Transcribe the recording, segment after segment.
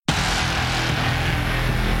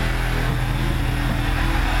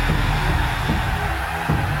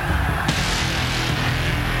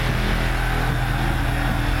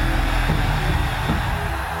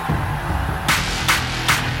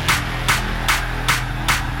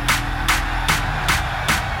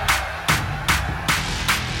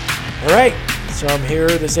All right, so I'm here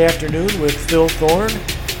this afternoon with Phil Thorne,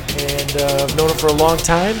 and I've known him for a long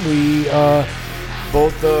time. We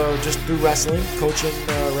both just through wrestling, coaching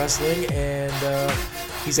wrestling, and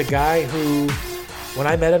he's a guy who, when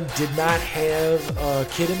I met him, did not have a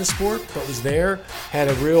kid in the sport, but was there, had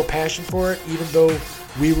a real passion for it, even though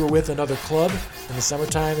we were with another club in the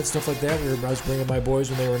summertime and stuff like that. I was bringing my boys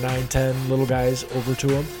when they were 9, 10 little guys over to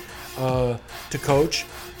him to coach.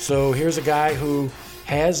 So here's a guy who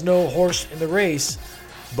has no horse in the race,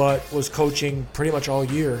 but was coaching pretty much all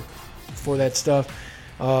year for that stuff.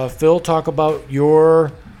 Phil, talk about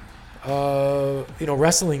your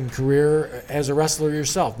wrestling career as a wrestler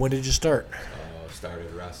yourself. When did you start?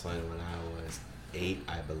 Started wrestling when I was 8,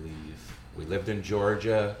 I believe. We lived in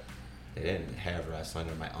Georgia. They didn't have wrestling,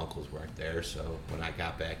 and my uncles worked there. So when I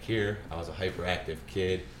got back here, I was a hyperactive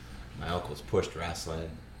kid. My uncles pushed wrestling,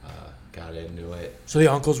 got into it. So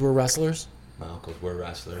the uncles were wrestlers? My uncles were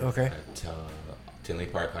wrestlers Okay. at Tinley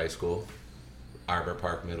Park High School, Arbor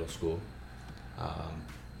Park Middle School.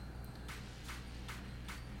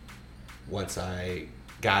 Once I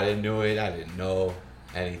got into it, I didn't know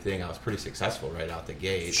anything. I was pretty successful right out the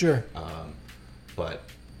gate. Sure. But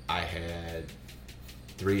I had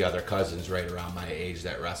 3 other cousins right around my age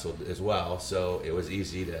that wrestled as well, so it was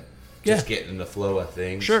easy to just get in the flow of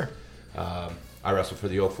things. Sure. I wrestled for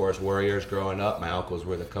the Oak Forest Warriors growing up. My uncles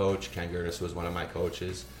were the coach. Ken Gertis was one of my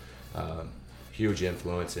coaches. Huge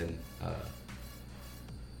influence in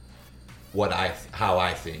how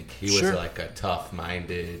I think. He was like a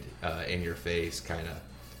tough-minded, in-your-face, kind of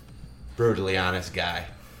brutally honest guy.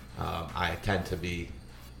 I tend to be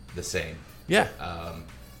the same. Yeah.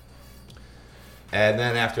 And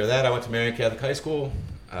then after that, I went to Marion Catholic High School.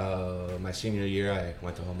 My senior year, I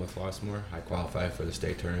went to Homewood Flossmoor. I qualified for the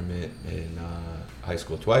state tournament in high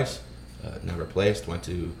school twice. Never placed.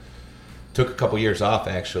 Took a couple years off,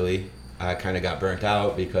 actually. I kind of got burnt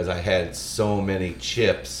out because I had so many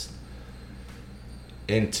chips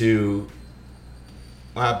into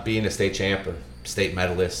being a state champ or state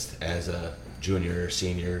medalist as a junior or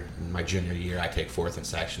senior. In my junior year, I take 4th in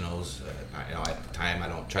sectionals. At the time, I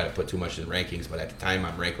don't try to put too much in rankings, but at the time,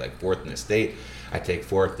 I'm ranked like 4th in the state. I take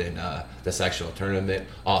 4th in the sectional tournament.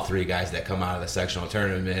 All 3 guys that come out of the sectional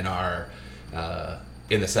tournament are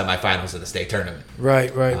in the semifinals of the state tournament.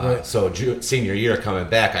 Right. So senior year coming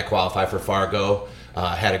back, I qualified for Fargo.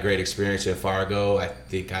 Had a great experience in Fargo. I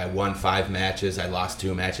think I won 5 matches. I lost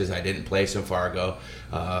 2 matches. I didn't place in Fargo,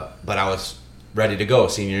 but I was ready to go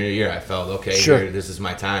senior year. I felt, okay, here, this is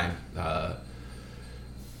my time.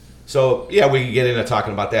 So, yeah, we can get into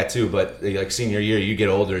talking about that too, but like senior year, you get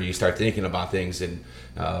older, you start thinking about things, and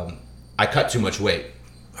I cut too much weight.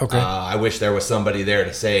 Okay. I wish there was somebody there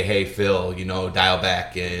to say, hey, Phil, dial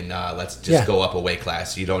back and let's just go up a weight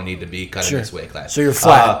class. You don't need to be cutting this weight class. So you're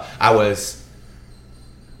flat.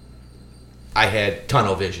 I had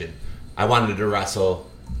tunnel vision. I wanted to wrestle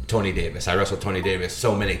Tony Davis. I wrestled Tony Davis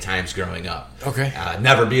so many times growing up. Okay.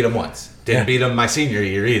 Never beat him once. Didn't beat him my senior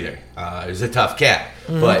year either. He was a tough cat.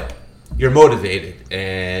 But you're motivated,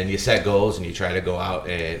 and you set goals, and you try to go out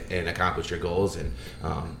and accomplish your goals. And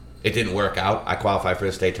it didn't work out. I qualified for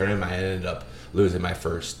the state tournament. I ended up losing my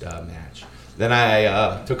first match. Then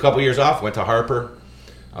I took a couple years off, went to Harper.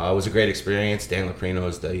 It was a great experience. Dan Leprino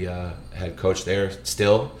was the head coach there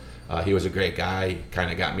still. He was a great guy. He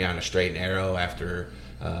kind of got me on a straight and narrow after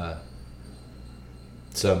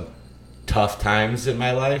some tough times in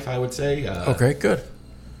my life, I would say. Okay, good.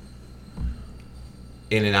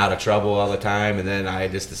 In and out of trouble all the time, and then I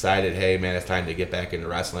just decided, hey, man, it's time to get back into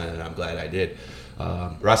wrestling, and I'm glad I did.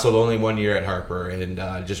 Wrestled only 1 year at Harper, and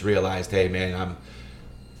just realized, hey, man,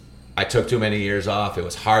 I took too many years off. It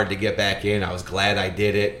was hard to get back in. I was glad I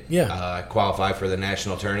did it. Yeah. I qualified for the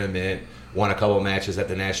national tournament, won a couple matches at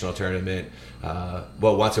the national tournament.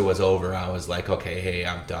 But once it was over, I was like, okay, hey,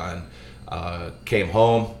 I'm done. Came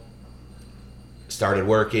home, started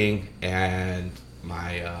working, and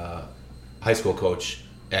my high school coach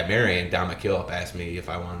at Marion, Don McKillop, asked me if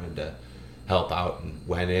I wanted to help out, and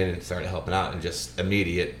went in and started helping out, and just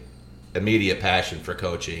immediate passion for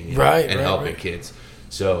coaching and helping kids.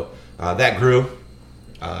 So that grew.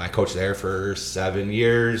 I coached there for 7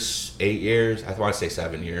 years, 8 years. I want to say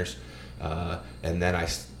 7 years. And then I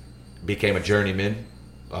became a journeyman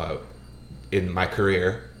in my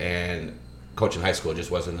career, and coaching high school just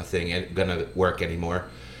wasn't a thing going to work anymore,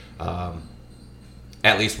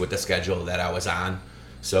 at least with the schedule that I was on.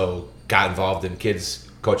 So got involved in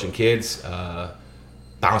coaching kids,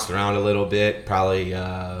 bounced around a little bit. Probably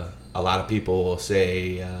a lot of people will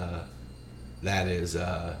say that is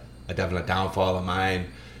a definite downfall of mine.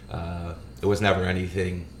 It was never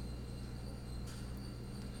anything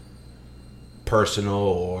personal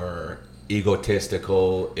or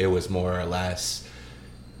egotistical. It was more or less,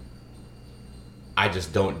 I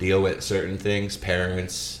just don't deal with certain things.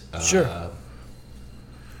 Parents, Sure.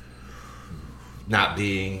 not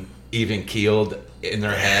being even keeled in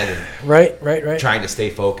their head and Right. trying to stay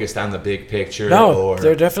focused on the big picture. No, or,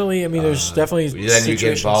 they're definitely. I mean, there's definitely. then you get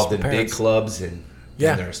situations involved for in big parents. clubs, and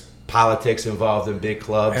there's politics involved in big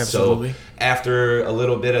clubs. Absolutely. So after a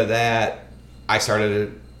little bit of that, I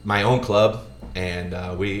started my own club,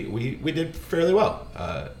 and we did fairly well.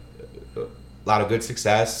 A lot of good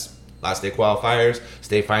success. A lot of state qualifiers,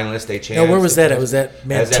 state finalists, state champs. Now, where was that? Was that At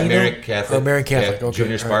Mantino? Marion Catholic. Or Marion Catholic, Yeah, okay.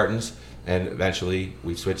 Junior All right. Spartans. And eventually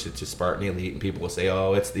we switched it to Spartan Elite, and people will say,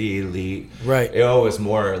 oh, it's the elite. Right. It was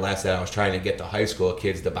more or less that I was trying to get the high school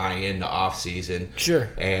kids to buy into off-season. Sure.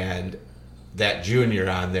 And that junior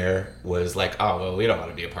on there was like, oh, well, we don't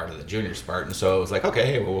want to be a part of the junior Spartan. So it was like, okay,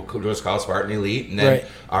 hey, well, we'll just call it Spartan Elite. And then Right.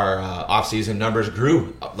 our off-season numbers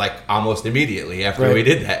grew like almost immediately after Right. we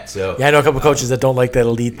did that. So Yeah, I know a couple coaches that don't like that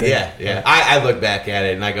elite thing. yeah. I look back at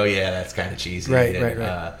it and I go, yeah, that's kind of cheesy. Right, and,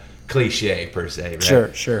 right. Cliche per se.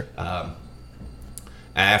 Right? Sure.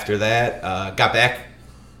 After that, got back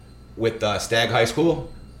with Stagg High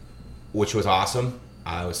School, which was awesome.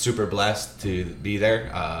 I was super blessed to be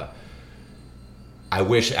there. I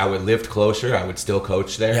wish I would lived closer. I would still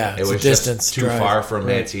coach there. Yeah, it it's a was distance just too drive. far from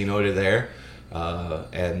Right. Mantino to there.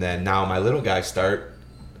 And then now my little guy Start.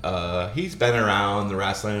 He's been around the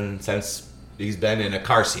wrestling since he's been in a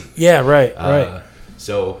car seat. Yeah, right.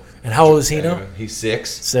 So. And how old is he now? He's 6.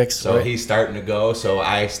 6, So right. he's starting to go. So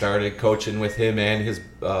I started coaching with him and his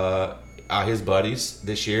buddies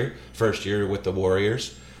this year. First year with the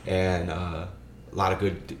Warriors, and a lot of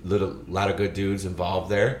good dudes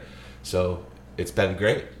involved there. So it's been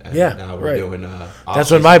great. And Yeah, now we're right. doing.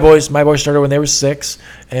 That's when my boys started when they were 6,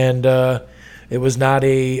 and it was not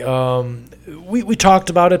a. We talked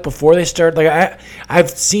about it before they started. Like I've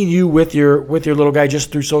seen you with your little guy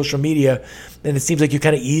just through social media, and it seems like you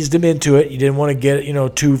kind of eased him into it. You didn't want to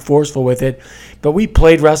get too forceful with it, but we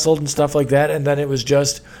wrestled and stuff like that, and then it was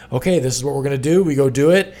just okay. This is what we're gonna do. We go do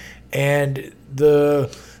it, and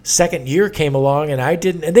the second year came along, and I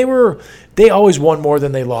didn't. And they always won more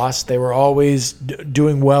than they lost. They were always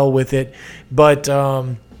doing well with it, but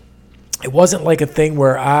it wasn't like a thing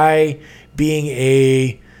where I, being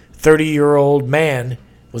a 30-year-old man,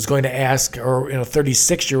 was going to ask, or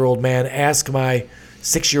 36-year-old man, ask my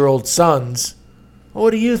 6-year-old sons, well,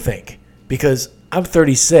 what do you think? Because I'm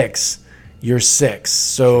 36, you're 6,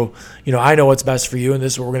 so I know what's best for you, and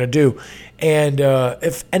this is what we're going to do. And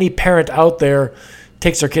if any parent out there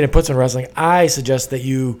takes their kid and puts them in wrestling, I suggest that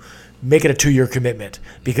you make it a 2-year commitment,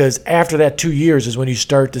 because after that 2 years is when you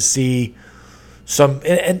start to see some.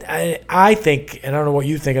 And I think, and I don't know what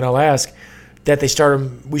you think, and I'll ask, that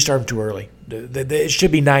we start them too early. It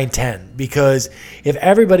should be 9-10, because if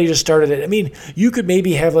everybody just started it, I mean, you could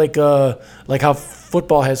maybe have like how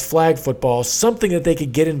football has flag football, something that they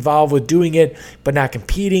could get involved with doing it, but not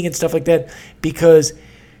competing and stuff like that. Because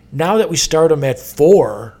now that we start them at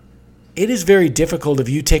 4, it is very difficult if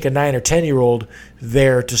you take a 9 or 10-year-old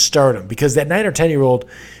there to start them, because that 9 or 10-year-old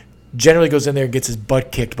generally goes in there and gets his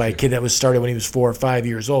butt kicked by a kid that was started when he was 4 or 5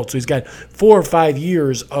 years old. So he's got 4 or 5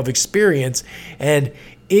 years of experience, and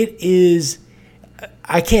it is.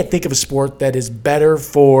 I can't think of a sport that is better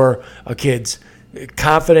for a kid's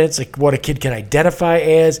confidence, like what a kid can identify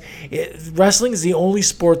as. Wrestling is the only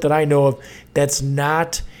sport that I know of that's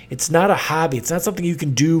not. It's not a hobby. It's not something you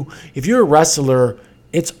can do. If you're a wrestler,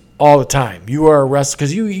 it's all the time. You are a wrestler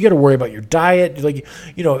because you got to worry about your diet.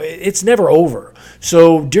 It's never over.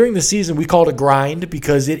 So during the season, we call it a grind,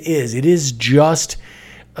 because it is. It is just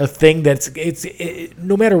a thing that's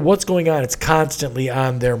no matter what's going on, it's constantly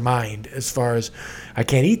on their mind. As far as I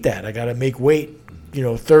can't eat that, I got to make weight.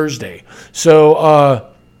 Thursday.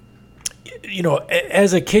 So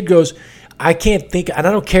as a kid goes, I can't think, and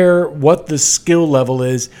I don't care what the skill level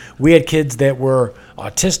is. We had kids that were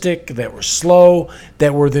autistic, that were slow,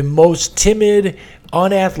 that were the most timid,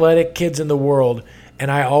 unathletic kids in the world. And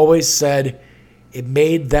I always said it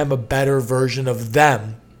made them a better version of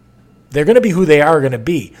them. They're going to be who they are going to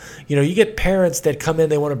be. You get parents that come in,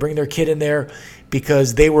 they want to bring their kid in there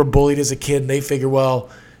because they were bullied as a kid, and they figure, well,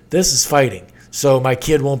 this is fighting, so my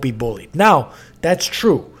kid won't be bullied. Now, that's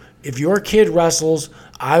true. If your kid wrestles,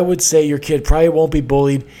 I would say your kid probably won't be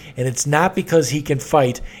bullied, and it's not because he can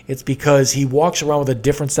fight. It's because he walks around with a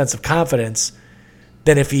different sense of confidence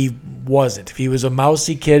than if he wasn't. If he was a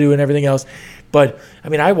mousy kid and everything else. But, I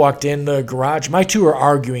mean, I walked in the garage. My two are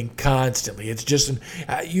arguing constantly. It's just,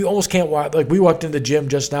 you almost can't walk. Like, we walked in the gym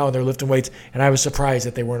just now, and they're lifting weights, and I was surprised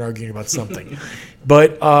that they weren't arguing about something.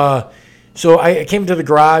 But So I came to the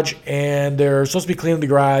garage, and they're supposed to be cleaning the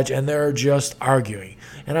garage, and they're just arguing.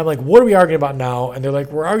 And I'm like, what are we arguing about now? And they're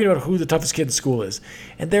like, we're arguing about who the toughest kid in school is.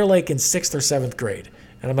 And they're like in 6th or 7th grade.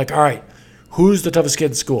 And I'm like, all right, who's the toughest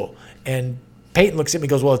kid in school? And Peyton looks at me and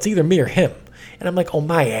goes, well, it's either me or him. And I'm like, oh,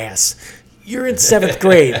 my ass. You're in 7th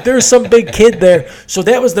grade. There's some big kid there. So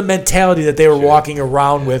that was the mentality that they were walking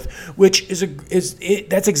around with, which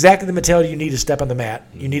that's exactly the mentality you need to step on the mat.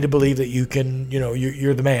 You need to believe that you can,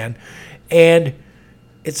 you're the man. And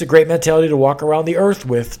it's a great mentality to walk around the earth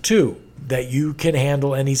with, too, that you can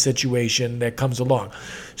handle any situation that comes along.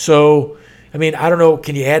 So, I mean, I don't know.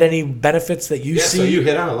 Can you add any benefits that you see? So you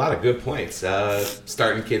hit on a lot of good points.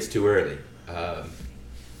 Starting kids too early.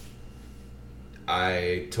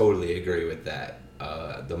 I totally agree with that.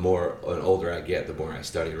 The more and older I get, the more I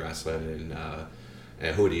study wrestling.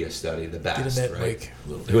 And who do you study? The best, right?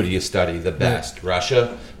 Who do you study? The best. Yeah.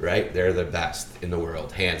 Russia, right? They're the best in the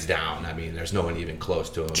world, hands down. I mean, there's no one even close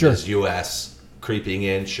to them. Sure. There's U.S. creeping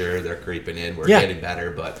in. Sure, they're creeping in. We're getting better,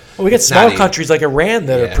 but we got small countries like Iran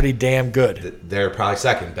that are pretty damn good. They're probably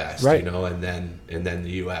second best, right? And then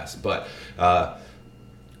the U.S. But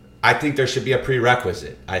I think there should be a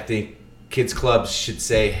prerequisite. I think kids clubs should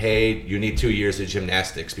say, hey, you need 2 years of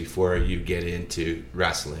gymnastics before you get into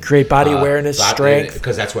wrestling. Create body awareness, strength.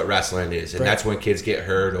 Because that's what wrestling is. And that's when kids get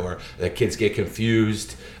hurt or the kids get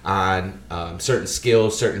confused on certain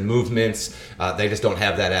skills, certain movements. They just don't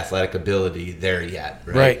have that athletic ability there yet.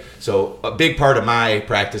 Right? So a big part of my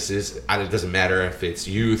practice is, it doesn't matter if it's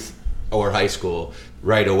youth or high school,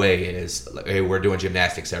 right away is, hey, we're doing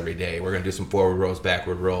gymnastics every day. We're going to do some forward rolls,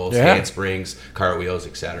 backward rolls, handsprings, cartwheels,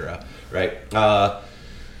 etc. Right?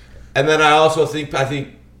 And then I also think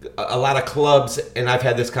a lot of clubs, and I've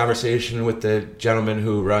had this conversation with the gentleman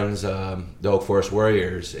who runs the Oak Forest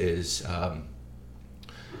Warriors, is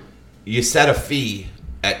you set a fee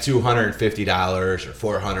at $250 or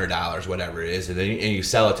 $400, whatever it is, and then you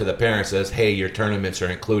sell it to the parents. Says, hey, your tournaments are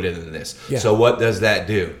included in this. Yeah. So what does that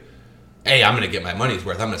do? Hey, I'm going to get my money's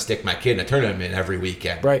worth. I'm going to stick my kid in a tournament every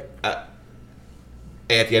weekend. Right. At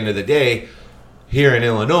the end of the day, here in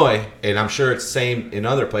Illinois, and I'm sure it's the same in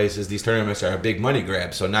other places, these tournaments are a big money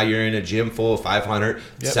grab. So now you're in a gym full of 500,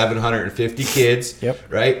 750 kids,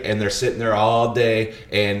 right? And they're sitting there all day.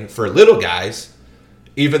 And for little guys,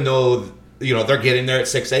 even though they're getting there at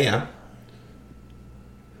 6 a.m.,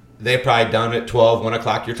 they're probably done at 12, 1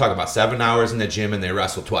 o'clock. You're talking about 7 hours in the gym, and they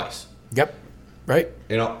wrestle twice. Yep. Right.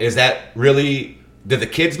 Is that really, do the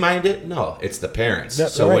kids mind it? No, it's the parents.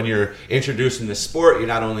 So when you're introducing the sport, you're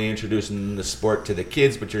not only introducing the sport to the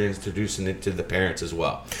kids, but you're introducing it to the parents as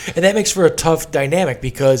well. And that makes for a tough dynamic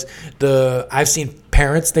because I've seen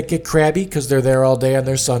parents that get crabby because they're there all day on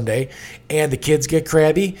their Sunday, and the kids get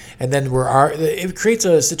crabby, and then it creates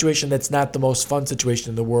a situation that's not the most fun situation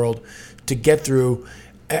in the world to get through.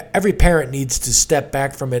 Every parent needs to step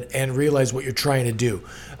back from it and realize what you're trying to do.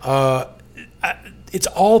 It's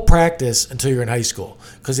all practice until you're in high school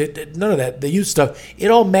because none of that, the youth stuff, it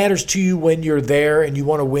all matters to you when you're there and you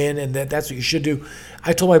want to win, and that's what you should do.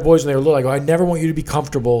 I told my boys when they were little, I go, I never want you to be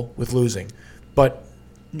comfortable with losing, but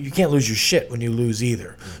you can't lose your shit when you lose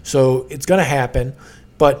either. So it's going to happen,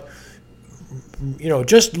 but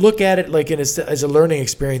just look at it like as a learning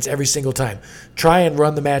experience every single time. Try and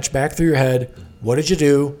run the match back through your head. What did you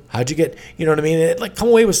do? How'd you get, you know what I mean? Come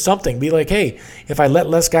away with something. Be like, hey, if I let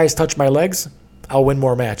less guys touch my legs, I'll win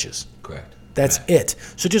more matches. Correct. That's it.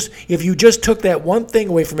 So if you just took that one thing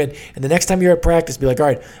away from it, and the next time you're at practice, be like, all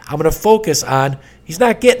right, I'm going to focus on, he's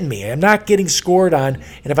not getting me. I'm not getting scored on.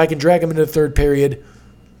 And if I can drag him into the third period,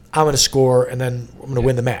 I'm going to score, and then I'm going to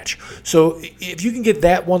win the match. So if you can get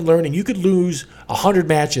that one learning, you could lose 100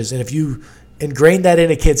 matches. And if you ingrain that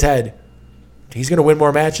in a kid's head, he's going to win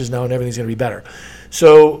more matches now, and everything's going to be better.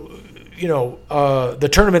 So, the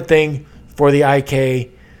tournament thing for the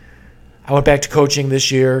IK, I went back to coaching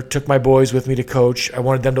this year, took my boys with me to coach. I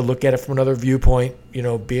wanted them to look at it from another viewpoint,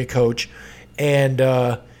 be a coach. And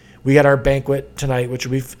we got our banquet tonight, which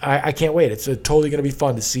will be I can't wait. It's totally going to be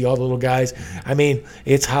fun to see all the little guys. I mean,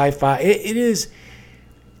 it's high five. It is.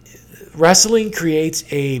 Wrestling creates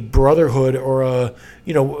a brotherhood or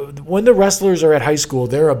when the wrestlers are at high school,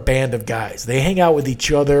 they're a band of guys. They hang out with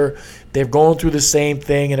each other. They're going through the same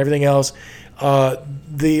thing and everything else.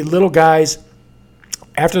 The little guys,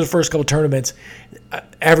 after the first couple tournaments,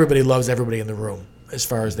 everybody loves everybody in the room as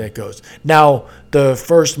far as that goes. Now, the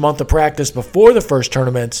first month of practice before the first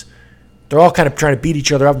tournaments, they're all kind of trying to beat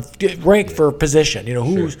each other up, rank for position.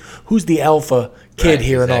 Who's the alpha kid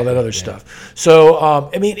here and all that other stuff. So,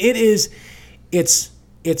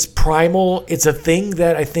 it's primal. It's a thing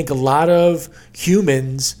that I think a lot of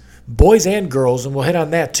humans boys and girls, and we'll hit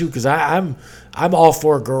on that too, because I'm all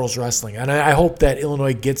for girls wrestling, and I hope that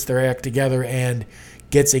Illinois gets their act together and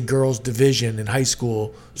gets a girls division in high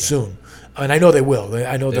school soon, and I know they will.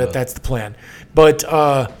 I know that's the plan, but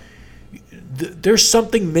there's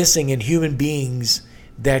something missing in human beings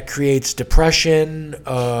that creates depression,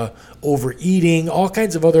 overeating, all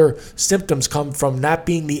kinds of other symptoms come from not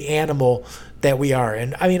being the animal that we are.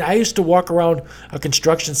 And I mean, I used to walk around a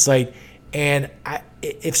construction site, and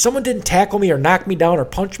if someone didn't tackle me or knock me down or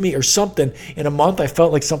punch me or something in a month, I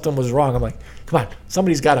felt like something was wrong. I'm like, come on, I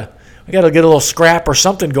got to get a little scrap or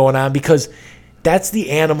something going on, because that's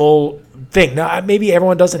the animal thing. Now, maybe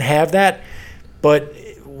everyone doesn't have that, but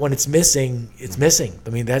when it's missing, it's missing. I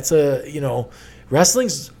mean, that's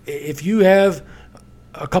wrestling's, if you have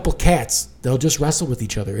a couple cats, they'll just wrestle with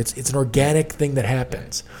each other. It's an organic thing that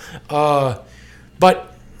happens.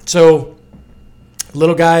 But so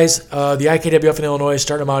little guys, the IKWF in Illinois is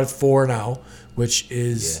starting them out at 4 now, which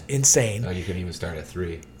is insane. Oh, you can even start at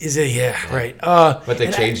 3. Is it? Yeah. Right. But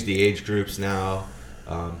they changed the age groups now.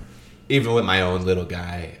 Even with my own little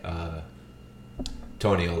guy,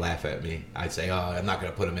 Tony will laugh at me. I'd say, I'm not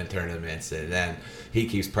going to put him in tournaments. And then he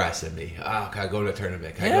keeps pressing me. Can I go to a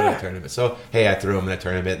tournament? Can I go to a tournament? So, hey, I threw him in a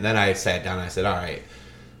tournament. And then I sat down and I said, all right,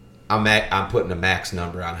 I'm putting a max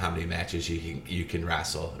number on how many matches you can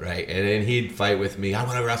wrestle, right? And then he'd fight with me. I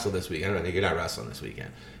want to wrestle this weekend. I don't think you're not wrestling this weekend.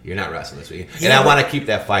 You're not wrestling this weekend. Yeah, and I want to keep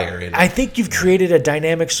that fire in. I think you've created a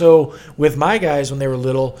dynamic. So with my guys, when they were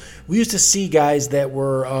little, we used to see guys that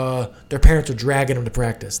were their parents were dragging them to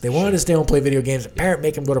practice. They wanted to stay home and play video games. The parent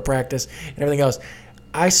make them go to practice and everything else.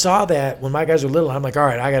 I saw that when my guys were little. I'm like, all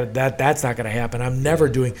right, I got that. That's not going to happen. I'm never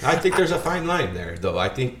doing. I think there's a fine line there, though. I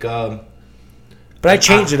think. But I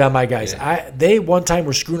changed it on my guys. Yeah. They one time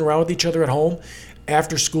were screwing around with each other at home.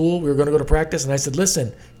 After school, we were going to go to practice, and I said,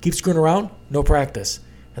 listen, keep screwing around, no practice.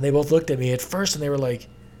 And they both looked at me at first, and they were like,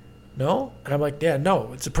 no? And I'm like, yeah,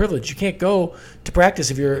 no, it's a privilege. You can't go to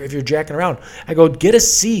practice if you're jacking around. I go, get a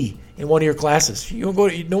C in one of your classes. You don't go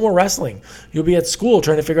to, no more wrestling. You'll be at school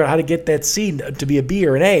trying to figure out how to get that C to be a B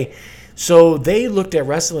or an A. So they looked at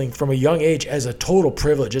wrestling from a young age as a total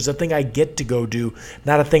privilege, as a thing I get to go do,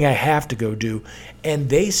 not a thing I have to go do. And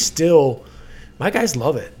they still, my guys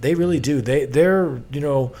love it. They really do. They're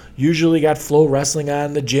usually got Flow Wrestling on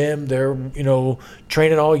in the gym. They're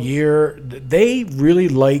training all year. They really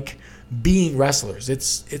like being wrestlers.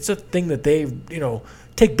 It's a thing that they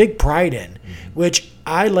take big pride in, which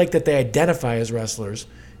I like that they identify as wrestlers.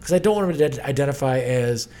 Because I don't want them to identify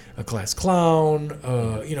as a class clown,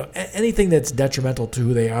 anything that's detrimental to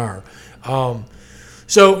who they are.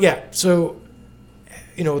 So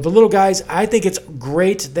the little guys, I think it's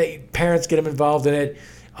great that parents get them involved in it.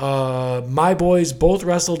 My boys both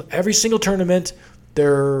wrestled every single tournament.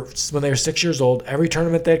 When they were 6 years old, every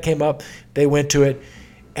tournament that came up, they went to it.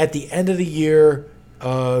 At the end of the year,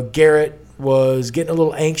 Garrett was getting a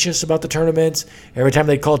little anxious about the tournaments. Every time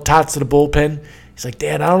they called Tots to the bullpen, he's like,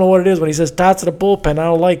 Dad, I don't know what it is. When he says Tots to the bullpen, I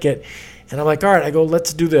don't like it. And I'm like, all right. I go,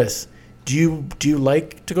 let's do this. Do you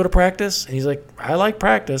like to go to practice? And he's like, I like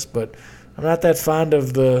practice, but I'm not that fond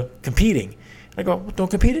of the competing. I go, well, don't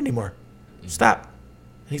compete anymore. Stop.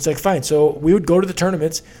 And he's like, fine. So we would go to the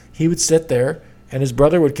tournaments. He would sit there, and his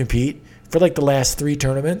brother would compete for like the last 3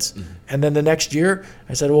 tournaments. Mm-hmm. And then the next year,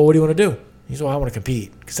 I said, well, what do you want to do? He said, well, I want to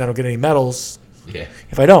compete because I don't get any medals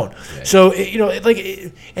if I don't. Yeah. So,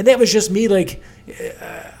 and that was just me, like,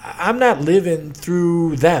 I'm not living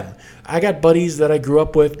through them. I got buddies that I grew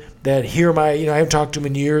up with that hear I haven't talked to them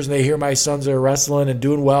in years, and they hear my sons are wrestling and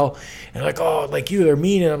doing well. And like, oh, like you, they're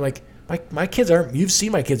mean. And I'm like, my kids aren't, you've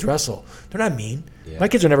seen my kids wrestle. They're not mean. Yeah. My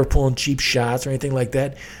kids are never pulling cheap shots or anything like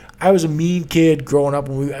that. I was a mean kid growing up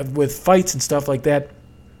with fights and stuff like that.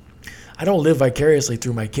 I don't live vicariously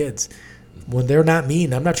through my kids. When they're not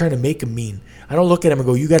mean, I'm not trying to make them mean. I don't look at them and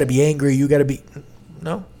go, you got to be angry, you got to be...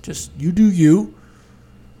 No, just you do you.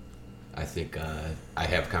 I think I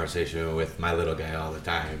have a conversation with my little guy all the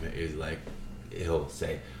time. He's like, he'll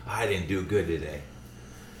say, I didn't do good today.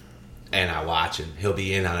 And I watch him. He'll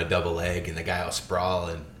be in on a double leg, and the guy will sprawl.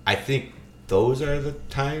 And I think those are the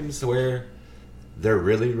times where they're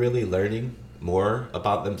really, really learning more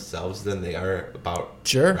about themselves than they are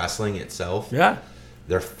about wrestling itself. Yeah.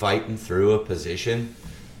 They're fighting through a position,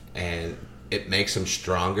 and it makes them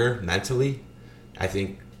stronger mentally. I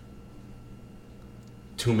think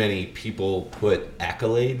too many people put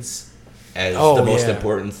accolades as the most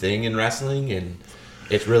important thing in wrestling, and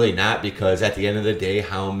it's really not, because at the end of the day,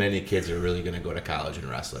 how many kids are really going to go to college and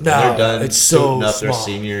wrestling? No, when they're done it's so up small. Their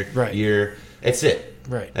senior year, it's it.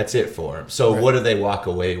 Right. That's it for them. So what do they walk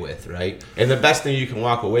away with, right? And the best thing you can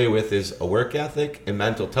walk away with is a work ethic and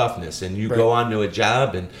mental toughness. And you go on to a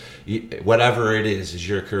job, and whatever it is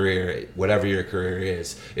your career, whatever your career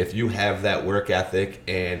is, if you have that work ethic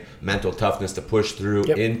and mental toughness to push through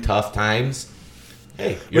in tough times,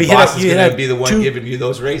 hey, your boss is going to be the one giving you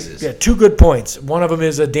those raises. Yeah, 2 good points. One of them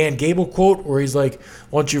is a Dan Gable quote where he's like,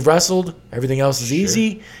 once you've wrestled, everything else is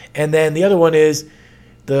easy. And then the other one is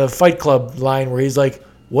the Fight Club line where he's like,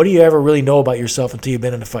 what do you ever really know about yourself until you've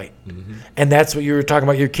been in a fight? Mm-hmm. And that's what you were talking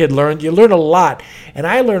about. Your kid learned. You learn a lot. And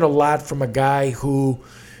I learned a lot from a guy who,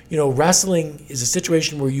 wrestling is a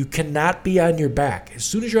situation where you cannot be on your back. As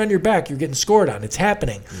soon as you're on your back, you're getting scored on. It's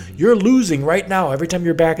happening. Mm-hmm. You're losing right now. Every time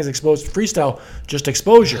your back is exposed to freestyle, just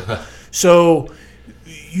exposure. So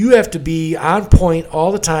you have to be on point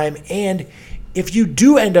all the time. And if you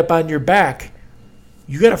do end up on your back,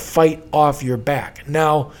 you got to fight off your back.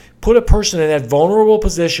 Now, put a person in that vulnerable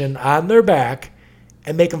position on their back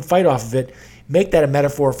and make them fight off of it. Make that a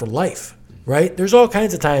metaphor for life, right? There's all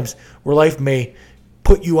kinds of times where life may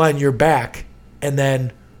put you on your back, and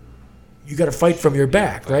then you got to fight from your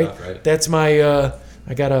back, right? That's my.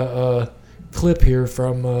 I got a clip here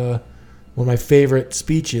from one of my favorite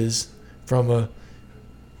speeches from a.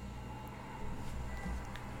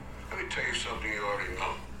 Let me tell you something you already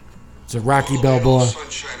know. It's a Rocky Balboa.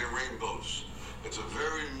 Sunshine and rainbows. It's a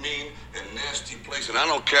very mean and nasty place, and I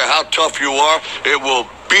don't care how tough you are, it will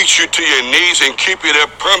beat you to your knees and keep you there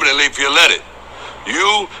permanently if you let it.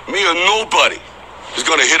 You, me, or nobody is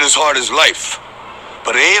going to hit as hard as life.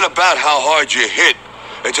 But it ain't about how hard you hit.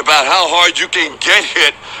 It's about how hard you can get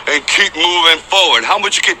hit and keep moving forward. How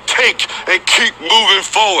much you can take and keep moving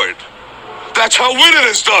forward. That's how winning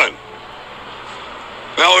is done.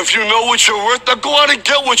 Now, if you know what you're worth, now go out and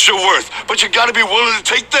get what you're worth. But you got to be willing to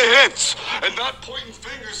take the hits and not pointing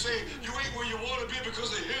fingers saying you ain't where you want to be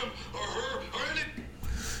because of him or her or anything.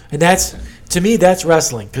 And that's, to me, that's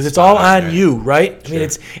wrestling because it's all on you, right? I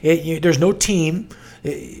mean, there's no team.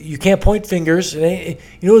 You can't point fingers. You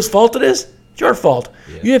know whose fault it is? It's your fault.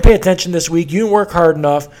 Yeah. You didn't pay attention this week. You didn't work hard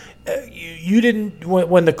enough. You didn't.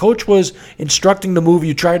 When the coach was instructing the move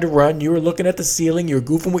you tried to run, you were looking at the ceiling. You were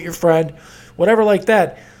goofing with your friend, whatever like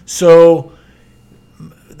that. So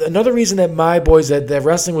another reason that my boys that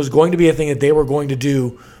wrestling was going to be a thing that they were going to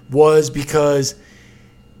do was because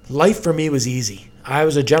life for me was easy. I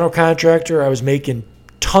was a general contractor. I was making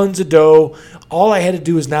tons of dough. All I had to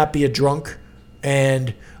do was not be a drunk.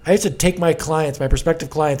 And I used to take my clients, my prospective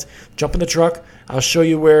clients, jump in the truck. I'll show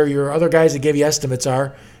you where your other guys that gave you estimates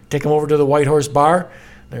are. Take them over to the White Horse Bar.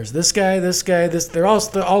 There's this guy, this. They're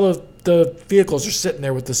all of the vehicles are sitting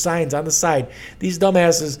there with the signs on the side. These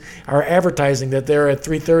dumbasses are advertising that they're at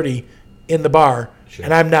 3:30 in the bar,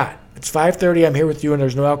 and I'm not. It's 5:30. I'm here with you, and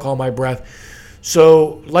there's no alcohol in my breath.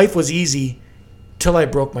 So life was easy till I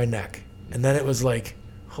broke my neck, and then it was like,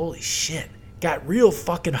 holy shit, got real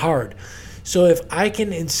fucking hard. So if I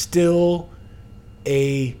can instill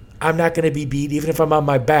I'm not going to be beat even if I'm on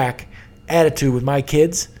my back attitude with my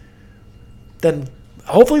kids, then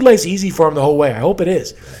hopefully life's easy for them the whole way. I hope it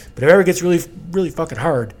is. But if it ever gets really, really fucking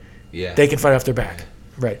hard, they can fight off their back.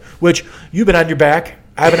 Right. Which, you've been on your back.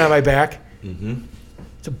 I've been on my back. Mm-hmm.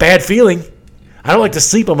 It's a bad feeling. I don't like to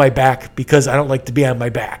sleep on my back because I don't like to be on my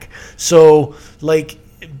back. So,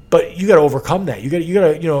 but you got to overcome that. You got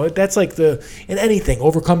to, that's like in anything,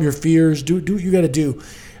 overcome your fears, do what you got to do.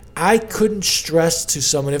 I couldn't stress to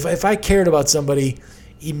someone, if I cared about somebody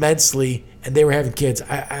immensely and they were having kids,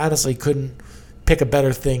 I honestly couldn't pick a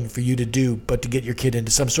better thing for you to do but to get your kid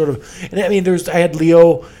into some sort of, and I mean, I had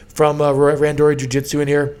Leo from Randori Jiu-Jitsu in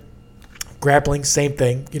here, grappling, same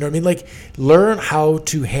thing. You know what I mean? Learn how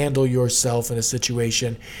to handle yourself in a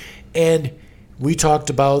situation. And we talked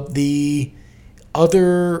about the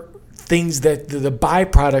other things that the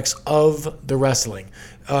byproducts of the wrestling,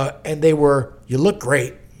 and they were, you look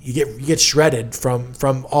great, you get shredded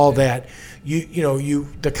from all that,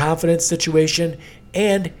 the confidence situation,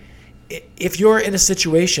 and if you're in a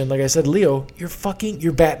situation like I said, Leo,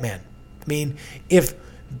 you're Batman. I mean, if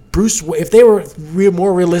they were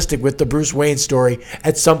more realistic with the Bruce Wayne story,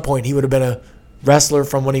 at some point he would have been a wrestler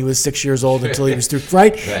from when he was 6 years old until he was through,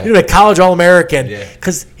 right? He was a college All-American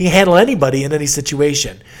because he handled anybody in any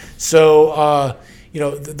situation. So,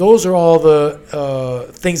 those are all the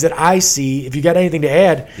things that I see. If you got anything to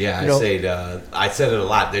add. Yeah, I said it a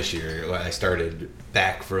lot this year when I started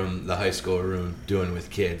back from the high school room doing with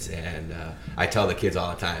kids, and I tell the kids all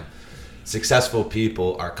the time, successful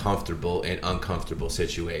people are comfortable in uncomfortable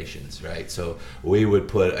situations, right? So we would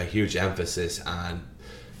put a huge emphasis on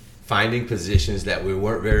finding positions that we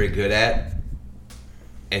weren't very good at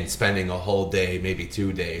and spending a whole day, maybe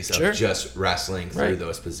 2 days of just wrestling through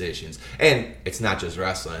those positions. And it's not just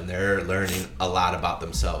wrestling. They're learning a lot about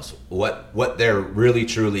themselves, what they're really,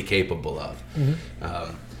 truly capable of.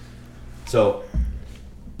 So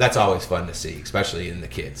that's always fun to see, especially in the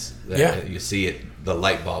kids. You see it, the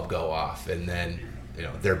light bulb go off, and then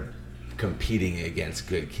they're competing against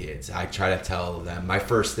good kids. I try to tell them, my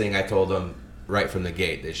first thing I told them right from the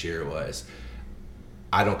gate this year was,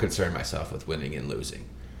 I don't concern myself with winning and losing.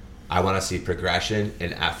 I want to see progression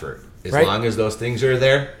and effort. As long as those things are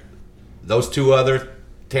there, those two other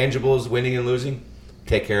tangibles, winning and losing,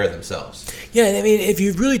 take care of themselves. Yeah, I mean, if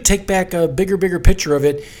you really take back a bigger picture of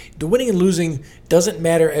it, the winning and losing doesn't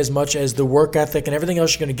matter as much as the work ethic and everything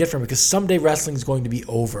else you're going to get from it, because someday wrestling is going to be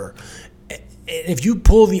over. If you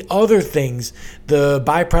pull the other things, the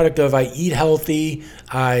byproduct of I eat healthy,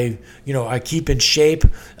 I keep in shape,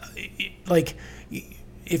 like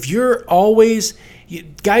if you're always,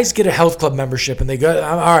 guys get a health club membership and they go,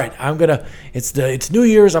 all right, it's New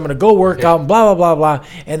Year's, I'm gonna go work out and blah blah blah blah,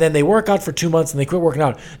 and then they work out for 2 months and they quit working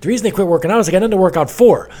out. The reason they quit working out is they got nothing to work out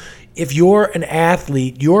for. If you're an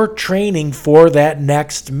athlete, you're training for that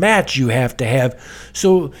next match you have to have.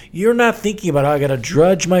 So you're not thinking about, I got to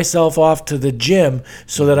drudge myself off to the gym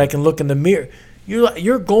so that I can look in the mirror.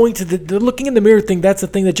 You're going to the looking in the mirror thing. That's the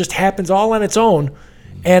thing that just happens all on its own.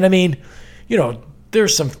 And I mean,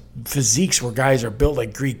 there's some physiques where guys are built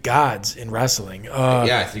like Greek gods in wrestling.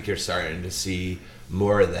 I think you're starting to see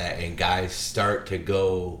more of that, and guys start to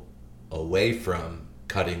go away from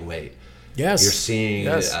cutting weight. Yes. You're seeing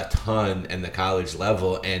a ton in the college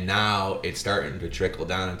level, and now it's starting to trickle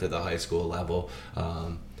down into the high school level.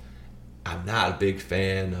 I'm not a big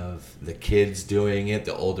fan of the kids doing it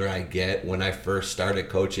the older I get. When I first started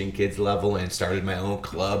coaching kids level and started my own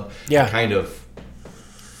club, I kind of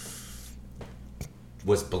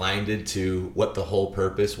was blinded to what the whole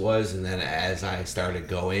purpose was. And then as I started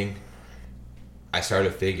going, I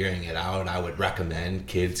started figuring it out. I would recommend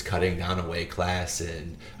kids cutting down a weight class,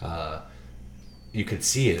 and you could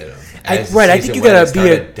see it in them. I think you gotta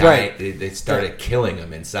be They started killing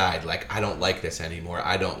them inside. Like, I don't like this anymore.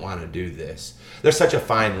 I don't want to do this. There's such a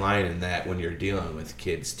fine line in that when you're dealing with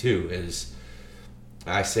kids too. Is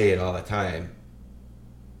I say it all the time.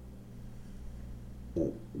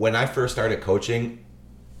 When I first started coaching,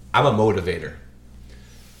 I'm a motivator.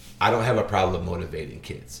 I don't have a problem motivating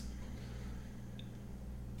kids.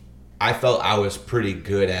 I felt I was pretty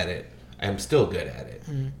good at it. I'm still good at it.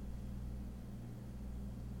 Mm-hmm.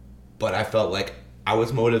 But I felt like I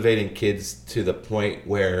was motivating kids to the point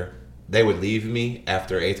where they would leave me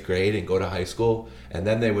after 8th grade and go to high school, and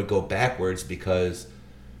then they would go backwards because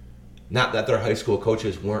not that their high school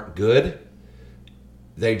coaches weren't good,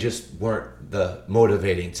 they just weren't the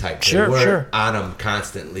motivating type. They weren't on them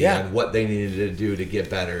constantly on what they needed to do to get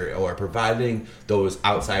better, or providing those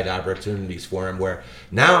outside opportunities for them, where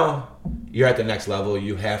now you're at the next level,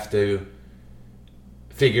 you have to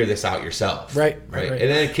figure this out yourself. Right.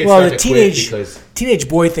 And then kids start to quit because teenage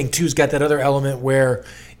boy thing too's got that other element where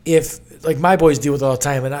if, like my boys deal with it all the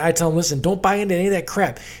time, and I tell them, listen, don't buy into any of that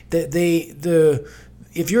crap.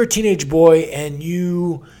 If you're a teenage boy and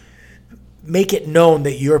you make it known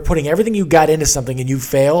that you're putting everything you got into something and you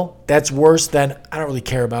fail, that's worse than, I don't really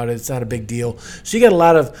care about it, it's not a big deal. So you got a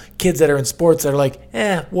lot of kids that are in sports that are like,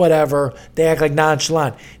 whatever. They act like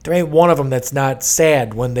nonchalant. There ain't one of them that's not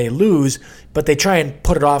sad when they lose, but they try and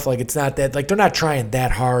put it off like it's not that, like they're not trying that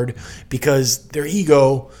hard because their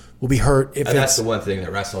ego will be hurt if that's the one thing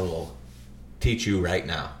that wrestling will teach you right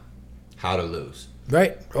now, how to lose.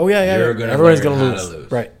 Right. Oh yeah. Everyone's going to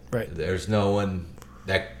lose. Right. There's no one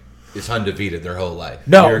that is undefeated their whole life.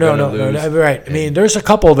 No. Right. I mean, there's a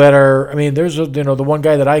couple that are. I mean, there's the one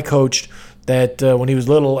guy that I coached that when he was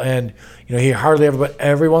little, and he hardly ever, but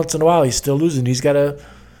every once in a while he's still losing. He's got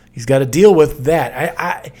to deal with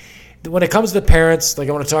that. When it comes to parents, like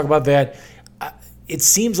I want to talk about that. It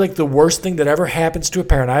seems like the worst thing that ever happens to a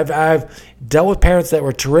parent. I've dealt with parents that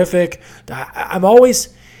were terrific. They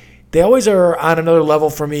always are on another level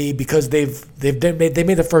for me because they made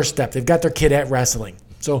the first step. They've got their kid at wrestling.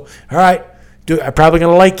 So, all right, I'm probably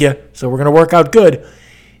going to like you, so we're going to work out good.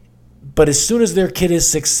 But as soon as their kid is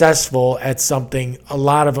successful at something, a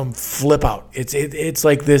lot of them flip out. It's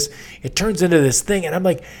like this. It turns into this thing, and I'm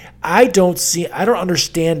like, I don't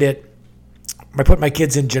understand it. I put my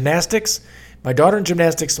kids in gymnastics, my daughter in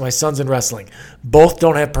gymnastics, my son's in wrestling. Both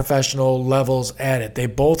don't have professional levels at it. They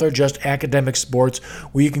both are just academic sports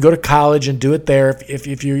where you can go to college and do it there if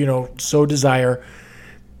you so desire.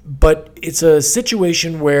 But it's a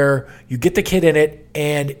situation where you get the kid in it,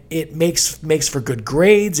 and it makes for good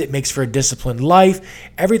grades. It makes for a disciplined life.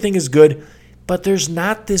 Everything is good. but there's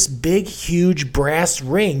not this big, huge brass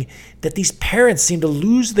ring that these parents seem to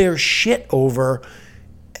lose their shit over.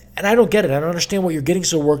 And I don't get it. I don't understand what you're getting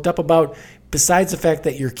so worked up about, besides the fact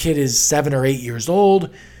that your kid is 7 or 8 years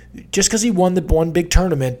old. Just because he won the one big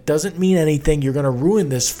tournament doesn't mean anything. You're going to ruin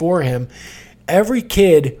this for him. Every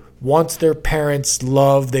kid wants their parents'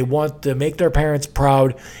 love. They want to make their parents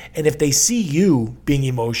proud. And if they see you being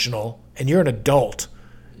emotional and you're an adult,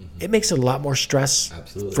 it makes it a lot more stress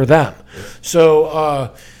for them. Yeah.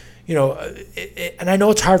 So, and I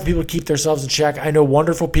know it's hard for people to keep themselves in check. I know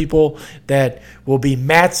wonderful people that will be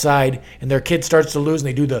Matt's side and their kid starts to lose and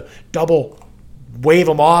they do the double wave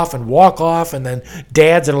them off and walk off, and then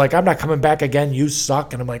dads are like, I'm not coming back again, you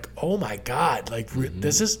suck. And I'm like, oh my God, like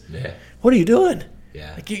this is, what are you doing?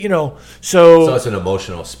 Yeah. Like, so it's an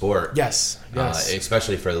emotional sport. Yes.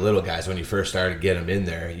 Especially for the little guys, when you first started to get them in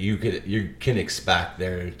there, you can expect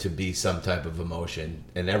there to be some type of emotion,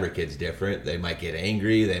 and every kid's different. They might get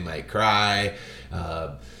angry, they might cry.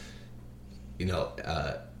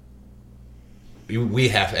 We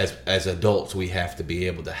have, as adults, we have to be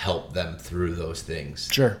able to help them through those things.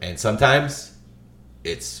 Sure. And sometimes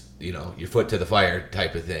it's your foot to the fire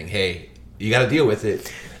type of thing. Hey, you got to deal with it.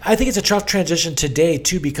 I think it's a tough transition today,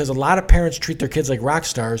 too, because a lot of parents treat their kids like rock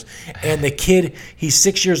stars. And the kid, he's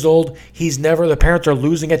 6 years old. The parents are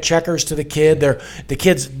losing at checkers to the kid. The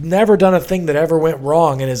kid's never done a thing that ever went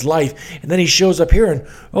wrong in his life. And then he shows up here and,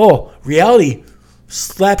 reality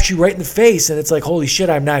slaps you right in the face. And it's like, holy shit,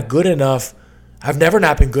 I'm not good enough. I've never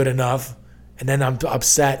not been good enough. And then I'm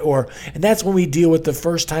upset. And that's when we deal with the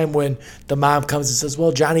first time when the mom comes and says,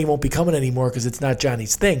 well, Johnny won't be coming anymore because it's not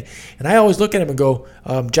Johnny's thing. And I always look at him and go,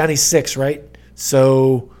 Johnny's 6, right?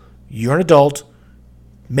 So you're an adult.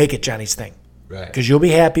 Make it Johnny's thing. Right. Because you'll be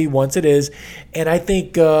happy once it is. And I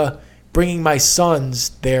think bringing my sons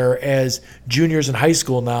there as juniors in high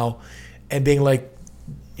school now and being like,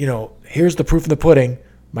 here's the proof in the pudding.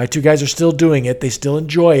 My 2 guys are still doing it. They still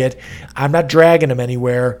enjoy it. I'm not dragging them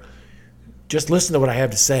anywhere. Just listen to what I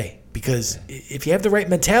have to say, because if you have the right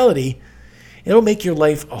mentality, it'll make your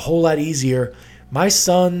life a whole lot easier. My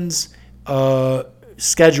son's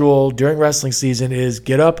schedule during wrestling season is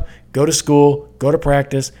get up, go to school, go to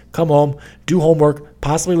practice, come home, do homework,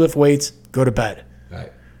 possibly lift weights, go to bed.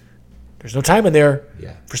 Right. There's no time in there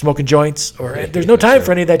for smoking joints, or there's no time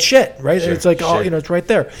for any of that shit, right? It's like, it's right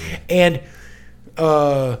there. And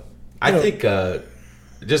I think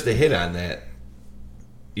just to hit on that,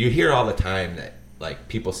 you hear all the time that like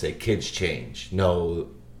people say kids change. No,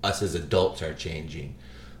 us as adults are changing.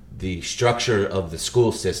 The structure of the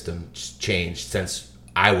school system changed since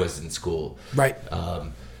I was in school. Right.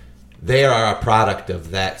 They are a product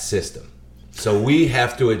of that system. So we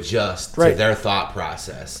have to adjust to their thought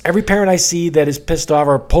process. Every parent I see that is pissed off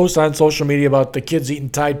or posts on social media about the kids eating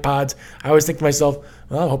Tide Pods, I always think to myself,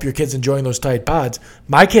 well, I hope your kid's enjoying those Tide Pods.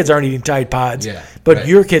 My kids aren't eating Tide Pods, but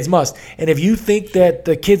your kids must. And if you think that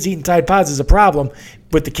the kids eating Tide Pods is a problem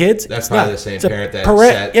with the kids, that's probably the same parent that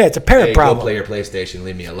said, it's a parent problem. Go play your PlayStation,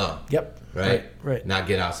 leave me alone. Yep. Right. Not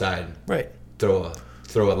get outside. Right.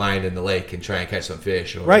 Throw a line in the lake and try and catch some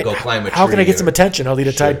fish, or go climb a tree. How can I get some attention? I'll eat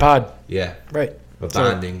a Tide Pod. Yeah. Right. But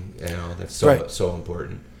bonding, that's so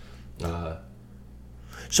important.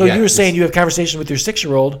 So you were saying you have conversations with your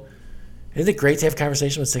 6-year-old. Isn't it great to have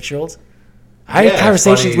conversations with 6-year-olds? I have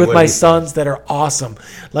conversations with my sons that are awesome.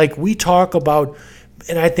 Like, we talk about,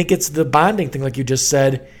 and I think it's the bonding thing, like you just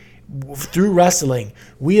said, through wrestling.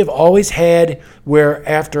 We have always had where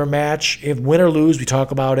after a match, if win or lose, we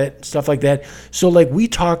talk about it, stuff like that. So, like, we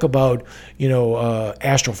talk about,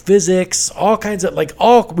 astrophysics, all kinds of,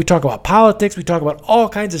 we talk about politics, we talk about all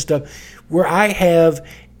kinds of stuff where I have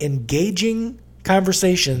engaging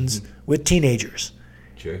conversations with teenagers.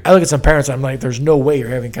 Sure. I look at some parents and I'm like, there's no way you're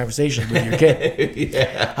having conversations with your kid.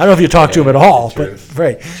 I don't know if you talk to him at all, but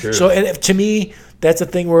True. So and to me, that's a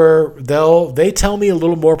thing where they tell me a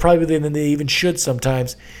little more probably than they even should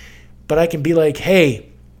sometimes. But I can be like,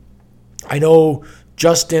 hey, I know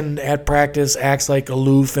Justin at practice acts like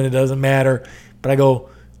aloof and it doesn't matter. But I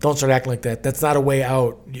go, don't start acting like that. That's not a way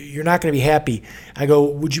out. You're not going to be happy. I go,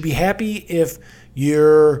 would you be happy if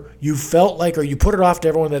you felt like, or you put it off to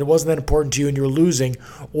everyone that it wasn't that important to you and you were losing,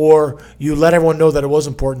 or you let everyone know that it was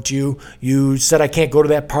important to you. You said, I can't go to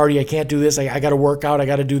that party. I can't do this. I got to work out. I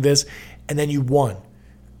got to do this. And then you won.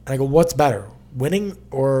 And I go, what's better, winning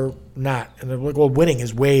or not? And they're like, well, winning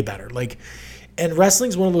is way better. And wrestling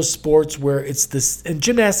is one of those sports where it's this, and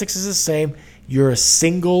gymnastics is the same. You're a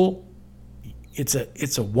single, it's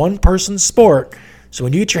a one-person sport. So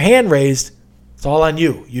when you get your hand raised, it's all on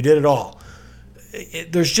you. You did it all.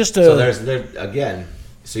 There's just a... So there's again,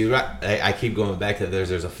 So I keep going back to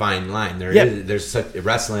there's a fine line. There's such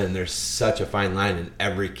wrestling, and there's such a fine line, and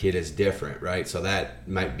every kid is different, right? So that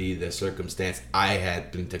might be the circumstance. I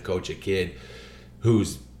happened to coach a kid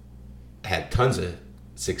who's had tons of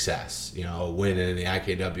success, winning the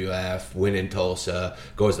IKWF, winning Tulsa,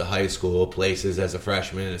 goes to high school, places as a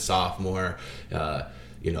freshman and a sophomore.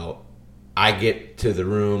 I get to the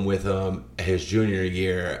room with him his junior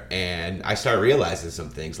year, and I start realizing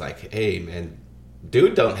some things like, hey, man,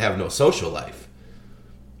 dude don't have no social life.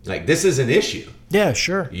 Like, this is an issue. Yeah,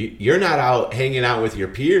 sure. You're not out hanging out with your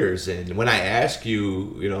peers. And when I ask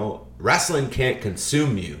you, wrestling can't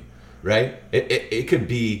consume you, right? It could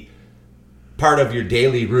be part of your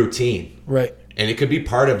daily routine. Right. And it could be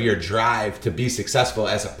part of your drive to be successful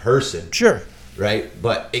as a person. Sure. Right?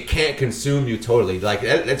 But it can't consume you totally. Like,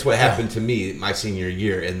 that's what happened to me my senior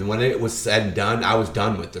year. And when it was said and done, I was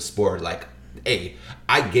done with the sport. Like, hey,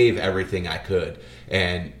 I gave everything I could,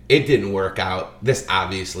 and it didn't work out. This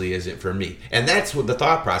obviously isn't for me. And that's what the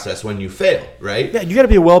thought process when you fail, right? Yeah, you got to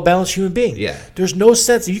be a well-balanced human being. Yeah. There's no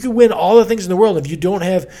sense that you can win all the things in the world. If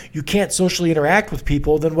you can't socially interact with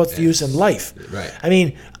people, then what's the use in life? Right. I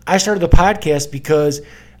mean, I started the podcast because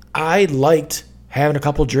I liked having a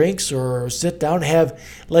couple drinks or sit down and have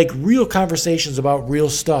like real conversations about real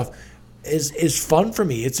stuff. Is fun for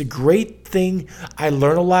me. It's a great thing. I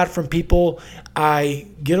learn a lot from people. I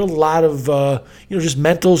get a lot of just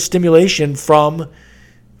mental stimulation from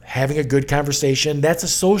having a good conversation. That's a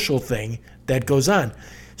social thing that goes on.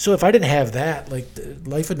 So if I didn't have that, like,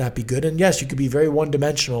 life would not be good. And yes, you could be very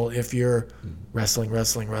one-dimensional if you're wrestling.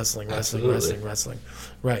 Right.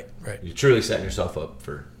 You're truly setting yourself up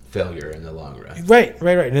for failure in the long run. Right.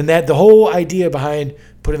 And that the whole idea behind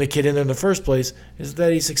putting the kid in there in the first place is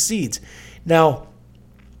that he succeeds. Now,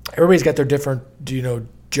 everybody's got their different,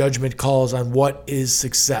 judgment calls on what is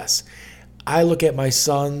success. I look at my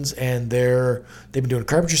sons, and they've been doing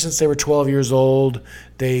carpentry since they were 12 years old.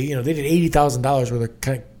 They did $80,000 worth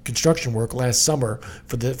of construction work last summer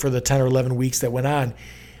for the 10 or 11 weeks that went on.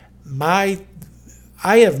 I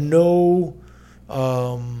have no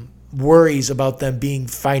worries about them being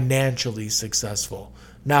financially successful.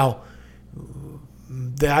 Now,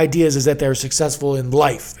 the idea is that they're successful in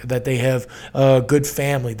life, that they have a good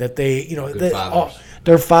family, that they,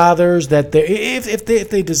 they're fathers, that they, if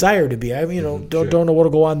they desire to be. Don't know what'll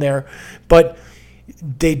go on there, but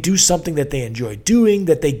they do something that they enjoy doing,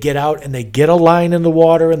 that they get out and they get a line in the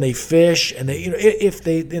water and they fish, and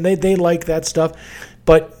they like that stuff.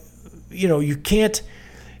 But you can't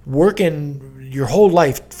work in your whole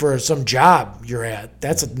life for some job you're at.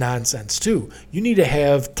 That's a nonsense too. You need to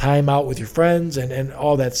have time out with your friends and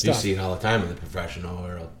all that stuff. You see it all the time in the professional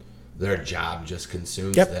world. Their job just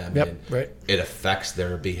consumes them. Yep, right. It affects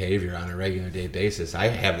their behavior on a regular day basis. I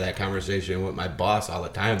have that conversation with my boss all the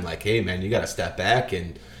time. Like, hey, man, you got to step back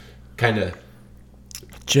and kind of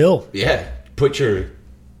chill. Yeah, put your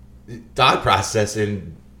thought process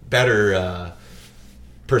in better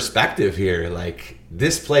perspective here. Like,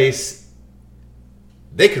 this place,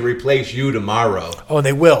 they could replace you tomorrow. Oh, and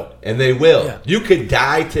they will. Yeah. You could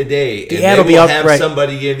die today, the and they will have right.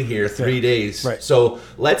 somebody in here 3 days. Right. So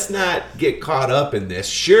let's not get caught up in this.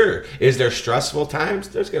 Sure, is there stressful times?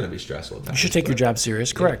 There's going to be stressful times. You should take your job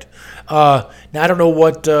serious. Correct. Now, I don't know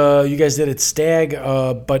what you guys did at Stag,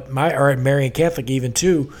 but or at Marian Catholic even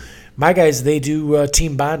too. My guys, they do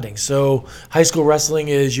team bonding. So high school wrestling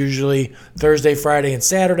is usually Thursday, Friday, and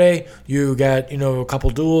Saturday. You got a couple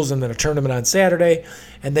duels and then a tournament on Saturday,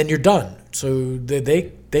 and then you're done. So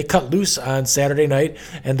they cut loose on Saturday night,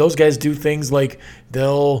 and those guys do things like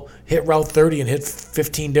they'll hit Route 30 and hit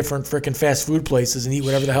 15 different freaking fast food places and eat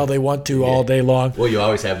whatever the hell they want to all day long. Well, you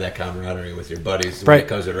always have that camaraderie with your buddies right. when it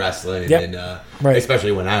comes to wrestling, yep. and right.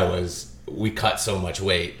 especially when we cut so much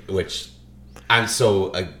weight, which I'm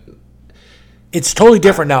so. It's totally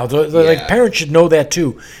different now. Like, parents should know that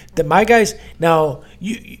too. That my guys now,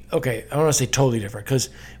 okay, I don't want to say totally different because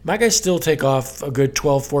my guys still take off a good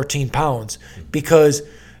 12, 14 pounds because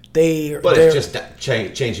they're it's just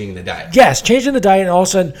changing the diet. Yes, changing the diet, and all of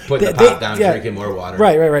a sudden putting the pop down, drinking more water.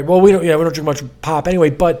 Right. Well, we don't drink much pop anyway,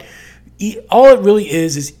 but all it really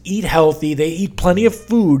is eat healthy. They eat plenty of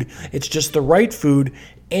food. It's just the right food,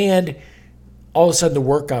 and all of a sudden the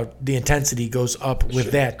workout, the intensity goes up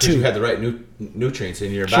with that too. You have the right nutrients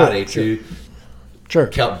in your body to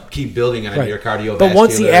keep building on your cardiovascular. But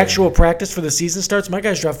once the actual practice for the season starts, my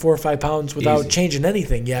guys drop 4 or 5 pounds without changing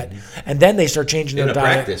anything yet, and then they start changing their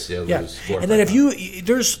diet. Practice, they'll lose 4 or 5 and then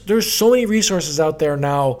there's so many resources out there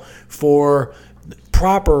now for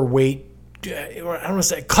proper weight. I don't want to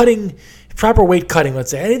say cutting. Proper weight cutting,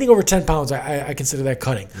 let's say anything over 10 pounds, I consider that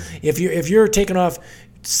cutting. If you're taking off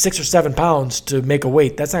 6 or 7 pounds to make a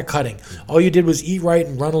weight. That's not cutting. All you did was eat right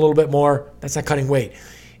and run a little bit more. That's not cutting weight.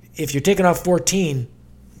 If you're taking off 14,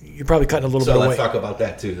 you're probably cutting a little bit of weight. So let's talk about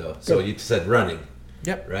that too, though. So you said running.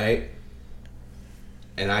 Yep. Right?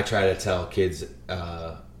 And I try to tell kids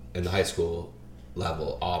in the high school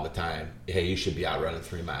level all the time, hey, you should be out running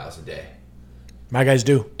 3 miles a day. My guys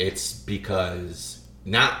do. It's because,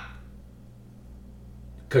 not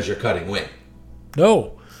because you're cutting weight.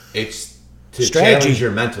 No. It's to Strategy. challenge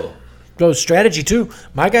your mental. No, strategy too.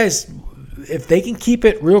 My guys, if they can keep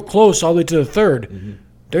it real close all the way to the third,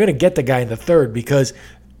 they're going to get the guy in the third because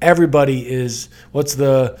everybody is, what's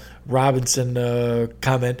the Robinson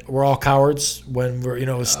comment? We're all cowards when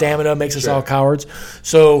we're, stamina makes us all cowards.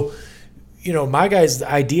 So, my guy's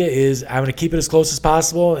idea is I'm going to keep it as close as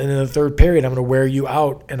possible, and in the third period, I'm going to wear you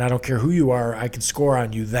out, and I don't care who you are, I can score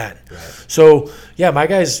on you then. Right. So, yeah, my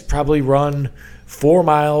guys probably run 4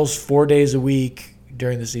 miles 4 days a week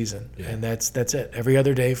during the season, and that's it. Every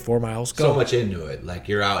other day, 4 miles. Go. So much into it. Like,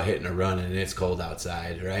 you're out hitting a run, and it's cold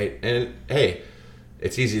outside, right? And, hey,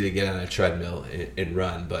 it's easy to get on a treadmill and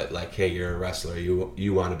run, but like, hey, you're a wrestler.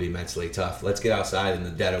 You want to be mentally tough. Let's get outside in the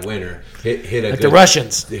dead of winter. Hit a like good, the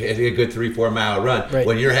Russians. Hit a good 3-4 mile run. Right.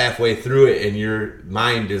 When you're halfway through it and your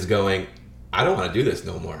mind is going, I don't want to do this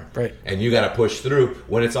no more. Right. And you got to push through.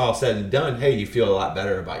 When it's all said and done, hey, you feel a lot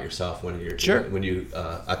better about yourself when you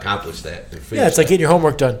accomplish that. Yeah, it's like getting your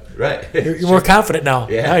homework done. Right. You're more confident now.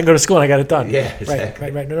 Yeah. I can go to school and I got it done. Yeah,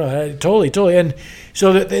 exactly. Right. No, totally. And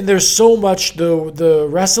so there's so much. The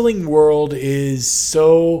wrestling world is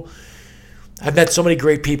so. I've met so many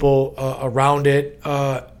great people around it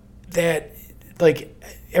that like.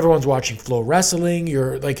 Everyone's watching Flow Wrestling.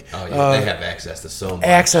 You're like, they have access to so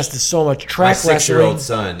much. Track My wrestling. 6-year-old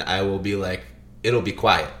son, I will be like, it'll be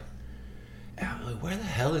quiet. And I'm like, where the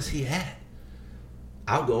hell is he at?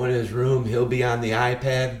 I'll go in his room. He'll be on the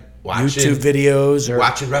iPad watching YouTube videos or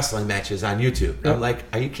watching wrestling matches on YouTube. Yep. I'm like,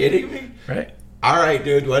 are you kidding me? Right. All right,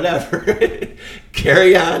 dude. Whatever.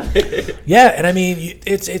 Carry on. Yeah, and I mean,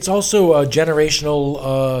 it's also a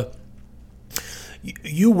generational.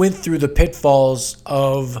 You went through the pitfalls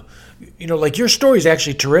of, like your story is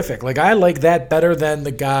actually terrific. Like I like that better than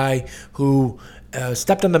the guy who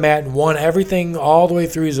stepped on the mat and won everything all the way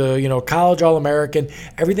through. He's a college All-American.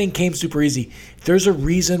 Everything came super easy. There's a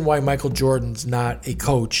reason why Michael Jordan's not a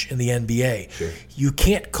coach in the NBA. Sure. You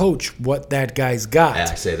can't coach what that guy's got.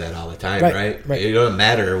 I say that all the time, right? It doesn't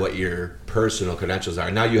matter what your personal credentials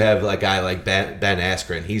are. Now you have a guy like Ben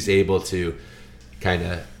Askren. He's able to kind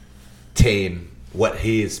of tame what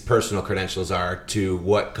his personal credentials are to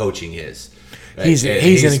what coaching is. Right? He's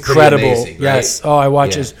an incredible. Amazing, right? Yes. Oh, I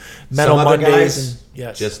watch his Metal Mondays.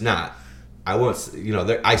 Yes. Just not. I won't.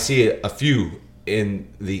 I see a few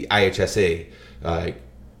in the IHSA.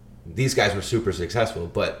 These guys were super successful,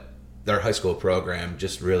 but their high school program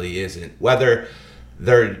just really isn't. Whether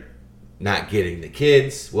they're not getting the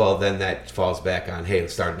kids, well, then that falls back on, hey,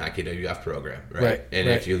 let's start an IKWF program, right? And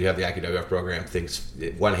if you have the IKWF program, things,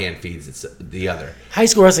 one hand feeds the other. High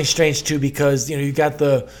school wrestling's strange too because you got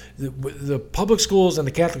the public schools and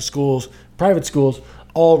the Catholic schools, private schools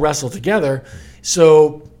all wrestle together.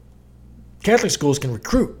 So Catholic schools can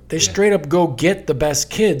recruit. They straight up go get the best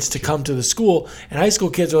kids to come to the school. And high school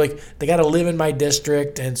kids are like, they got to live in my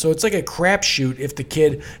district. And so it's like a crapshoot if the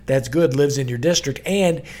kid that's good lives in your district.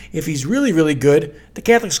 And if he's really, really good, the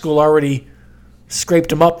Catholic school already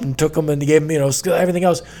scraped him up and took him and gave him, everything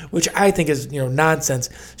else, which I think is, nonsense.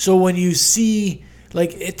 So when you see,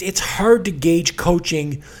 like, it's hard to gauge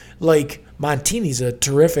coaching. Like, Montini's a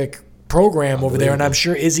terrific program over there. And I'm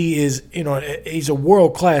sure Izzy is, he's a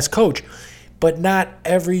world-class coach. But not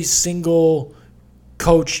every single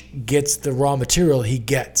coach gets the raw material he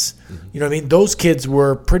gets. Mm-hmm. You know what I mean? Those kids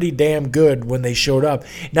were pretty damn good when they showed up.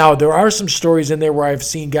 Now, there are some stories in there where I've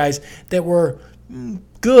seen guys that were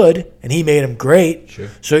good, and he made them great. Sure.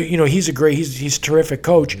 So, he's a a terrific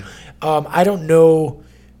coach. Mm-hmm. I don't know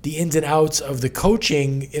the ins and outs of the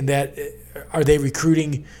coaching in that. Are they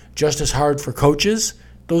recruiting just as hard for coaches,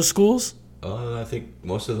 those schools? I think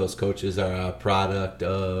most of those coaches are a product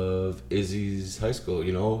of Izzy's high school,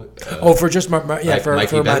 for just for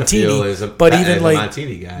Montini, is a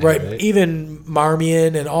Montini guy, right? Even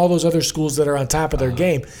Marmion and all those other schools that are on top of their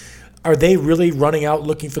game, are they really running out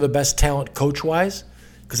looking for the best talent coach wise?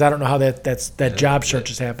 Because I don't know how that job search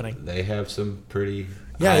is happening. They have some pretty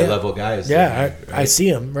high level guys. Yeah, right? I see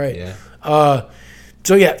them. Right. Yeah.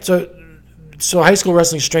 So high school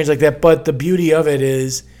wrestling is strange like that, but the beauty of it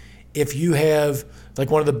is, if you have like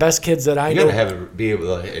one of the best kids that I know, you gotta be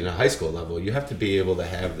able to, in a high school level, you have to be able to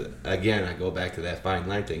have. Again, I go back to that fine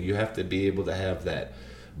line thing. You have to be able to have that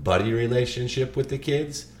buddy relationship with the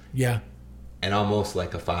kids. Yeah. And almost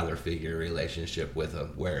like a father figure relationship with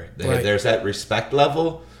them, where Right. there's that respect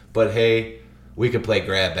level, but hey, we could play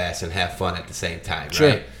grab ass and have fun at the same time, Sure,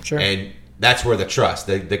 right? sure. And that's where the trust,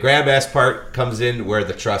 the grab ass part comes in, where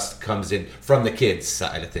the trust comes in from the kids'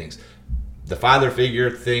 side of things. The father figure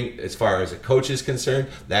thing, as far as a coach is concerned,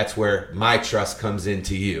 that's where my trust comes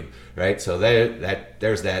into you, right? So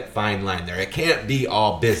there's that fine line there. It can't be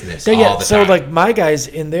all business all the so time. like my guys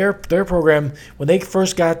in their program, when they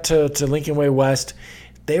first got to Lincoln Way West,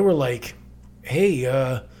 they were like, hey,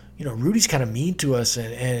 Rudy's kind of mean to us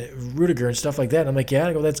and Rudiger and stuff like that. And I'm like, yeah.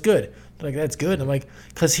 I go, that's good. They're like, that's good. And I'm like,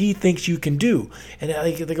 because he thinks you can do. And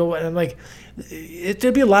they go, and I'm like,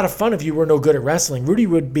 it'd be a lot of fun if you were no good at wrestling. Rudy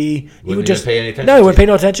would be. He would just pay any attention no, he to wouldn't you. pay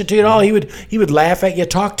no attention to you at all. He would laugh at you,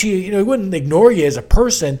 talk to you. He wouldn't ignore you as a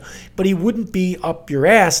person, but he wouldn't be up your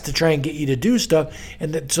ass to try and get you to do stuff.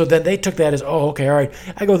 And so then they took that as, oh, okay, all right.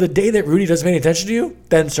 I go, the day that Rudy doesn't pay any attention to you,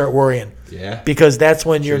 then start worrying. Yeah. Because that's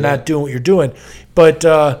when you're not doing what you're doing. But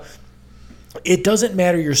it doesn't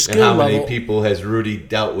matter your skill And how level. many people has Rudy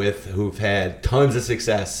dealt with who've had tons of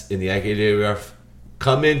success in the IKWF?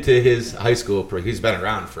 Come into his high school, he's been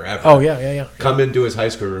around forever. Oh, yeah. Come into his high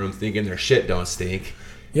school room thinking their shit don't stink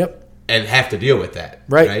Yep. and have to deal with that.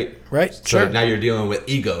 Right. So Sure. now you're dealing with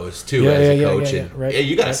egos too Yeah, as a yeah, coach. yeah, And right.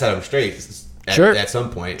 you got to set them straight Sure. at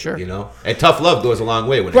some point, Sure. And tough love goes a long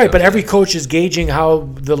way. When it Right, comes but to every that. coach is gauging how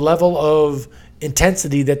the level of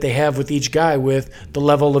intensity that they have with each guy with the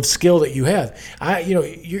level of skill that you have.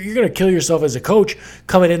 You're going to kill yourself as a coach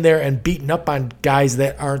coming in there and beating up on guys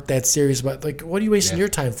that aren't that serious about, like, what are you wasting your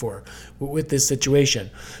time for with this situation?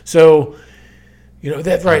 So,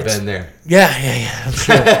 that right. I've been there. Yeah, I'm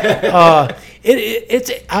sure.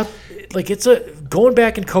 It's going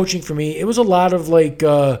back and coaching for me. It was a lot of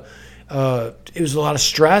it was a lot of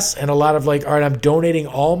stress and a lot of like, all right, I'm donating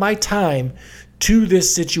all my time to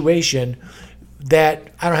this situation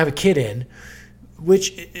that I don't have a kid in,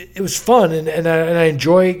 which it was fun and I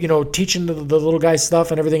enjoy teaching the little guy stuff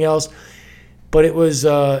and everything else. But it was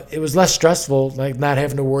less stressful, like not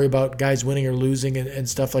having to worry about guys winning or losing and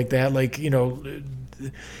stuff like that. Like,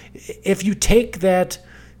 if you take that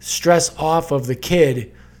stress off of the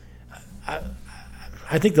kid,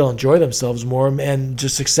 I think they'll enjoy themselves more, and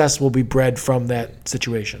just success will be bred from that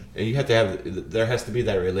situation. And you have to there has to be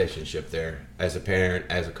that relationship there as a parent,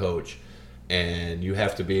 as a coach, and you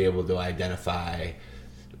have to be able to identify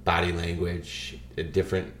body language,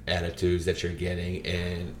 different attitudes that you're getting,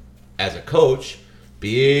 and as a coach,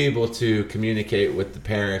 be able to communicate with the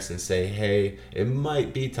parents and say, hey, it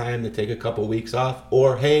might be time to take a couple weeks off,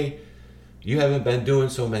 or hey, you haven't been doing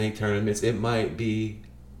so many tournaments, it might be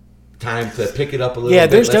time to pick it up a little bit. Yeah,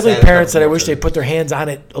 there's Let's add definitely a parents couple that I more wish they tournaments. put their hands on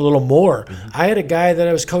it a little more. Mm-hmm. I had a guy that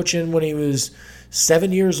I was coaching when he was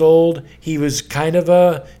 7 years old. He was kind of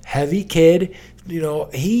a heavy kid.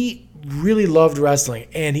 He really loved wrestling,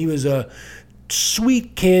 and he was a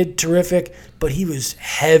sweet kid, terrific, but he was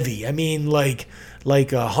heavy. I mean, like a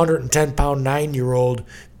 110-pound 9-year-old,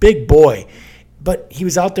 big boy. But he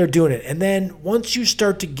was out there doing it. And then once you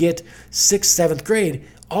start to get 6th, 7th grade,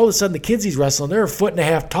 all of a sudden the kids he's wrestling, they're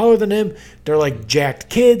 1.5 feet taller than him. They're like jacked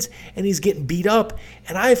kids, and he's getting beat up.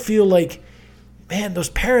 And I feel like, man, those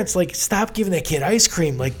parents, like, stop giving that kid ice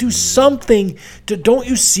cream. Like, do something. Don't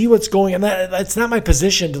you see what's going on? That's not my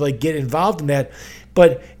position to, like, get involved in that.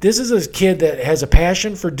 But this is a kid that has a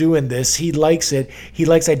passion for doing this. He likes it. He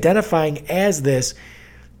likes identifying as this.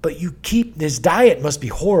 But his diet must be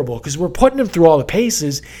horrible because we're putting him through all the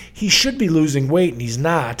paces. He should be losing weight, and he's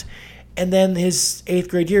not. And then his 8th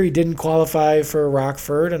grade year, he didn't qualify for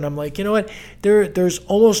Rockford. And I'm like, you know what? There's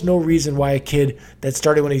almost no reason why a kid that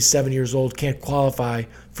started when he's 7 years old can't qualify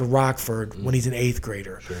for Rockford when he's an 8th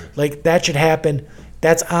grader. Sure. Like, that should happen.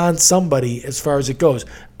 That's on somebody as far as it goes.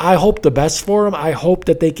 I hope the best for him. I hope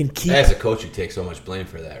that they can keep. As a coach, you take so much blame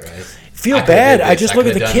for that, right? Feel I coulda bad. did I this. just I look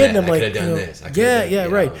at coulda the done kid that. and I'm I like, coulda done this. I coulda yeah, done- yeah, you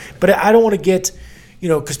right. know. But I don't want to get,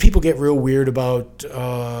 because people get real weird about,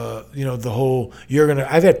 the whole,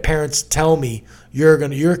 I've had parents tell me,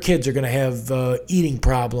 your kids are going to have eating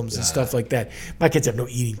problems and stuff like that. My kids have no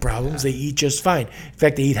eating problems. They eat just fine. In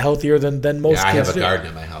fact, they eat healthier than most Yeah, I kids have a do. garden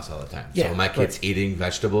in my house all the time. Yeah, so my kids right. eating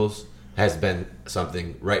vegetables has been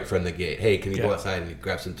something right from the gate. Hey, can you go Yeah. outside and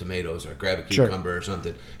grab some tomatoes or grab a Sure. cucumber or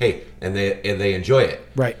something? Hey, and they enjoy it.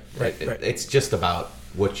 Right. It's just about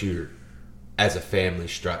what you're, as a family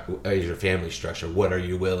structure, what are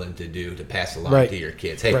you willing to do to pass along Right. to your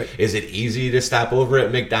kids? Hey, Right. is it easy to stop over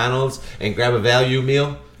at McDonald's and grab a value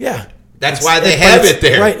meal? Yeah. That's why they have it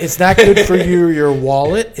there. Right. It's not good for your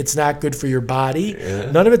wallet. It's not good for your body.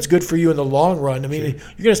 Yeah. None of it's good for you in the long run. I mean, you're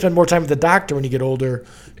going to spend more time with the doctor when you get older,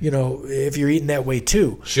 if you're eating that way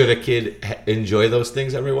too. Should a kid enjoy those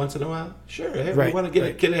things every once in a while? Sure. Hey, Right. You want to get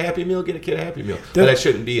a kid a Happy Meal, get a kid a Happy Meal. The- But that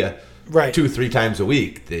shouldn't be a Right. 2-3 times a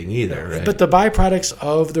week thing either, right? But the byproducts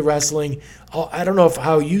of the wrestling, I don't know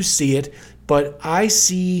how you see it, but I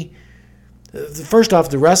see, first off,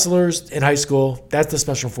 the wrestlers in high school, that's the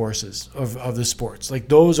special forces of the sports. Like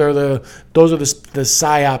those are the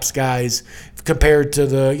psyops guys compared to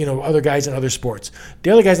the other guys in other sports. The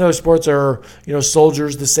other guys in other sports are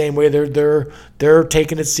soldiers the same way. They're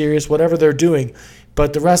taking it serious, whatever they're doing.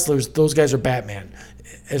 But the wrestlers, those guys are Batman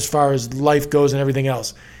as far as life goes and everything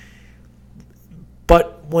else.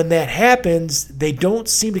 But when that happens, they don't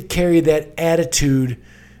seem to carry that attitude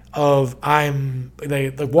of I'm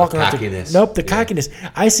like walking around. Cockiness. The cockiness.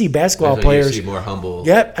 I see basketball You players. see more humble.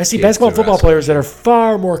 Yep, I see kids basketball and to football wrestle. players that are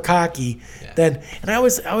far more cocky Yeah. than. And I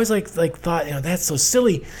always thought that's so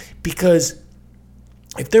silly, because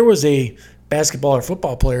if there was a basketball or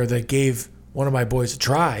football player that gave one of my boys a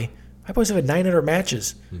try, my boys have had 900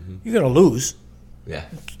 matches. You're gonna lose. Yeah.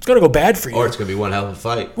 It's gonna go bad for you. Or it's going to be one hell of a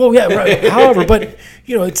fight. Well, yeah, right. However, but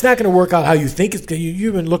it's not going to work out how you think it's going.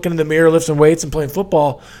 You've been looking in the mirror, lifting weights, and playing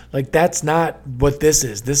football. Like that's not what this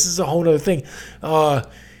is. This is a whole other thing.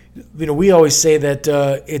 We always say that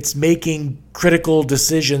it's making critical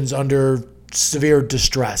decisions under severe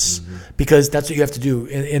distress, because that's what you have to do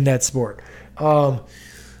in that sport.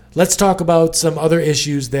 Let's talk about some other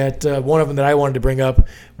issues. That one of them that I wanted to bring up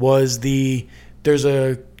was there's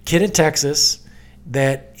a kid in Texas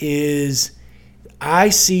that is, I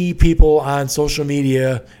see people on social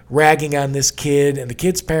media ragging on this kid and the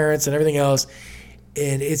kid's parents and everything else.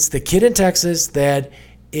 And it's the kid in Texas that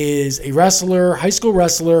is a wrestler, high school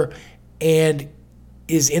wrestler, and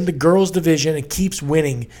is in the girls division and keeps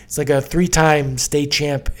winning. It's like a 3-time state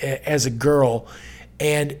champ as a girl,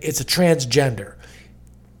 and it's a transgender.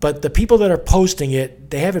 But the people that are posting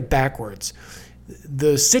it, they have it backwards.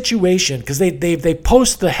 The situation, because they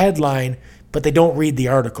post the headline, but they don't read the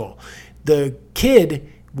article. The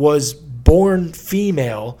kid was born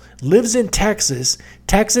female, lives in Texas.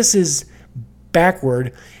 Texas is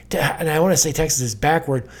backward, and I want to say Texas is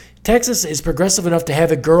backward. Texas is progressive enough to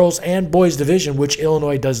have a girls and boys division, which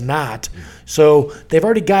Illinois does not. So they've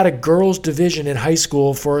already got a girls division in high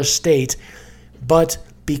school for a state, but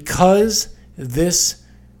because this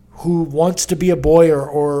who wants to be a boy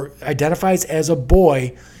or identifies as a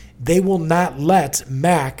boy, they will not let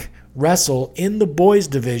Mac wrestle in the boys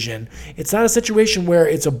division. It's not a situation where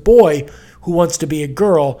it's a boy who wants to be a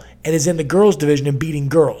girl and is in the girls division and beating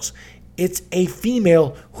girls. It's a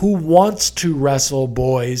female who wants to wrestle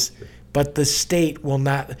boys, but the state will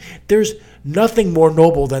not. There's nothing more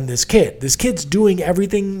noble than this kid. This kid's doing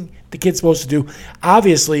everything the kid's supposed to do,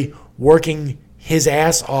 obviously working his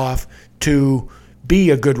ass off to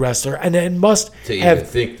be a good wrestler, and then must To have even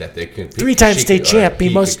think that they can 3-time state champ. He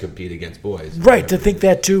must compete against boys. right to think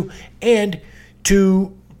that too, and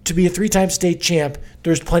to be a 3-time state champ.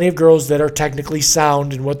 There's plenty of girls that are technically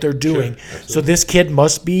sound in what they're doing. So this kid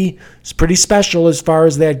must be pretty special as far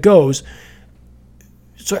as that goes.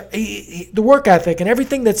 So the work ethic and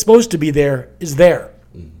everything that's supposed to be there is there.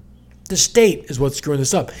 The state is what's screwing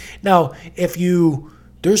this up. Now,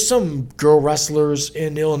 there's some girl wrestlers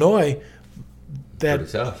in Illinois that,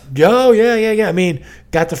 Pretty tough. oh yeah. I mean,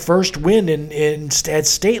 got the first win at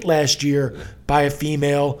state last year by a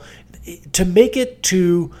female. To make it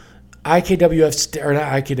to IKWF or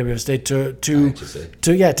not IKWF state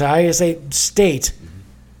to ISA state,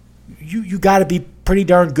 you got to be pretty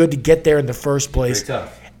darn good to get there in the first place. Pretty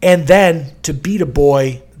tough. And then to beat a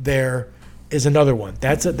boy there is another one.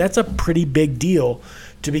 That's a pretty big deal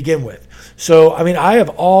to begin with. So I mean, I have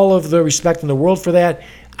all of the respect in the world for that.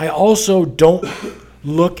 I also don't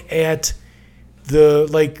look at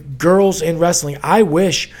the girls in wrestling. I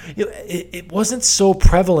wish it wasn't so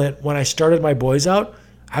prevalent when I started my boys out.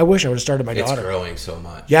 I wish I would have started my daughter. It's growing so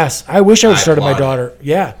much. Yes, I wish I would have started my applaud daughter.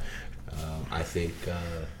 Yeah. I think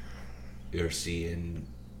you're seeing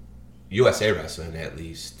USA Wrestling at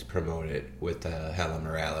least promote it with Helen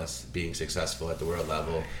Morales being successful at the world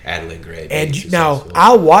level, Adeline Gray being And successful. now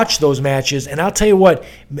I'll watch those matches, and I'll tell you what.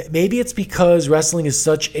 Maybe it's because wrestling is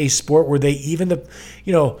such a sport where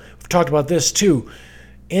we've talked about this too.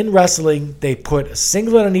 In wrestling, they put a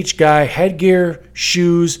singlet on each guy, headgear,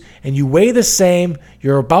 shoes, and you weigh the same.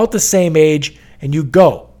 You're about the same age, and you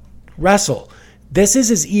go wrestle. This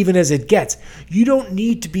is as even as it gets. You don't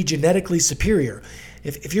need to be genetically superior.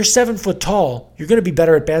 if you're 7 foot tall, you're going to be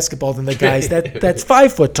better at basketball than the guys that's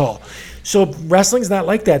 5 foot tall. So wrestling's not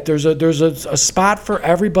like that. There's a spot for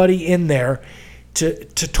everybody in there to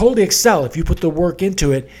totally excel if you put the work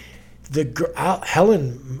into it.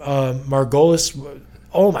 Helen Margolis,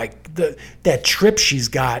 oh my, that trip she's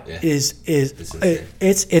got is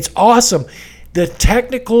it's awesome.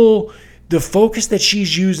 The focus that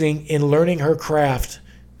she's using in learning her craft,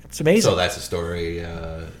 it's amazing. So that's a story.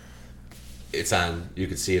 It's on. You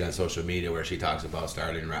can see it on social media where she talks about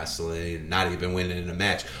starting wrestling, not even winning in a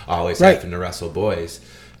match, always having to wrestle boys.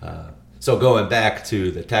 So going back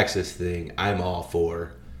to the Texas thing, I'm all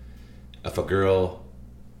for if a girl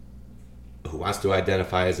who wants to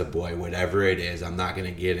identify as a boy, whatever it is, I'm not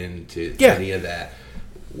going to get into any of that,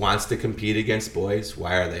 wants to compete against boys,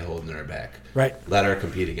 why are they holding her back? Right. Let her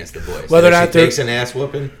compete against the boys. Whether or not she takes an ass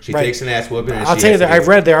whooping, she takes an ass whooping. I'll tell you that I've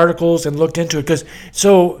read the articles and looked into it because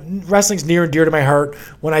wrestling's near and dear to my heart.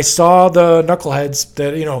 When I saw the knuckleheads,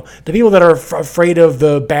 the people that are afraid of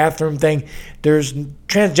the bathroom thing, there's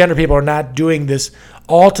transgender people are not doing this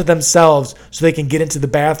all to themselves so they can get into the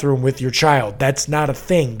bathroom with your child. That's not a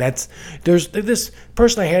thing. There's this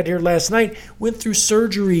person I had here last night went through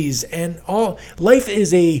surgeries and all. Life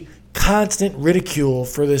is a constant ridicule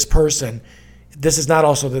for this person. This is not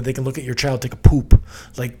also that they can look at your child take a poop.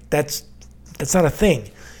 Like that's not a thing.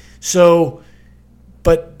 So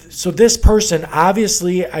this person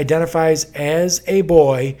obviously identifies as a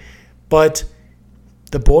boy, but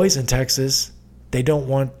the boys in Texas, they don't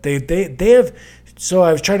want they have. So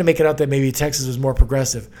I was trying to make it out that maybe Texas was more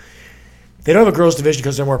progressive. They don't have a girls' division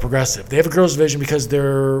because they're more progressive. They have a girls' division because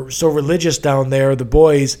they're so religious down there. The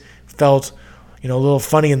boys felt, a little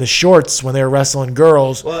funny in the shorts when they were wrestling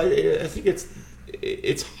girls. Well, I think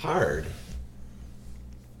it's hard.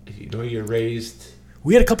 You're raised.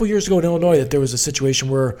 We had a couple years ago in Illinois that there was a situation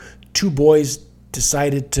where 2 boys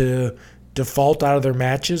decided to default out of their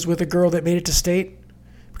matches with a girl that made it to state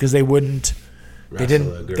because they wouldn't. They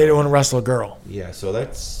didn't want to wrestle a girl. Yeah, so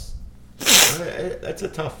that's a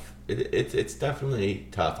tough. It's definitely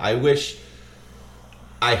tough.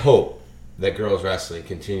 I hope that girls wrestling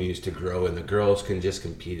continues to grow and the girls can just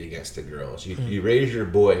compete against the girls. You raise your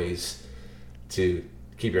boys to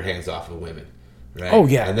keep your hands off of women, right? Oh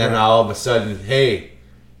yeah. And then all of a sudden, hey,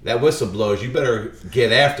 that whistle blows. You better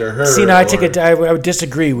get after her. See, now I would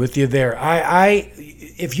disagree with you there.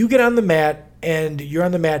 If you get on the mat. And you're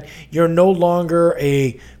on the mat, you're no longer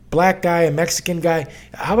a black guy, a Mexican guy.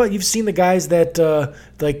 How about you've seen the guys that,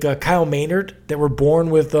 like Kyle Maynard, that were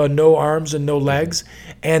born with no arms and no legs,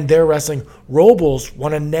 and they're wrestling. Robles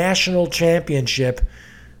won a national championship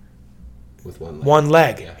with one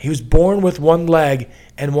leg. Yeah. He was born with one leg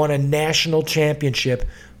and won a national championship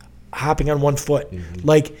hopping on one foot. Mm-hmm.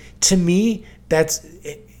 Like, to me, that's...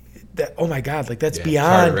 oh my God! Like that's beyond.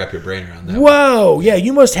 It's hard to wrap your brain around that. Whoa! Yeah,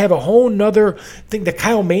 you must have a whole nother thing. The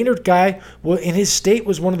Kyle Maynard guy, in his state,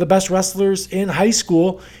 was one of the best wrestlers in high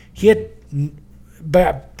school. He had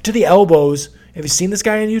to the elbows. Have you seen this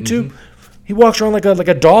guy on YouTube? Mm-hmm. He walks around like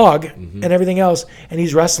a dog and everything else, and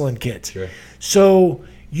he's wrestling kids. Sure. So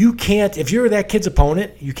you can't, if you're that kid's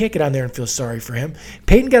opponent, you can't get on there and feel sorry for him.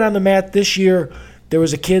 Peyton got on the mat this year. There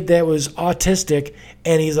was a kid that was autistic,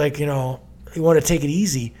 and he's like, he wanted to take it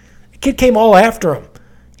easy. Kid came all after him.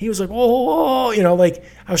 He was like, "Oh, like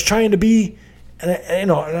I was trying to be,"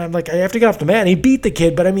 and I'm like, I have to get off the mat. And he beat the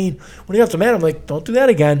kid, but I mean, when he got off the mat, I'm like, don't do that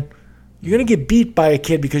again. You're gonna get beat by a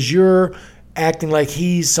kid because you're acting like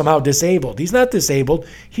he's somehow disabled. He's not disabled.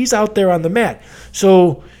 He's out there on the mat.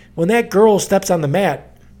 So when that girl steps on the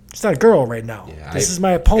mat, it's not a girl right now. Yeah, this is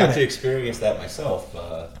my opponent. I got to experience that myself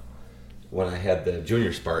when I had the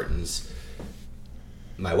Junior Spartans.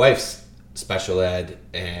 My wife's special ed,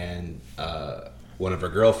 and one of her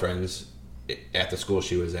girlfriends at the school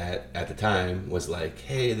she was at the time was like,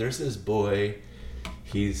 hey, there's this boy,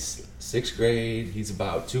 he's 6th grade, he's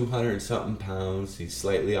about 200 something pounds, he's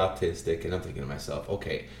slightly autistic. And I'm thinking to myself,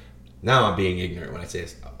 okay, now I'm being ignorant when I say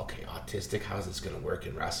this. Okay, autistic, how's this going to work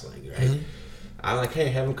in wrestling, right? Mm-hmm. I'm like, hey,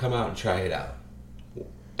 have him come out and try it out.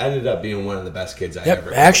 Ended up being one of the best kids I ever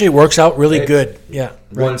had. Actually works out really good. Yeah.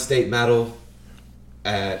 Won state medal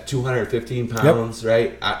at 215 pounds,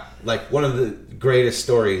 right? Like one of the greatest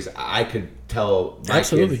stories I could tell my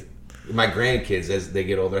kids, my grandkids as they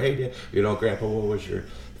get older. Hey, Grandpa, what was your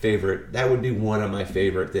favorite? That would be one of my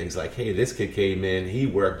favorite things. Like, hey, this kid came in, he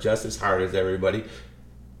worked just as hard as everybody.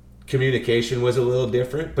 Communication was a little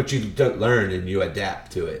different, but you learn and you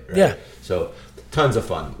adapt to it, right? Yeah. So tons of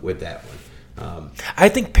fun with that one. I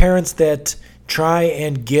think parents that try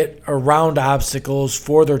and get around obstacles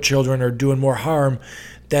for their children are doing more harm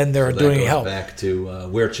then they're doing goes help. Back to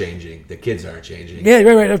we're changing. The kids aren't changing. Yeah,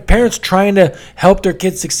 right. Parents trying to help their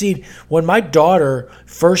kids succeed. When my daughter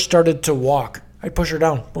first started to walk, I'd push her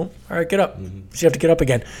down. Boom. All right, get up. She'd have to get up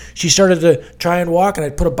again. She started to try and walk, and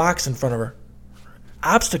I'd put a box in front of her.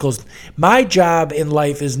 Obstacles. My job in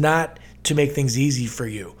life is not to make things easy for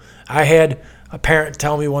you. I had a parent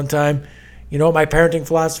tell me one time, you know what my parenting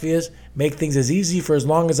philosophy is? Make things as easy for as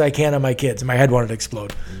long as I can on my kids. And my head wanted to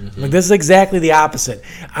explode. Like, this is exactly the opposite.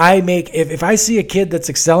 If I see a kid that's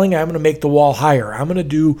excelling, I'm going to make the wall higher. I'm going to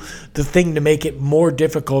do the thing to make it more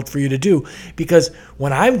difficult for you to do. Because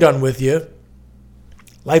when I'm done with you,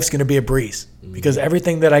 life's going to be a breeze. Because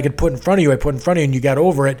everything that I could put in front of you, I put in front of you, and you got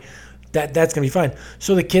over it. That's going to be fine.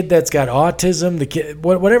 So the kid that's got autism, the kid,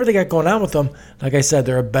 whatever they got going on with them, like I said,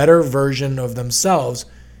 they're a better version of themselves.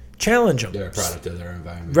 Challenge them. They're a product of their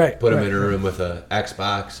environment. Right. Put them in a room with an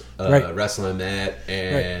Xbox, a wrestling mat,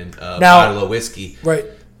 and a Now- bottle of whiskey. Right.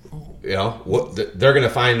 You know, they're going to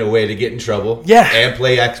find a way to get in trouble. Yeah. And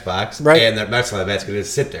play Xbox. Right. And that wrestling mat's going to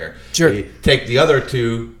sit there. Sure. You take the other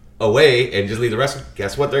two away and just leave the wrestling.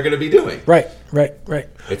 Guess what they're going to be doing? Right.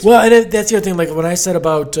 It's- Well, and that's the other thing. Like when I said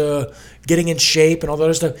about getting in shape and all that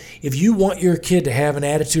other stuff, if you want your kid to have an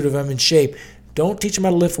attitude of I'm in shape, don't teach them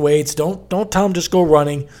how to lift weights. Don't tell them just go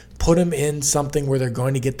running. Put them in something where they're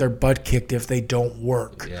going to get their butt kicked if they don't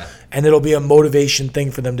work. Yeah. And it'll be a motivation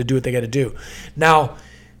thing for them to do what they got to do. Now,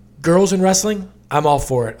 girls in wrestling, I'm all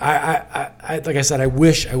for it. I like I said, I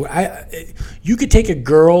wish you could take a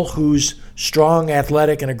girl who's strong,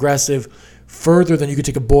 athletic, and aggressive further than you could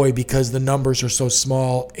take a boy because the numbers are so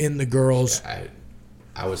small in the girls.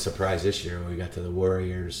 I was surprised this year when we got to the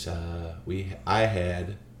Warriors. I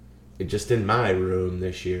had just in my room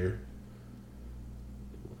this year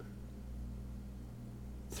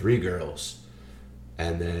 3 girls,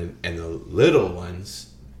 and the little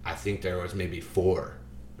ones, I think there was maybe 4,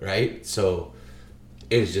 right? So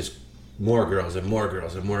it's just more girls and more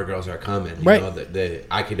girls and more girls are coming. You Right. know, the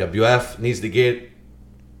IKWF needs to get.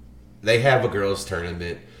 They have a girls'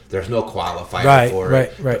 tournament. There's no qualifier for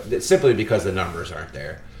it. Right. It's simply because the numbers aren't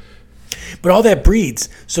there. But all that breeds.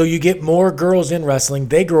 So you get more girls in wrestling.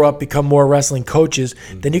 They grow up, become more wrestling coaches.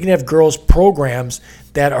 Then you can have girls programs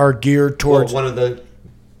that are geared towards. Well, one of the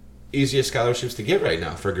easiest scholarships to get right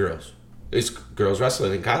now for girls is girls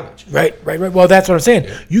wrestling in college. Right. Well, that's what I'm saying.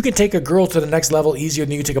 You can take a girl to the next level easier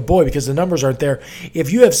than you can take a boy because the numbers aren't there.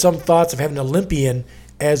 If you have some thoughts of having an Olympian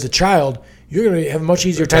as a child, you're going to have a much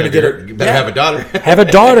easier time to get her. You better have a daughter. Have a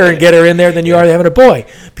daughter and get her in there than you are having a boy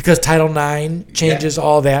because Title IX changes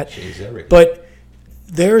all that. Changes everything. But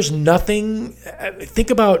there's nothing. Think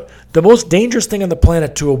about the most dangerous thing on the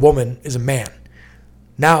planet to a woman is a man.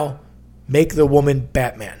 Now, make the woman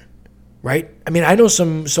Batman. Right? I mean, I know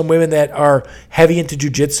some women that are heavy into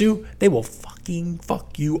jiu-jitsu. They will fucking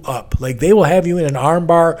fuck you up. Like, they will have you in an arm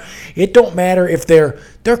bar. It don't matter if they're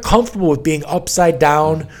comfortable with being upside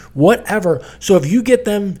down, whatever. So if you get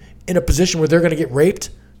them in a position where they're going to get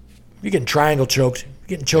raped, you're getting triangle choked. You're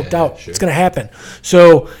getting choked out. Sure. It's going to happen.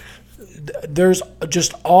 So there's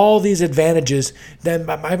just all these advantages. Then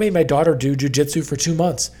I made my daughter do jiu-jitsu for 2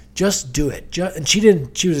 months. Just do it. And she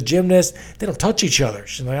didn't. She was a gymnast. They don't touch each other.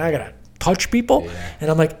 She's like, I got to touch people? Yeah.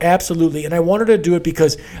 And I'm like, absolutely. And I wanted to do it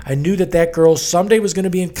because I knew that girl someday was going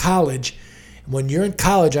to be in college. And when you're in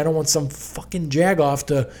college, I don't want some fucking jagoff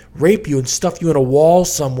to rape you and stuff you in a wall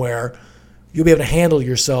somewhere. You'll be able to handle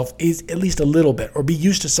yourself at least a little bit or be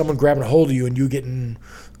used to someone grabbing a hold of you and you getting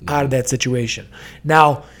out of that situation.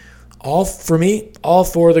 Now, all for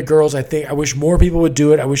the girls, I wish more people would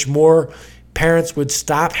do it. I wish more parents would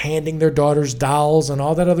stop handing their daughters dolls and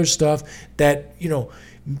all that other stuff that, you know,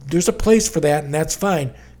 there's a place for that, and that's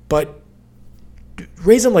fine. But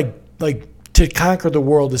raise them like to conquer the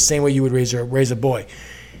world the same way you would raise a boy.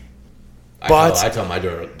 I tell my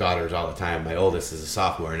daughters all the time. My oldest is a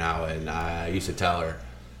sophomore now, and I used to tell her,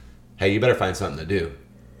 "Hey, you better find something to do,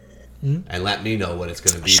 and let me know what it's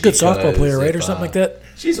going to be." She's a good softball player, right, or something like that?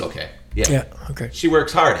 She's okay. Yeah. Yeah. Okay. She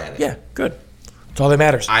works hard at it. Yeah. Good. That's all that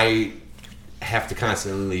matters. I have to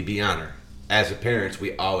constantly be on her. As a parent,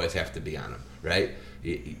 we always have to be on them, right?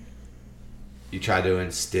 You try to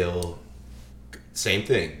instill same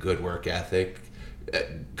thing, good work ethic,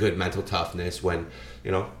 good mental toughness. When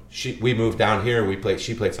we moved down here,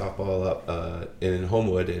 she played softball up in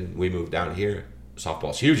Homewood, and we moved down here.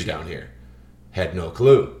 Softball's huge down here. Had no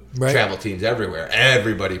clue. Right. Travel teams everywhere.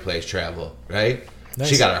 Everybody plays travel, right? Nice.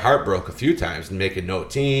 She got her heart broke a few times making no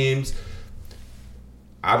teams.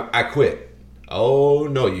 I quit. Oh,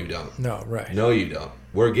 no, you don't. No, right. No, you don't.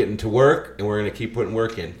 We're getting to work, and we're going to keep putting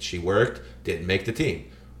work in. She worked, didn't make the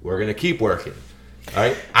team. We're going to keep working. All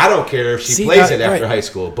right, I don't care if she See, plays it after right. high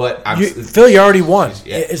school, but Phil, you already won.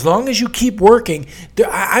 Yeah. As long as you keep working,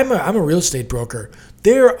 I'm a real estate broker.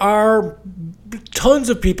 There are tons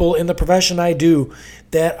of people in the profession I do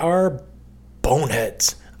that are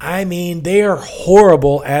boneheads. I mean, they are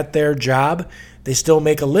horrible at their job. They still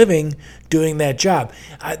make a living doing that job.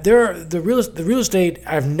 The real estate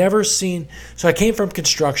I've never seen. So I came from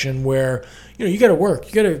construction where you got to work,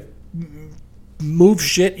 you got to move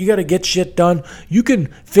shit, you got to get shit done. You can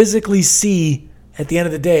physically see at the end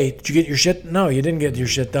of the day, did you get your shit? No, you didn't get your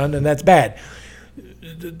shit done, and that's bad.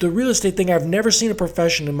 The real estate thing, I've never seen a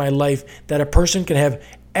profession in my life that a person can have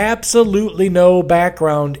absolutely no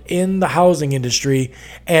background in the housing industry,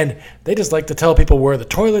 and they just like to tell people where the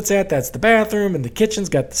toilet's at, that's the bathroom, and the kitchen's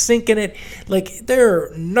got the sink in it. Like, they're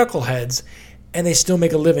knuckleheads, and they still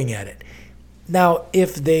make a living at it. Now,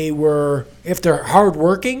 if they're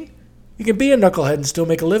hardworking, you can be a knucklehead and still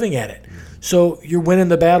make a living at it. So you're winning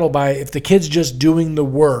the battle by, if the kid's just doing the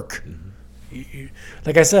work.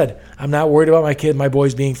 Like I said, I'm not worried about my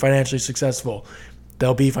boys being financially successful.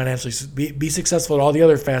 They'll be financially be successful at all the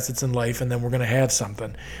other facets in life, and then we're going to have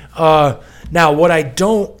something. Now, what I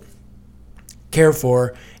don't care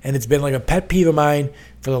for, and it's been like a pet peeve of mine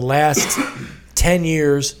for the last 10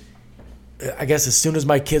 years, I guess as soon as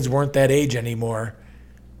my kids weren't that age anymore,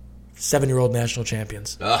 7-year-old national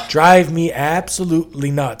champions. Ugh. Drive me absolutely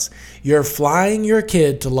nuts. You're flying your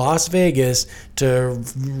kid to Las Vegas to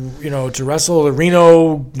wrestle the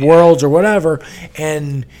Reno Worlds or whatever,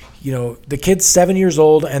 and the kid's 7 years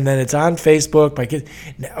old, and then it's on Facebook. My kid,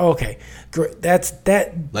 okay, that's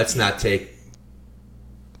that. let's not take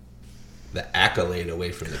the accolade away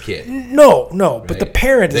from the kid. No, but Right. the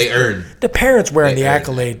parent the parents wearing the They earn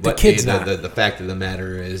accolade. it. The But kid's not. The fact of the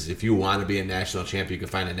matter is, if you want to be a national champ, you can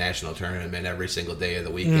find a national tournament every single day of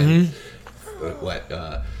the weekend.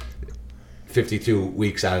 Mm-hmm. 52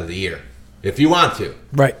 weeks out of the year, if you want to.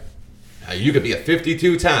 Right. You could be a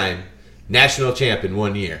 52-time national champ in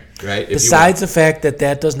 1 year, right? Besides the fact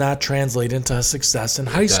that does not translate into success in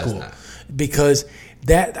high does school, not. because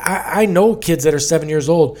that I know kids that are 7 years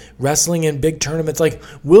old wrestling in big tournaments. Like,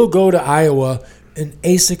 we'll go to Iowa in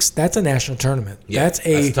A6. That's a national tournament. Yeah, that's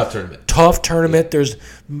a tough tournament. Tough tournament. There's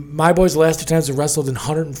my boys the last 2 times have wrestled in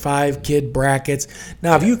 105 kid brackets.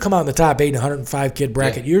 Now, if you come out in the top 8 in 105 kid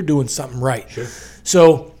bracket, you're doing something right. Sure.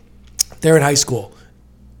 So they're in high school.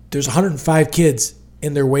 There's 105 kids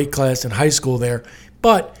in their weight class in high school there.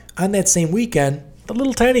 But on that same weekend, the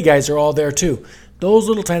little tiny guys are all there too. Those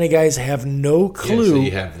little tiny guys have no clue. So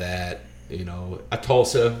you have that, a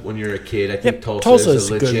Tulsa when you're a kid. I think Tulsa Tulsa is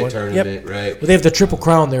is a a good legit one. tournament, right? Well, they have the Triple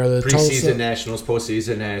Crown there. The Preseason Tulsa, nationals,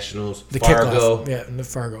 postseason nationals, the Fargo, kickoff. Yeah, and the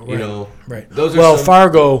Fargo. Right. Right. Those are some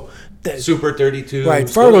Fargo. Super 32. Right.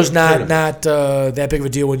 those Fargo's are not tournaments. that big of a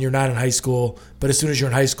deal when you're not in high school, but as soon as you're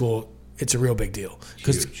in high school, it's a real big deal.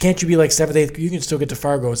 Because Huge. can't you be like 7th, 8th? You can still get to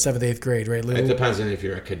Fargo in 7th, 8th grade, right? It depends on if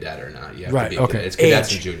you're a cadet or not. You have Right. to be a Okay. cadet. It's cadets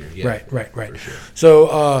Age. and junior. Yeah, Right. For sure.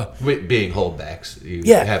 So Being holdbacks, you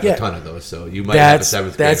Yeah, have yeah. a ton of those. So you might have a that's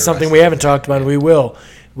 7th grader that's something we wrestling. haven't talked about, and we will.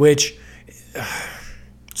 Which,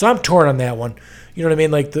 so I'm torn on that one. You know what I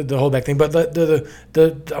mean, like the holdback thing. But the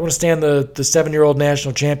I want to stay on the 7-year-old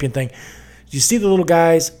national champion thing. You see the little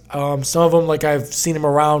guys. Some of them, like I've seen them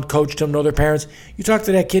around, coached them, know their parents. You talk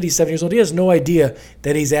to that kid, he's 7 years old. He has no idea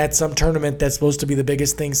that he's at some tournament that's supposed to be the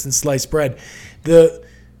biggest thing since sliced bread.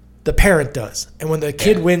 The parent does, and when the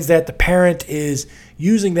kid wins that, the parent is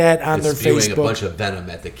using that on their spewing Facebook. a bunch of venom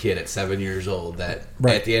at the kid at 7 years old. That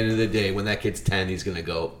Right. at the end of the day, when that kid's 10, he's gonna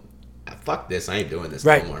go, "Fuck this! I ain't doing this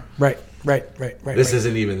Right, no more." right. This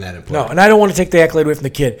isn't even that No, important. and I don't want to take the accolade away from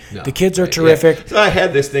the kid. No. The kids are Right, terrific. yeah. So I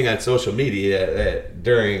had this thing on social media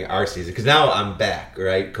during our season, because now I'm back,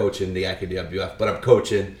 right, coaching the IKWF, but I'm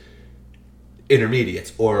coaching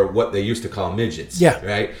intermediates, or what they used to call midgets, Yeah.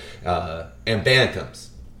 right, and bantams.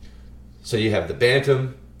 So you have the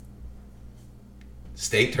bantam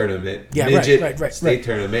state tournament, Yeah, midget right. state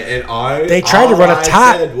tournament, and They tried to run a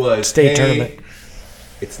top said was, state hey, tournament.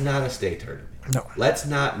 It's not a state tournament. No. Let's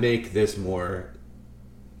not make this more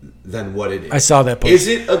than what it is. I saw that post. Is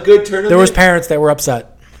it a good tournament? There was parents that were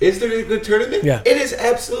upset. Is there a good tournament? Yeah. It is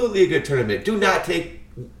absolutely a good tournament. Do not take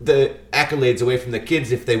the accolades away from the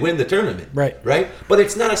kids if they win the tournament. Right. Right? But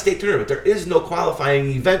it's not a state tournament. There is no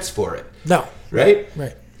qualifying events for it. No. Right?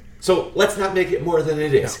 Right. So let's not make it more than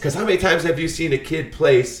it is. Because how many times have you seen a kid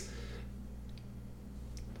place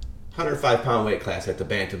 105-pound weight class at the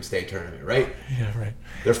Bantam State Tournament, right? Yeah, right.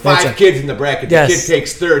 There's 5 kids in the bracket. The Yes. kid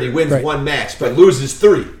takes 30, wins Right. 1 match, but loses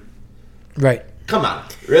 3. Right. Come on.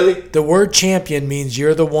 Really? The word champion means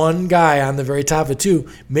you're the one guy on the very top of it, too.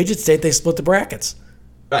 Midget state, they split the brackets.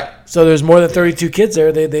 Right. So there's more than 32 kids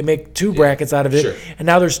there. They make 2 brackets out of it. Sure. And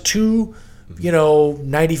now there's 2,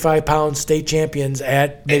 95-pound state champions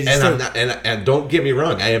at Midget State. I'm not, and don't get me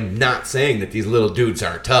wrong, I am not saying that these little dudes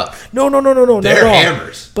aren't tough. No, They're not at all.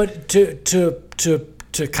 hammers. But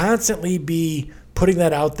to constantly be putting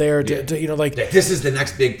that out there, This is the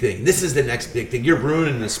next big thing. This is the next big thing. You're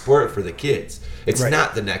ruining the sport for the kids. It's Right.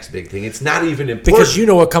 not the next big thing. It's not even important. because you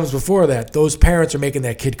know what comes before that. Those parents are making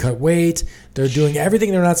that kid cut weight. They're doing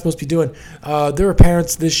everything they're not supposed to be doing. There were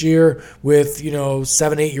parents this year with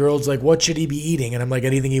 7, 8-year-olds like, what should he be eating? And I'm like,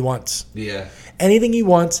 anything he wants. Yeah. Anything he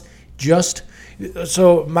wants. Just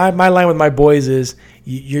so my line with my boys is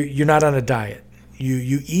you're not on a diet.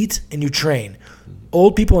 You eat and you train.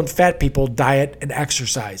 Old people and fat people diet and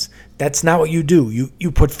exercise. That's not what you do.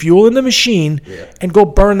 You put fuel in the machine and go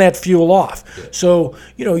burn that fuel off. Yeah. So,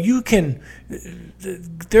 you can –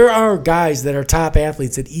 there are guys that are top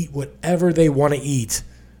athletes that eat whatever they want to eat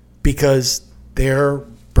because they're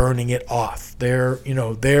burning it off. They're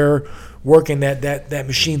working that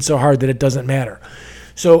machine so hard that it doesn't matter.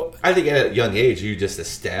 So I think at a young age you just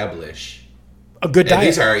establish a good diet.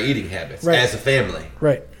 These are our eating habits as a family.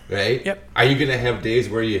 Right. Right? Yep. Are you going to have days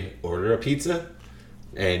where you order a pizza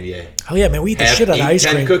and you oh yeah, man, we eat the shit out of ice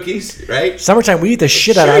 10 cream. Cookies, right? Summertime, we eat the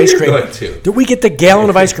shit out of ice cream. Going to. Do we get the gallon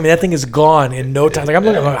of ice cream? That thing is gone in no time. Like I'm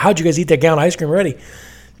looking, how'd you guys eat that gallon of ice cream already?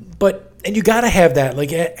 And you got to have that.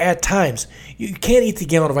 Like at times, you can't eat the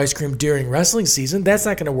gallon of ice cream during wrestling season. That's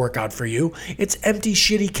not going to work out for you. It's empty,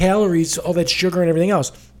 shitty calories, all that sugar and everything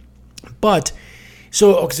else. But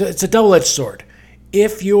so it's a double-edged sword.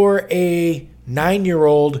 If you're a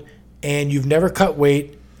 9-year-old and you've never cut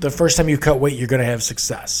weight, the first time you cut weight, you're going to have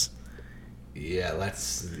success. Yeah,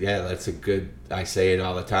 that's a good. I say it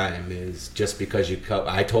all the time. Is just because you cut.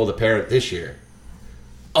 I told a parent this year,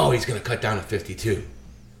 oh, he's going to cut down to 52.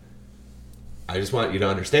 I just want you to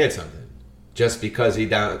understand something. Just because he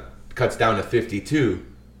cuts down to 52,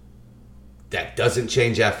 that doesn't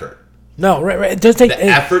change effort. No, right. It does take the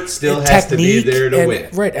effort still has to be there to win.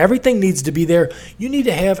 Right, everything needs to be there. You need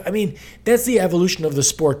to have. I mean, that's the evolution of the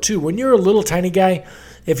sport too. When you're a little tiny guy,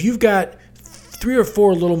 if you've got 3 or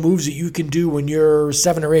 4 little moves that you can do when you're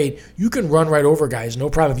 7 or 8, you can run right over guys, no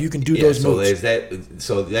problem. If you can do those moves.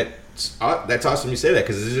 That's awesome you say that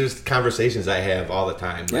because there's just conversations I have all the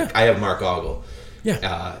time. Like I have Mark Ogle.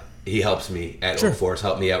 Yeah. He helps me at Old Force,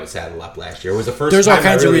 helped me out with Saddle Up last year. It was the first There's time all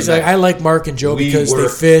kinds of reasons. I like Mark and Joe because they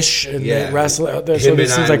fish and they wrestle. So it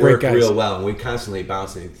seems like great guys. Real well, and we constantly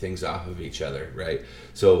bouncing things off of each other, right?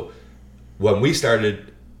 So when we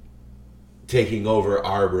started taking over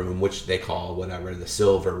our room, which they call the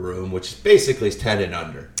silver room, which basically is 10 and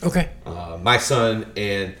under. Okay. My son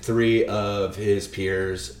and 3 of his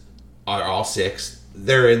peers are all 6.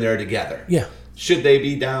 They're in there together. Yeah. Should they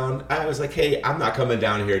be down? I was like, hey, I'm not coming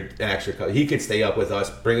down here an extra couple. He could stay up with us,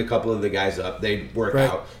 bring a couple of the guys up. They'd work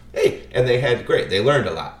out. Hey, and they had great. They learned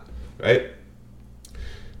a lot, right?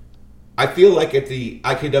 I feel like at the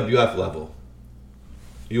IKWF level,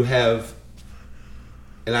 you have,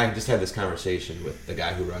 and I just had this conversation with the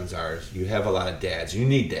guy who runs ours, you have a lot of dads. You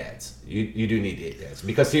need dads. You do need dads.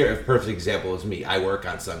 Because here, a perfect example is me. I work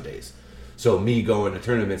on Sundays. So me going to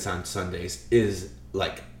tournaments on Sundays is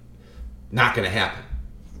like not going to happen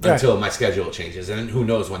until my schedule changes, and who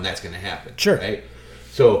knows when that's going to happen. Sure. Right?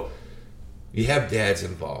 So you have dads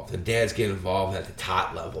involved, and dads get involved at the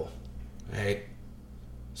top level, right?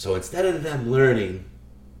 So instead of them learning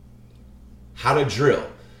how to drill,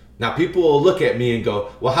 now people will look at me and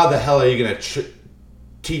go, well, how the hell are you going to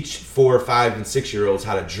teach 4, 5, and 6-year-olds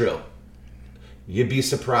how to drill? You'd be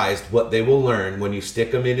surprised what they will learn when you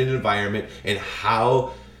stick them in an environment and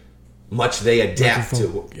how much they adapt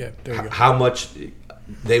to how much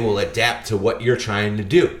they will adapt to what you're trying to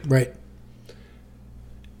do. Right.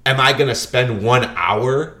 Am I going to spend 1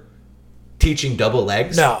 hour teaching double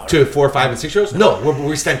legs to 4, 5, and 6-year-olds? No,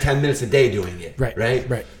 we spend 10 minutes a day doing it.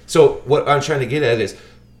 Right. So what I'm trying to get at is,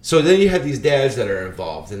 so then you have these dads that are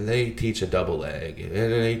involved, and they teach a double leg, and then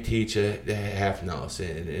they teach a half nose,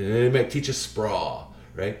 and they might teach a sprawl,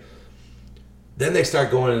 right? Then they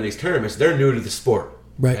start going into these tournaments. They're new to the sport.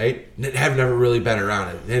 Right? Have never really been around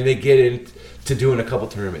it. Then they get into doing a couple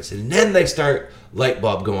tournaments. And then they start light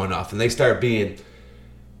bulb going off. And they start being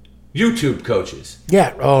YouTube coaches.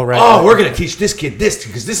 Yeah. Oh, right. Oh, we're going to teach this kid this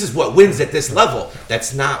because this is what wins at this level.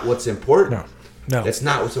 That's not what's important. No. That's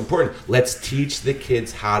not what's important. Let's teach the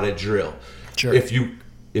kids how to drill. Sure. If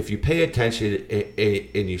you pay attention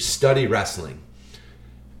and you study wrestling,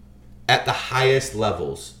 at the highest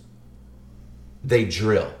levels, they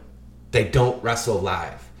drill. They don't wrestle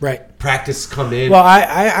live. Right. Practice come in. Well,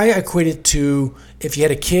 I equate it to if you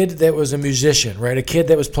had a kid that was a musician, right? A kid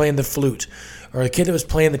that was playing the flute or a kid that was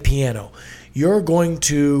playing the piano. You're going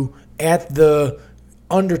to, at the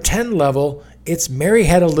under 10 level, it's Mary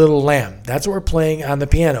Had a Little Lamb. That's what we're playing on the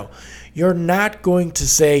piano. You're not going to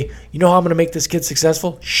say, you know how I'm going to make this kid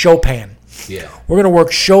successful? Chopin. Yeah. We're going to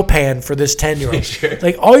work Chopin for this 10-year-old. Sure.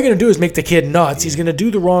 Like, all you're going to do is make the kid nuts. He's going to do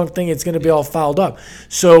the wrong thing. It's going to be all fouled up.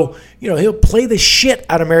 So, he'll play the shit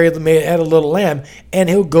out of Mary Had a Little Lamb, and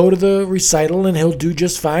he'll go to the recital, and he'll do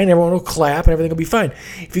just fine. Everyone will clap, and everything will be fine.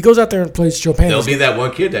 If he goes out there and plays Chopin... There'll be that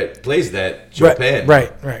one kid that plays that Chopin.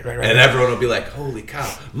 Right. And everyone will be like, holy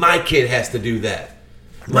cow, my kid has to do that.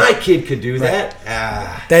 My kid could do that.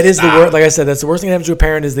 That is the worst. Like I said, that's the worst thing that happens to a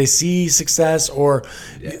parent is they see success, or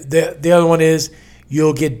the other one is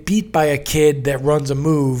you'll get beat by a kid that runs a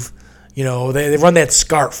move. They run that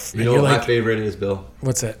scarf. You know what my favorite is, Bill?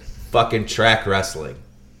 What's that? Fucking track wrestling.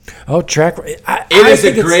 Oh, track. It is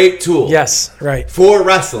a great tool. Yes, right. For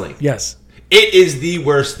wrestling. Yes. It is the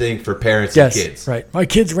worst thing for parents and kids. Right. My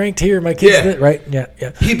kid's ranked here. My kid's right. Yeah.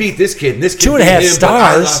 He beat this kid, and this kid 2.5 stars. But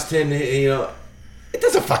I lost him. It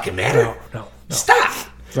doesn't fucking matter. No. Stop.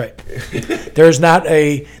 Right.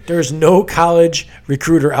 There's no college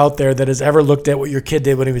recruiter out there that has ever looked at what your kid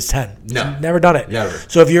did when he was 10. No. Never done it. Never.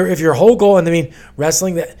 So if your whole goal, and I mean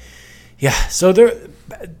wrestling, so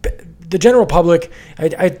the general public,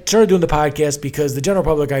 I started doing the podcast because the general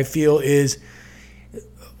public, I feel, is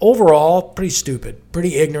overall pretty stupid,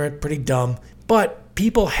 pretty ignorant, pretty dumb, but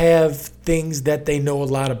people have things that they know a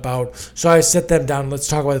lot about. So I sit them down and let's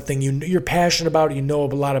talk about the thing you're passionate about, you know a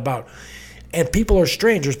lot about. And people are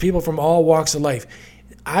strangers, people from all walks of life.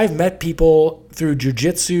 I've met people through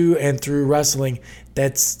jiu-jitsu and through wrestling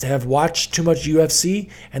that have watched too much UFC,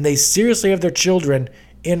 and they seriously have their children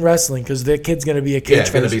in wrestling because their kid's going to be a cage it's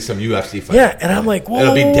going to be some UFC fight. Yeah, and I'm like, whoa.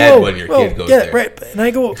 It'll be dead when your kid goes there. Right. And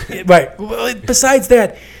I go, right. Well, besides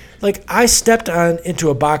that, like, I stepped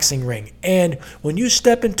into a boxing ring, and when you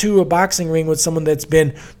step into a boxing ring with someone that's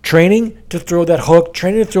been training to throw that hook,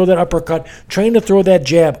 training to throw that uppercut, training to throw that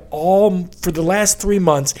jab, all for the last 3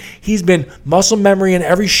 months, he's been muscle memory in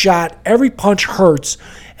every shot, every punch hurts,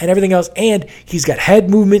 and everything else, and he's got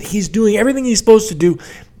head movement, he's doing everything he's supposed to do.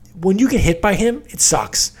 When you get hit by him, it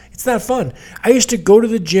sucks. It's not fun. I used to go to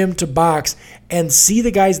the gym to box and see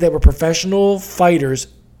the guys that were professional fighters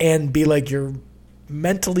and be like, you're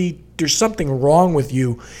mentally, there's something wrong with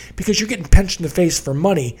you because you're getting punched in the face for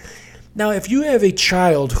money. Now, if you have a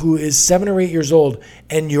child who is 7 or 8 years old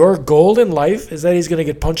and your goal in life is that he's going to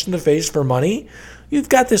get punched in the face for money, you've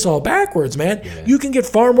got this all backwards, man. Yeah. You can get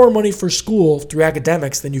far more money for school through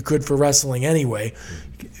academics than you could for wrestling anyway.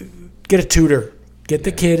 Get a tutor. Get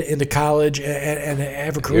the kid into college and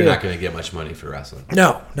have a career. You're not going to get much money for wrestling.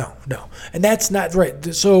 No. And that's not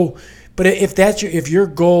right. So... But if your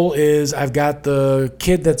goal is I've got the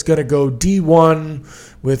kid that's going to go D1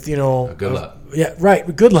 with good luck. Yeah,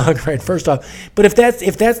 right. Good luck, right? First off, but if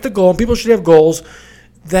that's the goal, and people should have goals,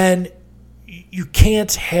 then you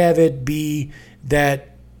can't have it be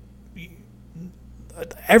that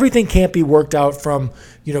everything can't be worked out from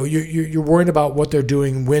you're worrying about what they're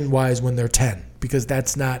doing win wise when they're 10 because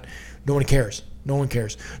that's not. No one cares. No one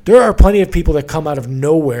cares. There are plenty of people that come out of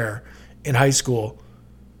nowhere in high school.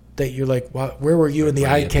 That you're like, well, where were you in the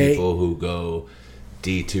IK? People who go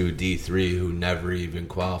D2, D3, who never even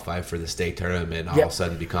qualify for the state tournament, all of a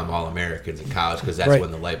sudden become All-Americans in college because that's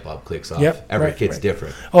when the light bulb clicks off. Every kid's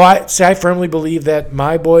different. Oh, I firmly believe that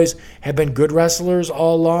my boys have been good wrestlers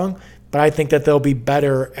all along, but I think that they'll be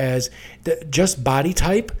better as just body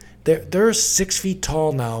type. They're 6 feet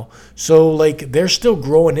tall now, so like they're still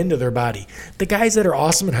growing into their body. The guys that are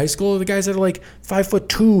awesome in high school are the guys that are like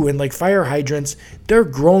 5'2" and like fire hydrants. They're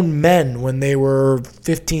grown men when they were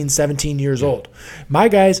 15, 17 years old. My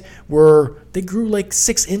guys they grew like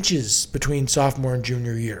 6 inches between sophomore and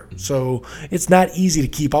junior year. So it's not easy to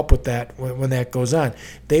keep up with that when that goes on.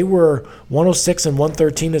 They were 106 and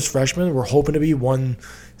 113 as freshmen. We're hoping to be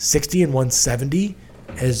 160 and 170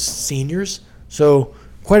 as seniors. So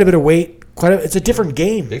quite a bit of weight. It's a different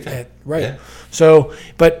game. Big time. Right. Yeah. So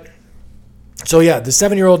the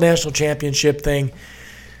 7-year-old national championship thing,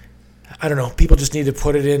 I don't know. People just need to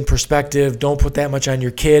put it in perspective. Don't put that much on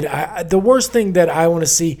your kid. The worst thing that I want to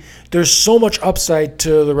see, there's so much upside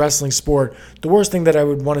to the wrestling sport. The worst thing that I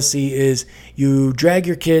would want to see is you drag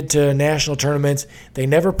your kid to national tournaments. They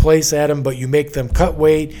never place at them, but you make them cut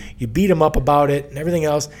weight. You beat them up about it and everything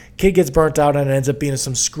else. Kid gets burnt out and it ends up being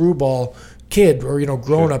some screwball kid or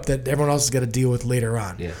grown up that everyone else has got to deal with later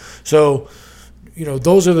on. Yeah. So,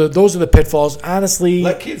 those are the pitfalls. Honestly,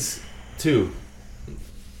 let kids too.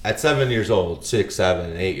 at 7 years old, 6,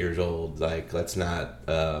 7, 8 years old, like, let's not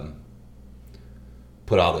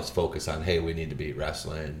put all this focus on, hey, we need to be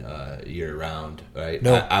wrestling year round, right?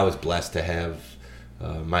 No. I was blessed to have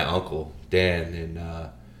my uncle, Dan,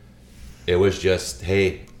 and it was just,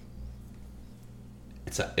 hey,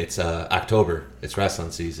 it's October, it's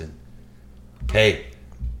wrestling season. Hey,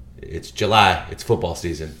 it's July, it's football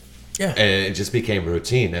season. Yeah. And it just became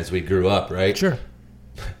routine as we grew up, right? Sure.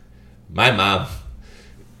 My mom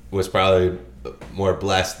was probably more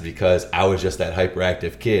blessed because I was just that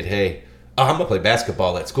hyperactive kid. Hey, I'm going to play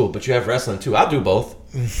basketball at school, but you have wrestling too. I'll do both,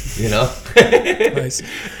 you know? Nice.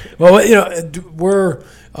 Well, you know, we're,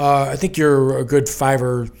 I think you're a good 5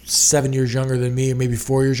 or 7 years younger than me, maybe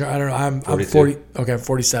 4 years younger. I don't know. I'm 40. Okay, I'm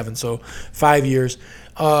 47, so 5 years.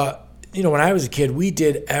 You know, when I was a kid, we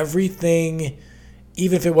did everything,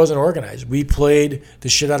 even if it wasn't organized. We played the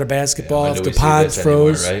shit out of basketball. Yeah, if the ponds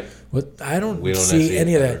froze. Anymore, right? What? I don't We don't see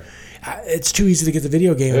any of that. It's too easy to get the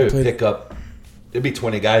video game and play. Pick up. There'd be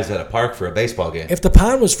 20 guys at a park for a baseball game. If the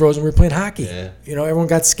pond was frozen, we were playing hockey. Yeah. You know, everyone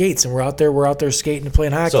got skates, and we're out there skating and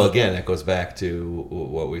playing hockey. So again, that goes back to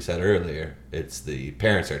what we said earlier. It's the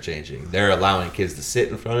parents are changing. They're allowing kids to sit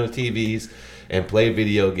in front of TVs and play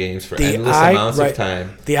video games for endless amounts of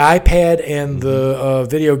time. The iPad and the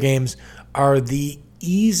video games are the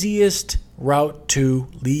easiest route to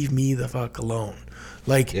leave me the fuck alone.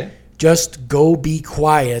 Like, just go be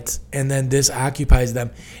quiet, and then this occupies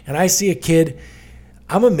them. And I see a kid,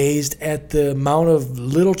 I'm amazed at the amount of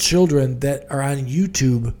little children that are on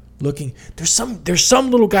YouTube looking. There's some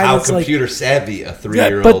little guy How that's like computer savvy a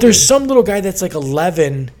 3-year-old. But there's some little guy that's like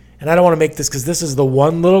 11, and I don't want to make this because this is the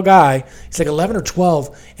one little guy. He's like 11 or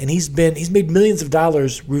 12, and he's made millions of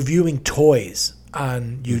dollars reviewing toys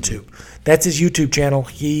on YouTube. That's his YouTube channel.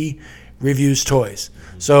 He reviews toys.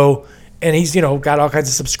 So, and he's, you know, got all kinds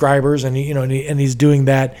of subscribers, and and he's doing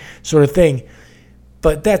that sort of thing.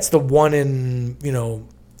 But that's the 1 in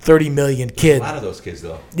 30 million kids. A lot of those kids,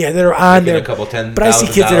 though. Yeah, that are on there. A couple but I see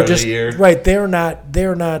kids that are just year. right. They're not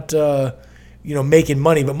making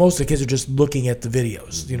money. But most of the kids are just looking at the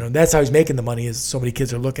videos. You know, that's how he's making the money. Is so many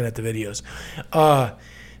kids are looking at the videos.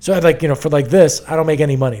 So I'd like, for like this, I don't make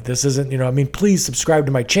any money. This isn't, I mean, please subscribe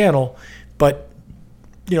to my channel, but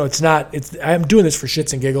it's not. I'm doing this for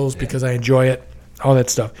shits and giggles because I enjoy it, all that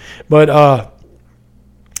stuff. But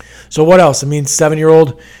so what else? I mean,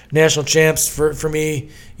 7-year-old national champs for me,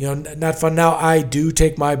 not fun. Now I do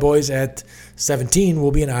take my boys at 17.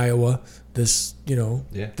 We'll be in Iowa this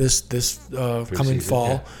coming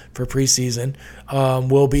fall for preseason.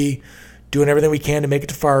 We'll be doing everything we can to make it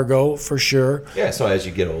to Fargo for sure. Yeah. So as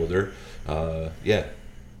you get older, you get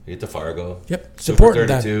to Fargo. Yep. It's Super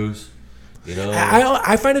important 32s.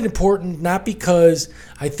 I find it important not because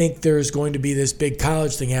I think there's going to be this big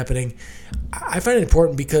college thing happening. I find it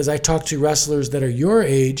important because I talk to wrestlers that are your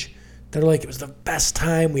age that are like, it was the best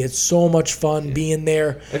time. We had so much fun being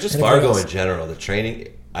there. And just Fargo in general, the training,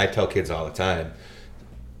 I tell kids all the time,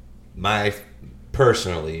 my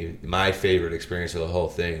favorite experience of the whole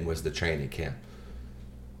thing was the training camp.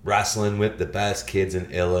 Wrestling with the best kids in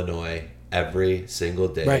Illinois every single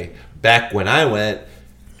day. Right. Back when I went,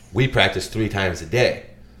 we practiced 3 times a day.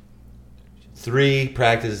 3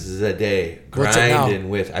 practices a day. What's it now? Grinding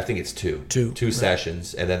with, I think it's 2. 2 right.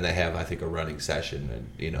 sessions, and then they have, I think, a running session.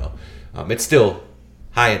 And, it's still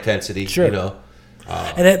high intensity, Sure.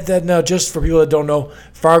 And now, just for people that don't know,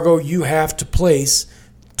 Fargo, you have to place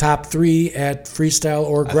top 3 at freestyle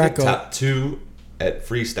or Greco. I think top 2 at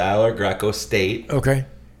freestyle or Greco state. Okay.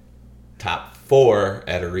 Top 4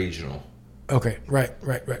 at a regional. Okay, right.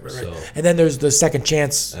 So, and then there's the second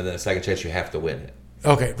chance. And then the second chance, you have to win it.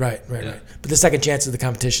 Okay, right. But the second chance of the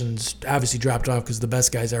competition's obviously dropped off because the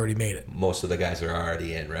best guys already made it. Most of the guys are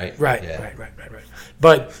already in, right? Right.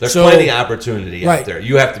 But there's plenty of opportunity out there.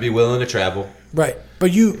 You have to be willing to travel. Right.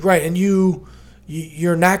 But you're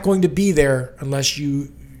not going to be there unless you're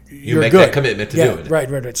make good. That commitment to doing it.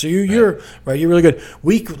 Right. So you're really good.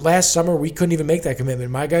 Last summer we couldn't even make that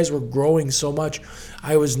commitment. My guys were growing so much.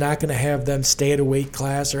 I was not going to have them stay at a weight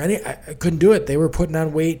class or I couldn't do it. They were putting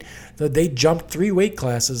on weight. They jumped 3 weight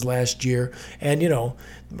classes last year, and you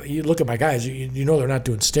look at my guys. They're not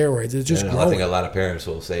doing steroids. It's just growing. I think a lot of parents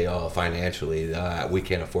will say, "Oh, financially, we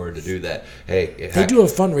can't afford to do that." Hey, they do a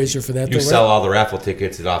fundraiser for that. You sell all the raffle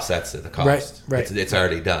tickets; it offsets the cost. Right. It's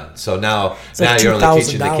already done. So now like you're only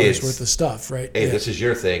teaching the kids worth of stuff, right? Hey, this is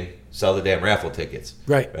your thing. Sell the damn raffle tickets.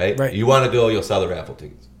 Right. You want to go, you'll sell the raffle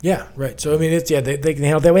tickets. Yeah, right. So I mean, they can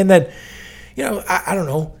handle that way. And then, I don't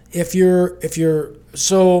know if you're.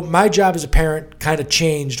 So my job as a parent kind of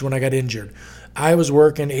changed when I got injured. I was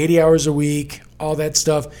working 80 hours a week, all that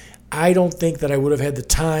stuff. I don't think that I would have had the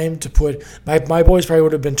time to put my boys probably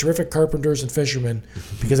would have been terrific carpenters and fishermen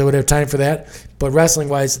because I would have time for that. But wrestling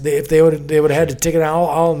wise, they would have had to take it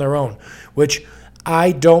all on their own, which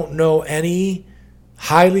I don't know any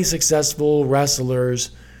highly successful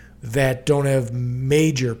wrestlers that don't have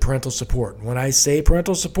major parental support. When I say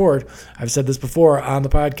parental support, I've said this before on the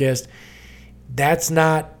podcast, that's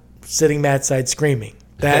not sitting mat side screaming.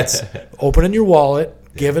 That's opening your wallet,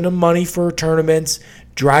 giving them money for tournaments,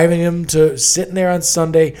 driving them to sitting there on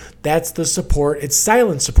Sunday. That's the support. It's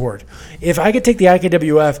silent support. If I could take the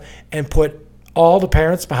IKWF and put all the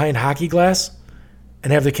parents behind hockey glass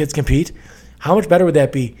and have the kids compete, how much better would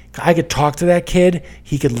that be? I could talk to that kid.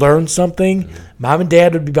 He could learn something. Mom and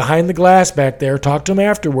dad would be behind the glass back there. Talk to him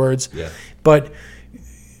afterwards. Yeah. But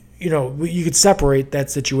you could separate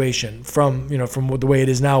that situation from the way it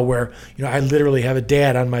is now, where I literally have a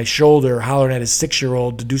dad on my shoulder hollering at his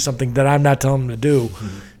 6-year-old to do something that I'm not telling him to do.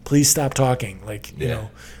 Please stop talking. The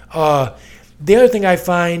other thing I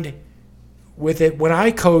find with it, when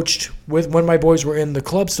I coached when my boys were in the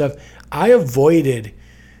club stuff, I avoided.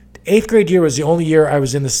 8th grade year was the only year I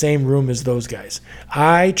was in the same room as those guys.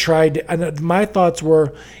 I tried, and my thoughts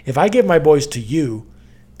were, if I give my boys to you,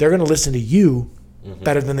 they're going to listen to you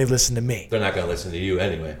better than they listen to me. They're not going to listen to you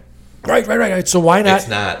anyway. Right. So why not? It's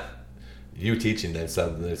not you teaching them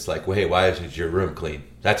something. It's like, well, hey, why isn't your room clean?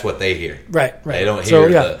 That's what they hear. Right. They don't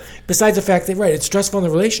hear Besides the fact that, it's stressful in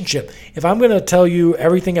the relationship. If I'm going to tell you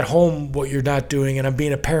everything at home, what you're not doing, and I'm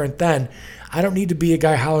being a parent then, I don't need to be a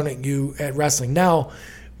guy hollering at you at wrestling. Now,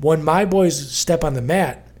 when my boys step on the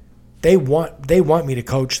mat, they want me to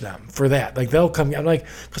coach them for that. Like, they'll come. I'm like,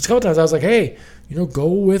 because a couple times I was like, hey, go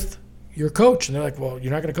with your coach, and they're like, well,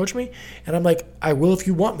 you're not going to coach me, and I'm like, I will if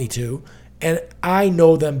you want me to, and I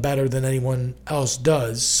know them better than anyone else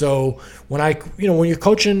does. So when when you're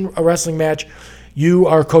coaching a wrestling match, you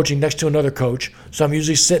are coaching next to another coach. So I'm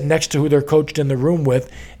usually sitting next to who they're coached in the room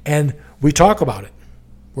with, and we talk about it.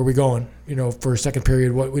 Where are we going? For a second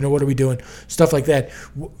period, what are we doing? Stuff like that.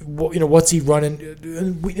 What's he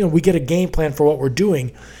running? We get a game plan for what we're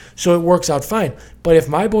doing, so it works out fine. But if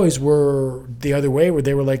my boys were the other way, where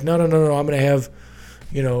they were like, no, I'm going to have,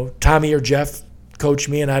 Tommy or Jeff coach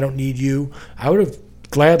me, and I don't need you, I would have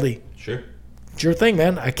gladly. Sure. It's your thing,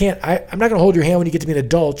 man. I'm not going to hold your hand when you get to be an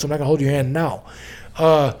adult, so I'm not going to hold your hand now.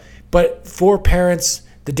 But for parents,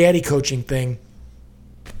 the daddy coaching thing,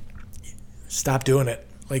 stop doing it.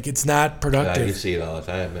 Like, it's not productive. You see it all the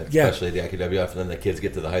time, especially the IKWF, and then the kids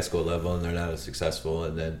get to the high school level and they're not as successful,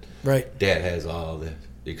 and then dad has all the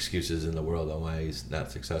excuses in the world on why he's not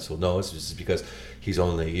successful. No, it's just because he's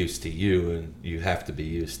only used to you, and you have to be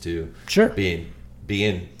used to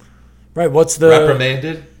being right. What's the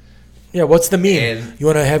reprimanded? Yeah, what's the meme? You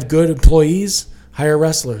want to have good employees? Hire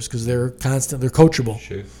wrestlers because they're constant, they're coachable.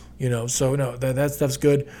 Sure. So no, that stuff's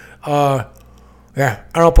good. Yeah,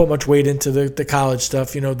 I don't put much weight into the college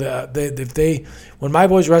stuff. When my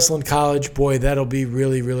boys wrestle in college, boy, that'll be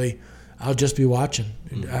really, really. I'll just be watching.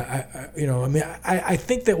 I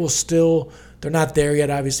think that we'll still. They're not there yet.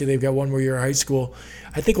 Obviously, they've got one more year of high school.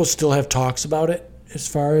 I think we'll still have talks about it as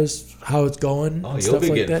far as how it's going. Oh, you'll be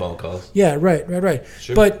getting phone calls. Yeah, right.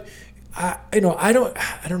 Sure. But I don't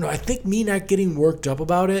know. I think me not getting worked up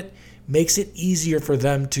about it makes it easier for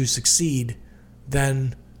them to succeed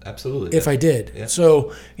than. Absolutely. If I did. Yeah.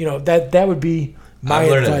 So, that would be my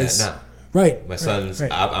advice. I'm learning that now. Right. My son's, I'm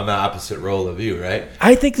an opposite role of you, right?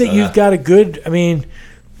 I think that you've got a good,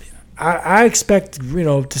 I expect,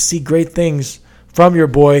 to see great things from your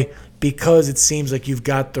boy because it seems like you've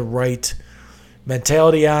got the right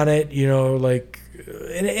mentality on it,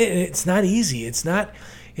 and it's not easy. It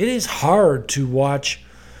is hard to watch.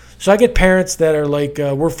 So I get parents that are like,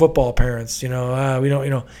 we're football parents, we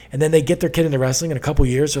don't, and then they get their kid into wrestling in a couple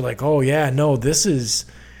years. They're like, oh yeah, no, this is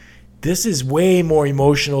way more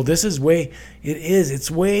emotional. It's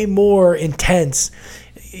way more intense.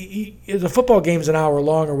 The football game's an hour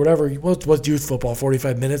long or whatever. What's youth football,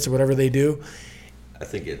 45 minutes or whatever they do? I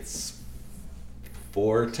think it's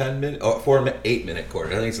 4 8-minute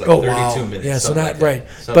quarters. I think it's like 32 minutes. Yeah, so not like right.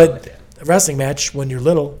 But like a wrestling match when you're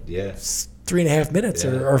little, it's 3.5 minutes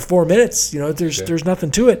or 4 minutes. There's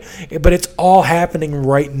nothing to it, but it's all happening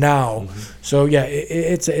right now. Mm-hmm. So yeah,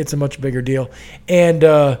 it's a much bigger deal. And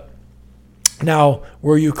now,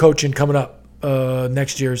 where are you coaching coming up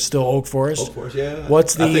next year? Still Oak Forest. Oak Forest, yeah.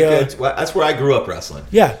 What's the? That's where I grew up wrestling.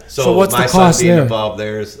 Yeah. So what's my the cost son being there? involved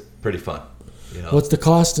there is pretty fun. What's the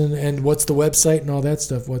cost and what's the website and all that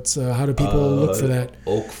stuff? How do people look for that?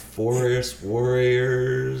 Oak Forest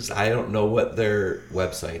Warriors. I don't know what their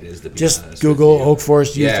website is, to be just honest. Google Oak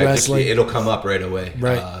Forest Youth Wrestling. It'll come up right away.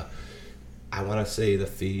 Right. I want to say the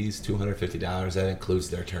fees, $250. That includes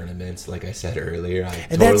their tournaments. Like I said earlier, I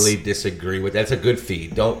And totally disagree with. That's a good fee.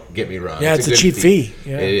 Don't get me wrong. Yeah, it's a good cheap fee.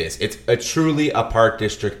 Yeah. It is. It's a truly a Park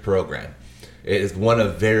District program. It is one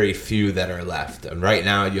of very few that are left. And right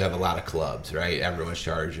now, you have a lot of clubs. Right, everyone's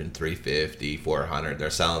charging $350, $400. They're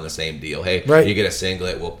selling the same deal. Hey, Right. you get a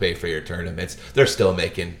singlet, we'll pay for your tournaments. They're still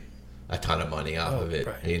making a ton of money off of it.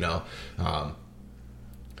 right. You know.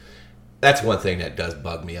 That's one thing that does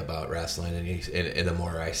bug me about wrestling, and the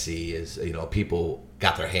more I see is, people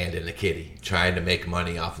got their hand in the kitty, trying to make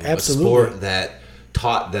money off of Absolutely. a sport that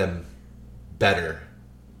taught them better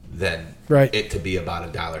than Right. it to be about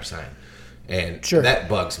a dollar sign. And Sure. that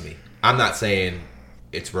bugs me. I'm not saying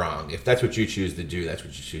it's wrong. If that's what you choose to do, that's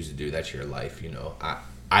what you choose to do. That's your life,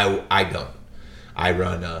 I don't. I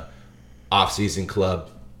run a off-season club,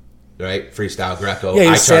 right? Freestyle Greco. Yeah, you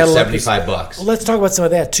I charge saddle up $75. Well, let's talk about some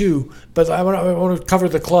of that too. But I want to cover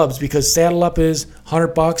the clubs because Saddle Up is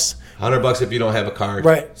 $100. $100 if you don't have a card.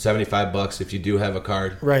 Right. $75 if you do have a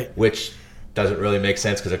card. Right. Which doesn't really make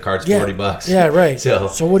sense because a card's Yeah. $40. Yeah, right. So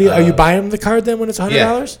what do you? Are you buying the card then when it's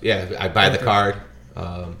 $100? Yeah, I buy the card.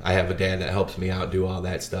 I have a dad that helps me out do all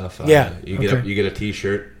that stuff. Yeah, you get okay. you get a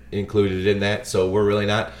T-shirt included in that. So we're really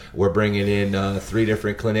not. We're bringing in 3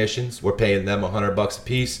 different clinicians. We're paying them $100 a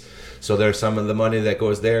piece. So there's some of the money that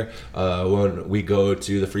goes there. When we go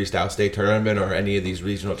to the Freestyle State Tournament or any of these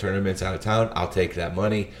regional tournaments out of town, I'll take that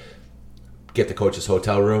money, get the coaches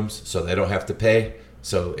hotel rooms so they don't have to pay.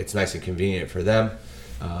 So it's nice and convenient for them.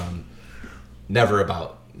 Never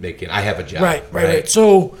about making. I have a job. Right.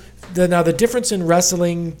 So now the difference in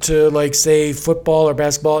wrestling to like say football or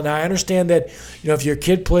basketball. Now I understand that if your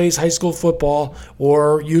kid plays high school football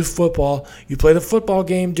or youth football, you play the football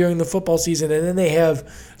game during the football season, and then they have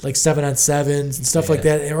like 7-on-7s and stuff like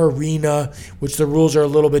that, or arena, which the rules are a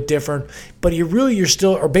little bit different. But you're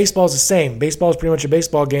still, or baseball is the same. Baseball is pretty much a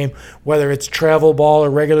baseball game, whether it's travel ball or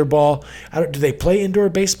regular ball. Do they play indoor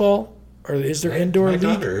baseball? Or is there indoor My league?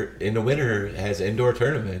 daughter in the winter has indoor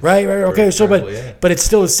tournaments. Right. Okay. So, travel, yeah. but it's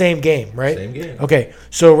still the same game, right? Same game. Okay.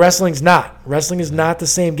 So wrestling's not. Wrestling is not the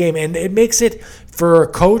same game, and it makes it for a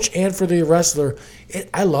coach and for the wrestler.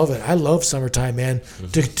 I love it. I love summertime, man.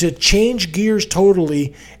 Mm-hmm. To change gears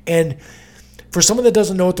totally, and for someone that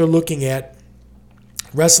doesn't know what they're looking at,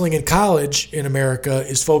 wrestling in college in America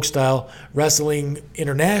is folk style. Wrestling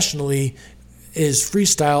internationally is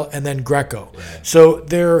freestyle and then Greco. Yeah. So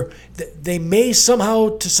they may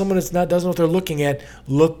somehow, to someone that's doesn't know what they're looking at,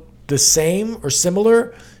 look the same or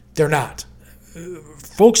similar. They're not.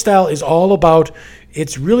 Folk style is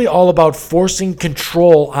it's really all about forcing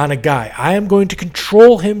control on a guy. I am going to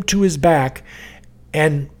control him to his back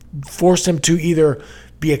and force him to either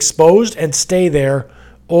be exposed and stay there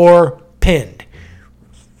or pinned.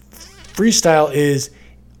 Freestyle is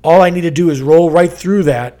all I need to do is roll right through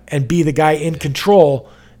that and be the guy in control,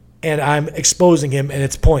 and I'm exposing him, and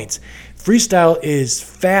it's points. Freestyle is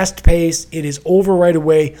fast-paced. It is over right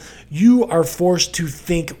away. You are forced to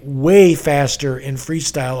think way faster in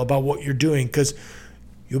freestyle about what you're doing because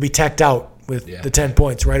you'll be tacked out with the 10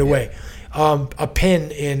 points right away. A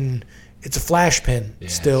pin it's a flash pin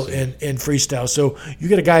still in freestyle. So you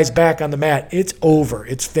get a guy's back on the mat, it's over.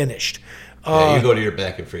 It's finished. You go to your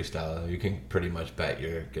back in freestyle, you can pretty much bet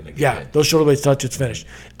you're going to get it. Those shoulder blades touch, it's finished.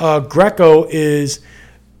 Greco is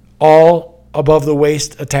all above the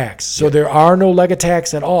waist attacks. So there are no leg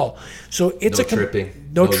attacks at all. So it's No tripping.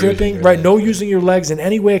 No No tripping, using your right? legs. No using your legs in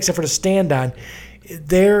any way except for to stand on.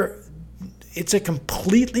 It's a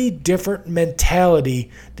completely different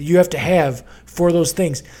mentality that you have to have for those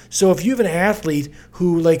things. So if you have an athlete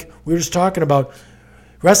who, like we were just talking about,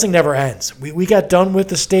 wrestling never ends. We got done with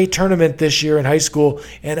the state tournament this year in high school,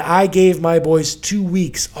 and I gave my boys 2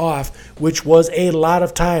 weeks off, which was a lot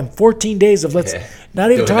of time. 14 days of let's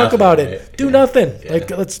not even Do talk nothing, about it. right? Do Yeah. nothing.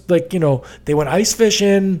 Yeah. They went ice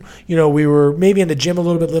fishing. We were maybe in the gym a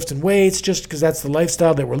little bit lifting weights just because that's the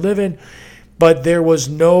lifestyle that we're living. But there was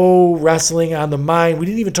no wrestling on the mind. We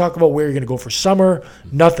didn't even talk about where you're going to go for summer.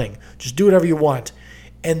 Nothing. Just do whatever you want.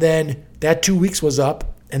 And then that 2 weeks was up.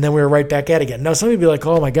 And then we were right back at it again. Now, some of you be like,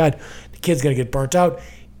 oh, my God, the kid's going to get burnt out.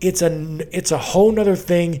 It's a whole nother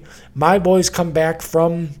thing. My boys come back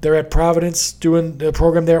they're at Providence doing the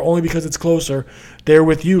program there only because it's closer. They're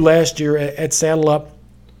with you last year at Saddle Up.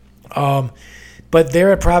 But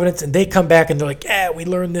they're at Providence, and they come back, and they're like, yeah, we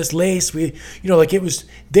learned this lace.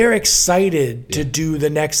 They're excited to do the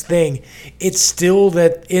next thing. It's still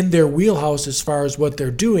that in their wheelhouse as far as what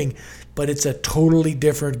they're doing, but it's a totally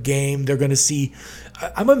different game. They're going to see.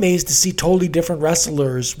 I'm amazed to see totally different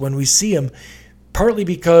wrestlers when we see them partly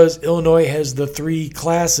because Illinois has the 3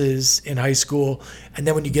 classes in high school, and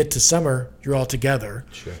then when you get to summer, you're all together.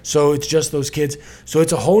 Sure. So it's just those kids. So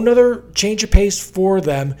it's a whole nother change of pace for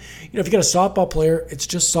them. If you got a softball player, it's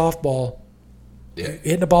just softball. Yeah.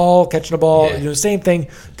 Hitting the ball, catching the ball, Yeah. the same thing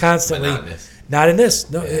constantly. Monotonous. Not in this.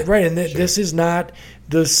 No, Yeah, right. And sure. this is not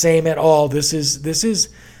the same at all. This is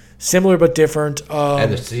similar but different.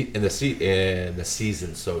 And the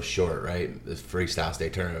season's so short, right? The freestyle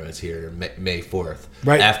state tournament is here May 4th.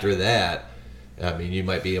 Right. After that, I mean, you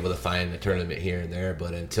might be able to find a tournament here and there,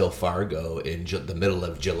 but until Fargo in the middle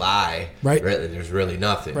of July, Right. there's really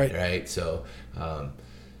nothing, Right. right? So,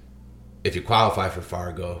 if you qualify for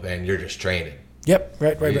Fargo, man, you're just training. Yep.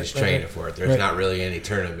 Right. You're Right. just right, training right. for it. There's Right. not really any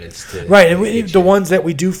tournaments to Right, and to get the you. ones that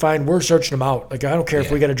we do find, we're searching them out. Like, I don't care if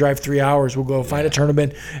Yeah. we got to drive 3 hours, we'll go find a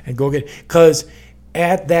tournament and go get. Because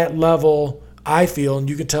at that level, I feel, and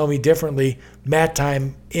you can tell me differently, mat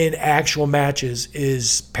time in actual matches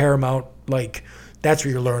is paramount. Like, that's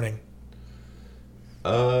where you're learning.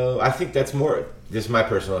 I think that's more just my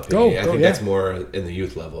personal opinion. I think yeah. that's more in the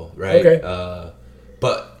youth level, right? Okay.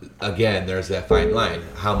 But again, there's that fine line.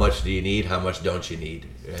 How much do you need? How much don't you need?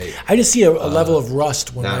 Right? I just see a level of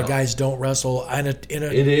rust when my now- guys don't wrestle. It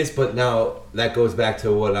is, but now that goes back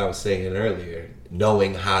to what I was saying earlier.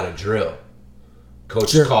 Knowing how to drill. Coach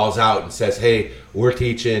Sure. calls out and says, "Hey, we're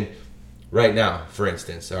teaching right now, for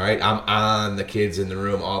instance. All right, I'm on the kids in the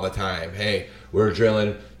room all the time. Hey, we're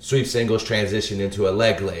drilling sweep singles transition into a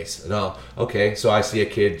leg lace. No, okay. So I see a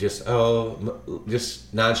kid just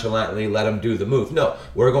nonchalantly let him do the move. No,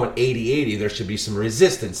 we're going 80-80. There should be some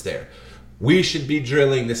resistance there. We should be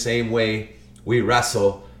drilling the same way we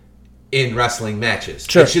wrestle in wrestling matches.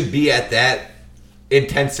 Sure. It should be at that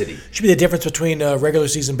intensity. Should be the difference between regular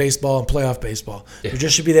season baseball and playoff baseball. There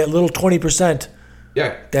just should be that little 20%.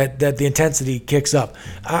 Yeah. that the intensity kicks up.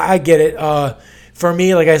 I get it. For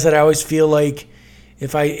me, like I said, I always feel like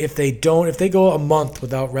if they go a month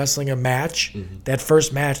without wrestling a match, that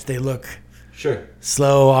first match they look Sure.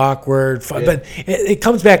 slow, awkward, fun, Yeah. but it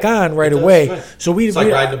comes back on right does, away. right. So It's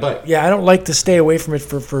like riding a bike. Yeah, I don't like to stay away from it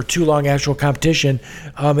for too long. Actual competition,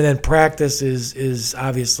 and then practice is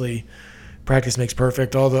obviously practice makes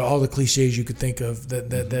perfect. All the cliches you could think of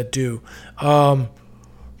that do.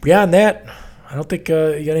 Beyond that, I don't think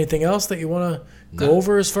you got anything else that you want to go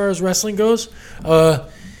over as far as wrestling goes.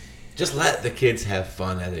 Just let the kids have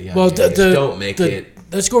fun at a young Well, age. Don't make it.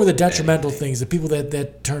 Let's go over the detrimental things, the people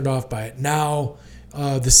that turned off by it. Now,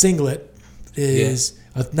 the singlet is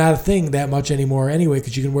not a thing that much anymore anyway,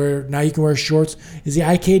 because you can wear shorts. Is the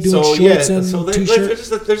IK doing shorts and t-shirts?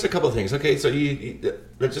 There's a couple of things. Okay, so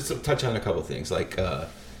let's just touch on a couple of things. Like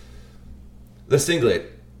the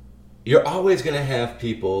singlet, you're always going to have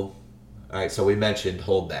people. All right, so we mentioned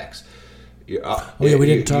holdbacks. We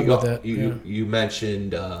didn't talk about that. You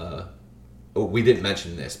mentioned. We didn't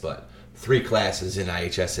mention this, but 3 classes in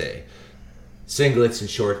IHSA. Singlets and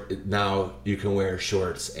short. Now you can wear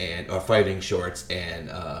shorts or fighting shorts and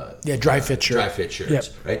dry fit shirts. Dry fit shirts, Yep.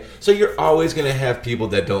 right? So you're always going to have people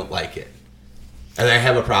that don't like it, and I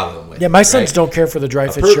have a problem with. Yeah, my sons right? don't care for the dry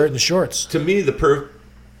fit shirt and the shorts. To me, a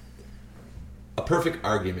perfect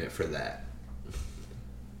argument for that.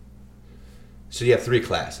 So you have 3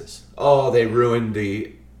 classes. Oh, they ruined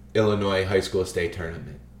the Illinois high school state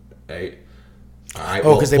tournament, right? All right.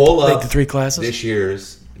 Oh, because they pull make up the 3 classes. this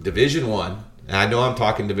year's Division I. And I know I'm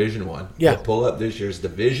talking Division I. Yeah. But pull up this year's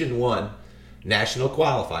Division I national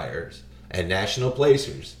qualifiers and national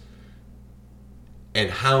placers, and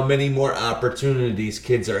how many more opportunities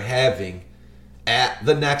kids are having at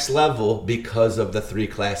the next level because of the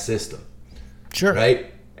 3-class system. Sure. Right?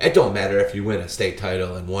 It don't matter if you win a state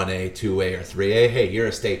title in 1A, 2A, or 3A. Hey, you're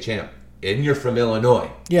a state champ, and you're from Illinois.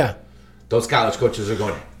 Yeah. Those college coaches are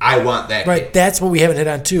going, I want that Right, kid. that's what we haven't hit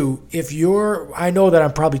on too. I know that we're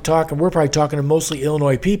probably talking to mostly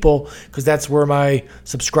Illinois people because that's where my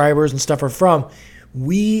subscribers and stuff are from.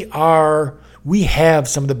 We have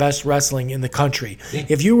some of the best wrestling in the country. Yeah.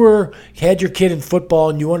 If you had your kid in football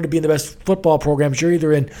and you wanted to be in the best football programs, you're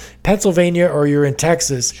either in Pennsylvania or you're in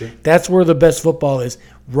Texas. Sure. That's where the best football is.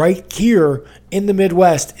 Right here in the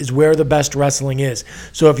Midwest is where the best wrestling is.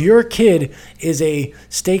 So if your kid is a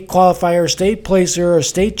state qualifier, state placer, or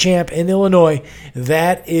state champ in Illinois,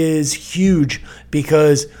 that is huge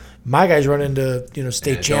because my guys run into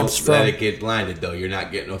state And champs don't from. let it get blinded, though. You're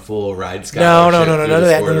not getting a full ride No, scholarship. none of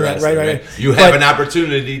that. Right. You have an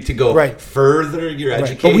opportunity to go further your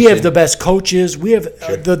education. But we have the best coaches. We have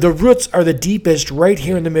the roots are the deepest right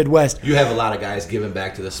here in the Midwest. You have a lot of guys giving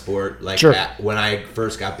back to the sport. Like when I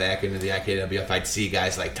first got back into the IKWF, I'd see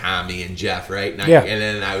guys like Tommy and Jeff, right? And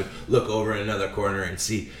then I would look over in another corner and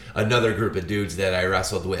see another group of dudes that I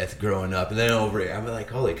wrestled with growing up. And then over here, I'm like,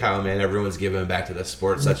 holy cow, man, everyone's giving back to the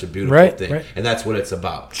sport. It's such a beautiful thing. Right. And that's what it's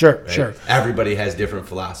about. Sure. Everybody has different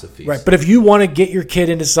philosophies. Right. But if you want to get your kid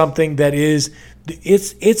into something that is,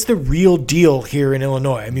 it's the real deal here in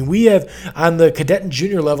Illinois. I mean, we have on the cadet and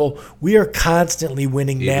junior level, we are constantly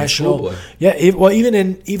winning national. Yeah. Even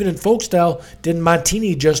in folk style, didn't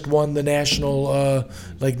Montini just won the national?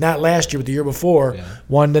 Not last year, but the year before,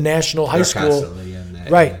 won the national high school.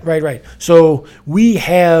 Right. So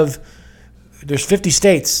there's 50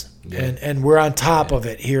 states. And we're on top of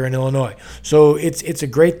it here in Illinois. So it's a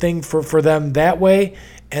great thing for them that way.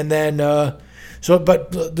 And then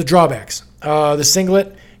but the drawbacks, the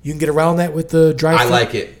singlet, you can get around that with the drive. I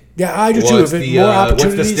like it. Yeah, I do too. What's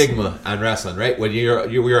the stigma on wrestling, right? When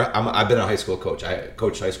I've been a high school coach. I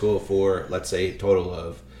coached high school for, let's say, a total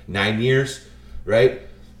of 9 years, right?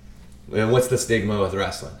 And what's the stigma with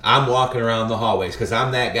wrestling? I'm walking around the hallways because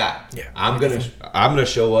I'm that guy. Yeah. I'm gonna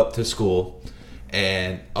show up to school,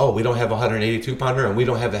 and we don't have a 182 pounder, and we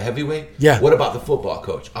don't have a heavyweight. Yeah. What about the football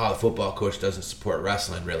coach? The football coach doesn't support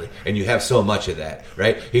wrestling really, and you have so much of that,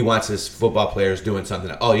 right? He wants his football players doing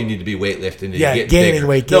something. You need to be weightlifting. And gaining bigger.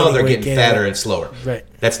 weight. They're getting fatter and slower. Right.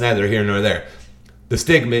 That's neither here nor there. The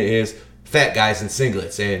stigma is fat guys in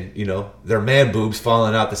singlets, and their man boobs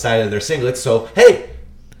falling out the side of their singlets. So hey.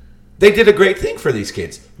 They did a great thing for these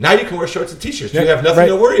kids. Now you can wear shorts and t-shirts. You have nothing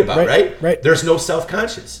to worry about, right? There's no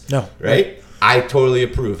self-conscious. No. Right? I totally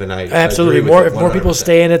approve, and I absolutely agree with if more people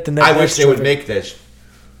stay in it, then I wish they would make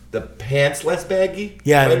the pants less baggy.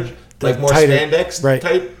 Yeah. Like more tighter, spandex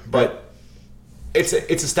type, but it's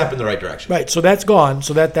a step in the right direction. Right. So that's gone.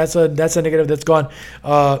 So that's a negative that's gone.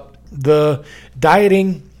 The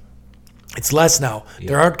dieting, it's less now. Yeah.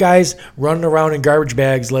 There aren't guys running around in garbage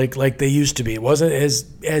bags like they used to be. It wasn't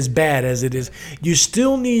as bad as it is. You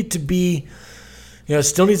still need to be, it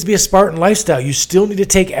still needs to be a Spartan lifestyle. You still need to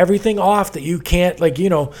take everything off that you can't,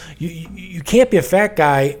 you can't be a fat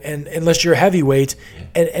guy unless you're heavyweight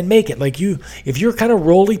and make it. If you're kind of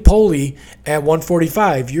roly-poly at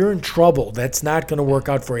 145, you're in trouble. That's not going to work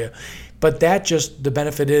out for you. But the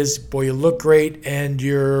benefit is, you look great and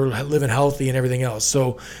you're living healthy and everything else.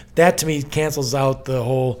 So that to me cancels out the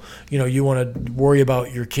whole, you want to worry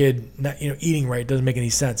about your kid not, eating right. It doesn't make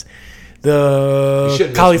any sense. You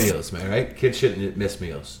shouldn't miss meals, man, right? Kids shouldn't miss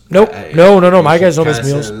meals. Nope. No. My guys don't miss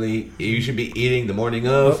meals. You should be eating the morning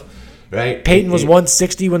of, right? Peyton was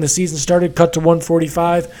 160 when the season started, cut to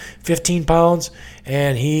 145, 15 pounds,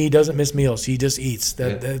 and he doesn't miss meals. He just eats.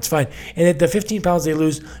 That's fine. And the 15 pounds they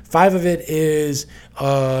lose, 5 of it is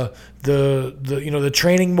the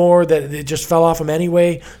training more that it just fell off him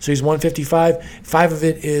anyway. So he's 155. 5 of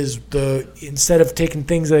it is instead of taking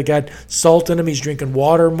things that got salt in them, he's drinking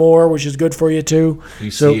water more, which is good for you too.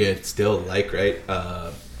 See it still right?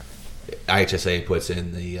 IHSA puts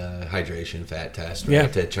in the hydration fat test,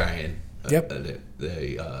 right, to try and the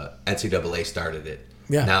NCAA started it.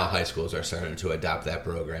 Yeah. Now high schools are starting to adopt that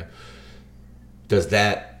program. So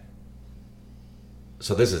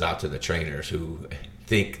this is out to the trainers who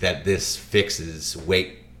think that this fixes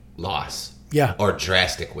weight loss, or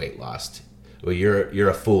drastic weight loss. Well, you're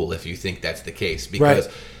a fool if you think that's the case, because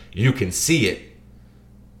you can see it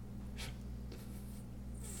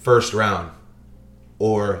first round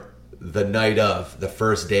or the night of the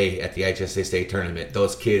first day at the IHSA state tournament.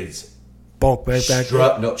 Those kids bulk back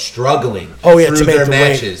struggling through their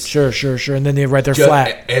matches. Sure. And then they're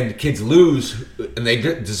flat. And kids lose, and they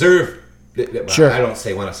deserve. Sure. I don't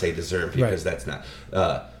want to say deserve, because that's not.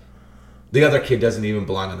 The other kid doesn't even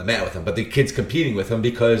belong on the mat with them, but the kid's competing with them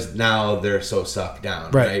because now they're so sucked down,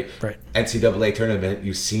 right? NCAA tournament,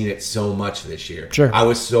 you've seen it so much this year. Sure. I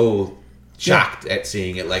was so shocked at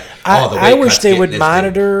seeing it. I wish they would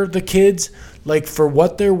monitor the kids for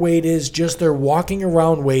what their weight is, just their walking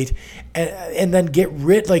around weight, and then get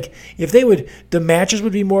rid. If they would, the matches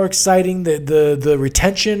would be more exciting. The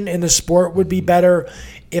retention in the sport would be better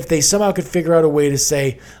if they somehow could figure out a way to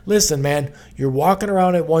say, listen, man, you're walking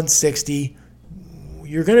around at 160.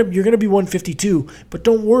 You're gonna be 152, but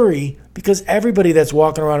don't worry, because everybody that's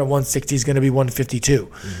walking around at 160 is gonna be 152.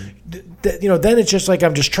 Mm-hmm. Then it's just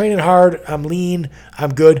I'm just training hard, I'm lean,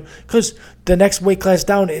 I'm good. Because the next weight class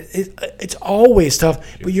down, it's always tough,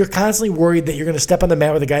 but you're constantly worried that you're gonna step on the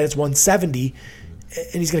mat with a guy that's 170,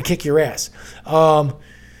 and he's going to kick your ass.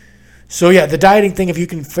 So, yeah, the dieting thing, if you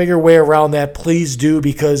can figure a way around that, please do,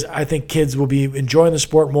 because I think kids will be enjoying the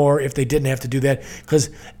sport more if they didn't have to do that, because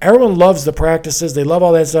everyone loves the practices. They love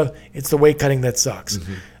all that stuff. It's the weight cutting that sucks.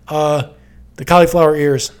 The cauliflower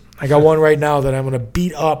ears. I got one right now that I'm going to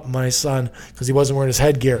beat up my son because he wasn't wearing his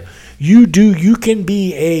headgear. You can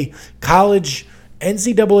be a college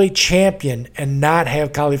NCAA champion and not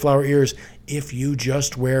have cauliflower ears if you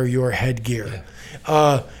just wear your headgear.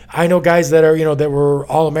 I know guys that are, that were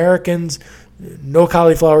All-Americans, no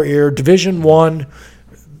cauliflower ear, Division I,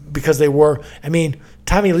 because they were. I mean,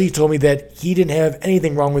 Tommy Lee told me that he didn't have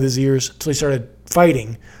anything wrong with his ears until he started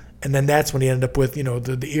fighting, and then that's when he ended up with,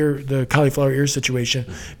 the cauliflower ear situation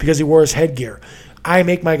because he wore his headgear. I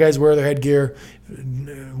make my guys wear their headgear.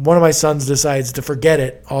 One of my sons decides to forget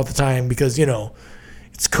it all the time because,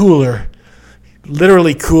 it's cooler,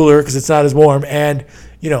 literally cooler because it's not as warm, and,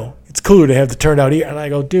 it's cooler to have the turned out ear. And I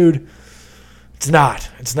go, dude, it's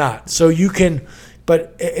not. So you can,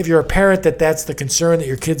 but if you're a parent that's the concern that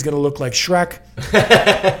your kid's going to look like Shrek,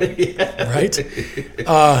 right?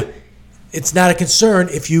 It's not a concern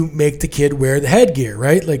if you make the kid wear the headgear,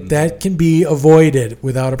 right? Like that can be avoided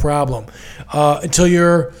without a problem until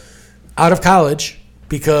you're out of college,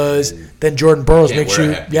 because then Jordan Burroughs makes you.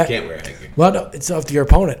 You can't wear a headgear. Well, no, it's up to your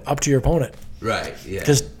opponent. Right, yeah.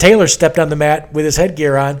 Because Taylor stepped on the mat with his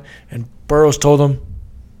headgear on, and Burroughs told him,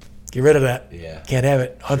 get rid of that. Yeah. Can't have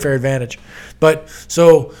it. Unfair advantage. But,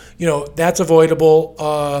 so, that's avoidable.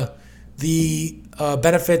 The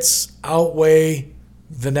benefits outweigh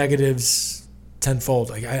the negatives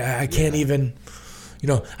tenfold. I can't even,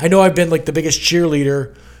 I know I've been like the biggest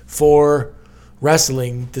cheerleader for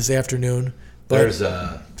wrestling this afternoon. But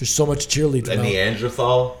there's so much cheerleading. A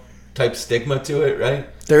Neanderthal type stigma to it, right?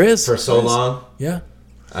 There is. For so long. Yeah.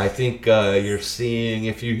 I think you're seeing,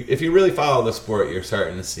 if you really follow the sport, you're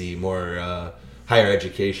starting to see more higher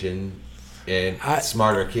education and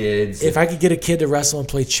smarter kids. If I could get a kid to wrestle and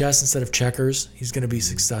play chess instead of checkers, he's going to be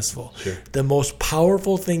successful. Sure. The most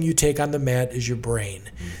powerful thing you take on the mat is your brain.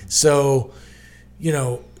 So,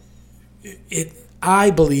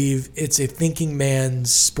 I believe it's a thinking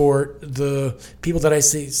man's sport. The people that I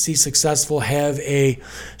see successful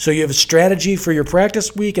so you have a strategy for your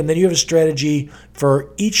practice week, and then you have a strategy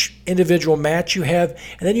for each individual match you have,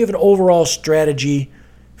 and then you have an overall strategy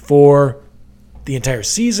for the entire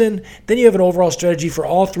season. Then you have an overall strategy for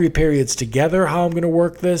all three periods together, how I'm going to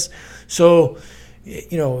work this. So,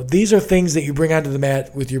 these are things that you bring onto the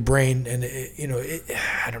mat with your brain, and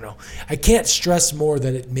I don't know. I can't stress more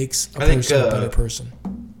that it makes a person a better person.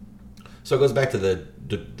 So it goes back to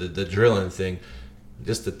the drilling thing.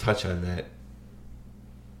 Just to touch on that,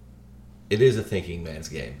 it is a thinking man's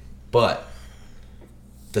game, but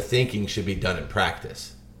the thinking should be done in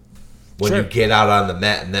practice. When you get out on the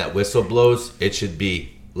mat and that whistle blows, it should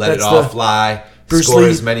be let it all fly. Score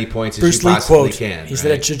as many points as you possibly can. He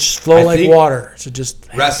said it should just flow like water. It should just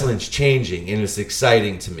wrestling's changing, and it's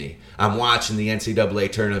exciting to me. I'm watching the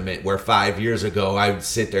NCAA tournament where 5 years ago I would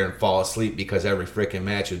sit there and fall asleep because every freaking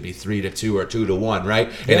match would be 3-2 or 2-1, right?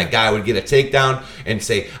 Yeah. And a guy would get a takedown and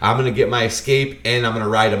say, "I'm going to get my escape, and I'm going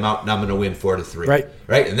to ride him out, and I'm going to win 4-3."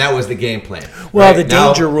 Right, and that was the game plan. Well, the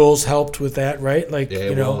danger rules helped with that, right? Like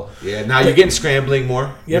now you're getting scrambling more.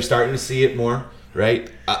 Yep. You're starting to see it more.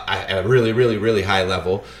 Right, at a really, really, really high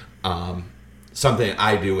level. Something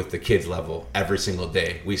I do with the kids level every single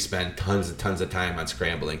day. We spend tons and tons of time on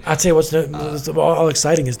scrambling. I'd say what's all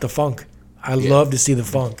exciting is the funk. I love to see the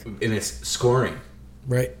funk. And it's scoring.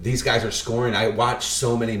 Right. These guys are scoring. I watched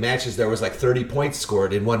so many matches. There was like 30 points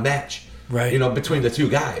scored in one match. Right. Between the two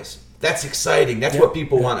guys. That's exciting. That's what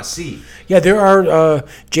people want to see. Yeah, there are.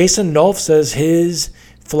 Jason Nolf says his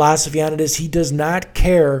philosophy on it is he does not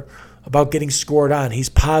care about getting scored on. He's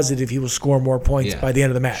positive he will score more points by the end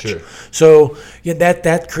of the match. Sure. So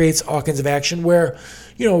that creates all kinds of action where,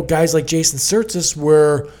 guys like Jason Surtis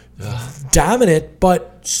were dominant, but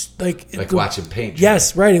like watching paint.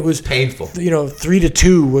 Yes, right. It was painful.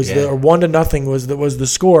 3-2 was or 1-0 was the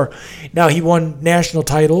score. Now he won national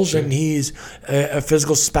titles, and he's a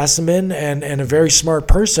physical specimen and a very smart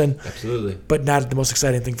person. Absolutely. But not the most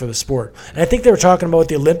exciting thing for the sport. And I think they were talking about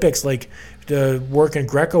the Olympics, like the work in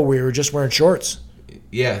Greco, we were just wearing shorts.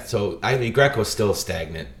 Yeah, so Greco's still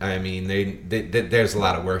stagnant. There's a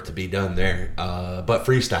lot of work to be done there. But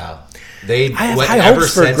freestyle, I have high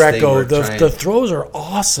hopes for Greco. The throws are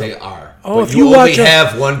awesome. They are. Oh, but if you only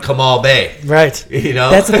have one Kamal Bay, right?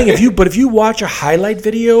 That's the thing. If you watch a highlight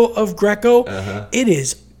video of Greco, it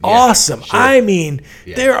is awesome. Sure. I mean,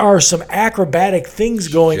 Yeah. there are some acrobatic things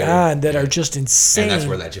going Sure. on that Yeah. are just insane. And that's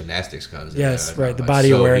where that gymnastics comes in. Yes, right. The It's body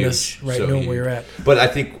so awareness, huge, right, so knowing huge. where you're at. But I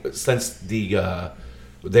think since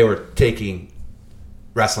they were taking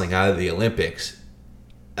wrestling out of the Olympics,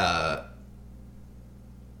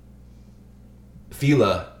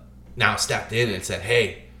 FILA now stepped in and said,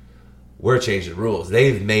 hey, we're changing the rules.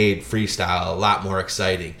 They've made freestyle a lot more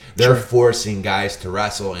exciting. They're forcing guys to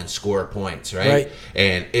wrestle and score points, right?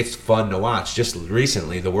 And it's fun to watch. Just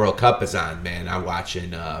recently, the World Cup is on, man. I'm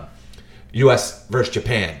watching U.S. versus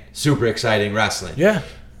Japan. Super exciting wrestling. Yeah.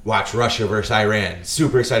 Watch Russia versus Iran.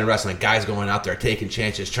 Super exciting wrestling. Guys going out there taking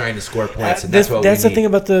chances, trying to score points, and that's what that's we the thing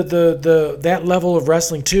about the that level of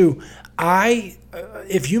wrestling too.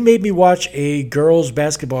 If you made me watch a girls'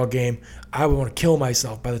 basketball game, I would want to kill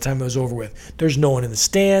myself by the time it was over with. There's no one in the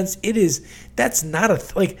stands. That's not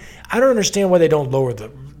I don't understand why they don't lower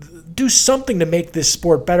do something to make this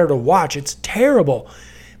sport better to watch. It's terrible.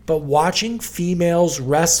 But watching females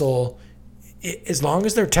wrestle, as long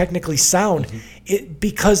as they're technically sound,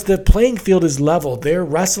 because the playing field is level, they're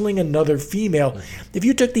wrestling another female. If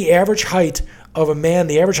you took the average height of a man,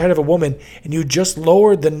 the average height of a woman, and you just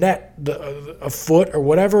lowered the net a foot or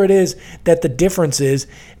whatever it is that the difference is,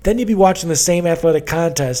 then you'd be watching the same athletic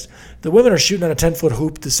contest. The women are shooting on a 10-foot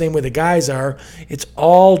hoop the same way the guys are. It's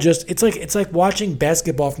all just it's like watching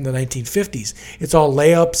basketball from the 1950s. It's all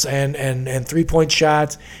layups and 3-point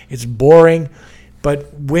shots. It's boring.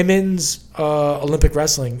 But women's Olympic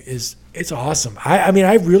wrestling it's awesome. I mean,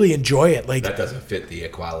 I really enjoy it. Like That doesn't fit the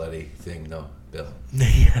equality thing, though, Bill.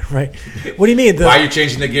 yeah, right. What do you mean? Why are you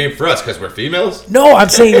changing the game for us? Because we're females? No, I'm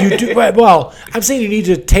saying you do. Well, I'm saying you need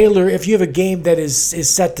to tailor. If you have a game that is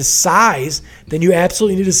set to size, then you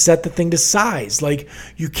absolutely need to set the thing to size. Like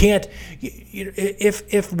you can't.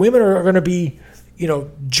 If women are going to be,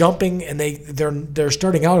 jumping and they're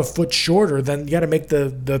starting out a foot shorter, then you got to make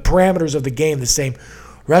the parameters of the game the same.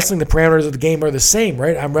 Wrestling, the parameters of the game are the same,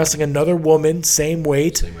 right? I'm wrestling another woman, same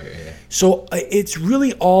weight. Same way, yeah. So it's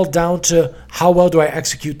really all down to how well do I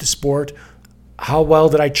execute the sport, how well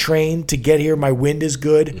did I train to get here, my wind is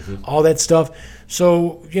good, all that stuff.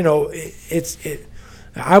 So,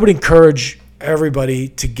 I would encourage everybody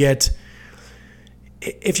to get,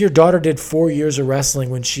 if your daughter did 4 years of wrestling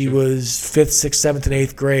when she was 5th, 6th, 7th, and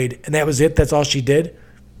 8th grade, and that was it, that's all she did,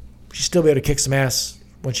 she'd still be able to kick some ass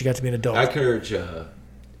when she got to be an adult. I encourage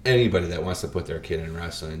anybody that wants to put their kid in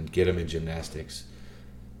wrestling, get them in gymnastics.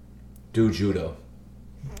 Do judo.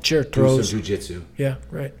 Sure, Do throws. some jujitsu. Yeah,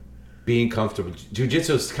 right. Being comfortable.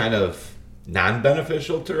 Jiu-jitsu is kind of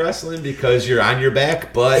non-beneficial to wrestling because you're on your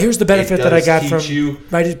back, but Here's the benefit it that I does got teach from you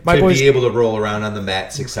my to boys. be able to roll around on the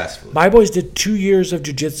mat successfully. My boys did 2 years of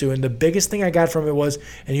jiu-jitsu, and the biggest thing I got from it was,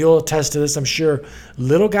 and you'll attest to this, I'm sure,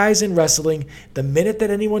 little guys in wrestling, the minute that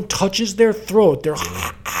anyone touches their throat, they're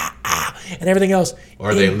and everything else.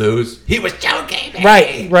 Or they lose. He was joking.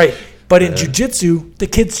 Right. But in jiu-jitsu, the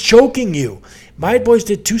kid's choking you. My boys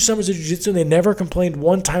did 2 summers of jiu-jitsu, and they never complained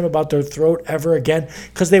one time about their throat ever again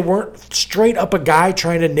because they weren't straight up a guy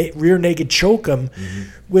trying to rear naked choke them,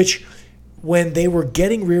 which when they were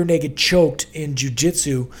getting rear naked choked in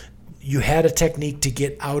jiu-jitsu, you had a technique to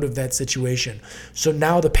get out of that situation. So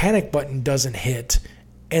now the panic button doesn't hit,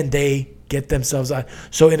 and they get themselves out.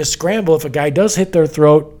 So in a scramble, if a guy does hit their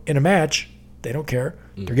throat in a match, they don't care.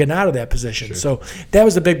 They're getting out of that position. Sure. So that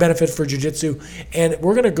was the big benefit for jiu-jitsu. And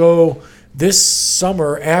we're going to go this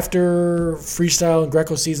summer after freestyle and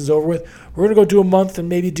Greco season's over with. We're going to go do a month and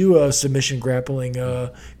maybe do a submission grappling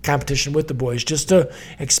competition with the boys just to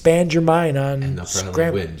expand your mind on And they'll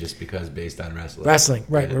probably win just because based on wrestling. Wrestling,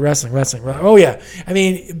 right. We're wrestling. Oh, yeah. I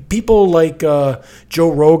mean, people like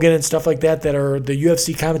Joe Rogan and stuff like that are the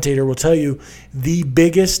UFC commentator will tell you the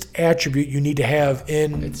biggest attribute you need to have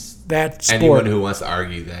in that sport. Anyone who wants to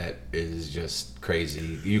argue that is just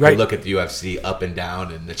crazy. You can look at the UFC up and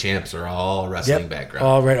down, and the champs are all wrestling background.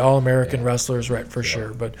 All American wrestlers, right, for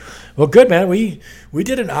sure. But, well, good, man. We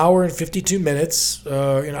did an hour and 52 minutes,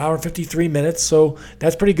 an hour and 53 minutes, so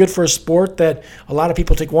that's pretty good for a sport that a lot of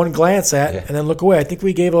people take one glance at and then look away. I think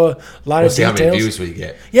we gave a lot of see details. how many views we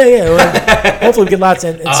get. Yeah. Well, hopefully we get lots.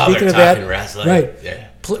 And speaking of that, wrestling. right? Yeah.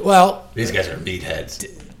 Well, These guys are meatheads.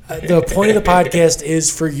 the point of the podcast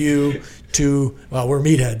is for you to, well, we're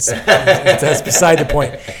meatheads. That's beside the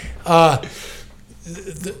point.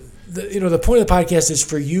 The point of the podcast is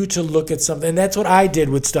for you to look at something, and that's what I did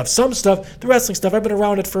with stuff. Some stuff, the wrestling stuff, I've been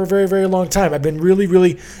around it for a very, very long time. I've been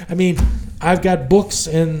really, I've got books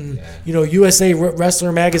in, USA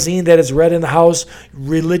Wrestler magazine that is read in the house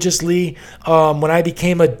religiously. When I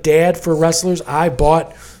became a dad for wrestlers, I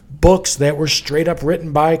bought books that were straight up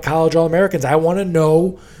written by college All-Americans. I want to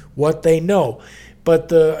know what they know.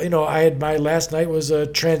 But I had my last night was a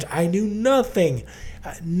trend. I knew nothing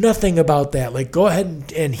about that. Like, go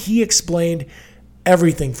ahead and he explained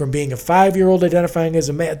everything from being a 5-year-old identifying as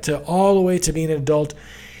a man to all the way to being an adult.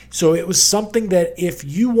 So it was something that if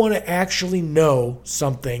you want to actually know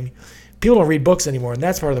something, people don't read books anymore, and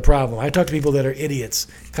that's part of the problem. I talk to people that are idiots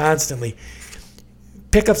constantly.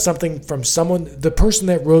 Pick up something from someone. The person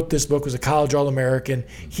that wrote this book was a college All-American.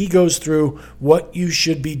 He goes through what you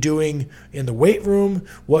should be doing in the weight room,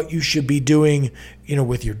 what you should be doing,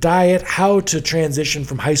 with your diet, how to transition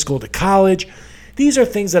from high school to college. These are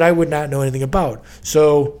things that I would not know anything about.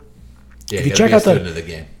 So if you check out the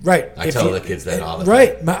game, right? I tell the kids that all the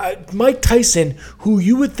time. Right, Mike Tyson, who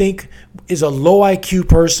you would think is a low IQ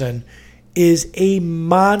person, is a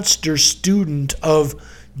monster student of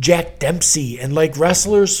Jack Dempsey and like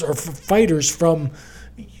wrestlers or fighters from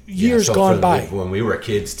years gone by. When we were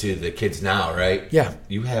kids to the kids now, right? Yeah.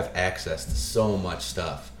 You have access to so much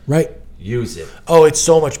stuff. Right. Use it. Oh, it's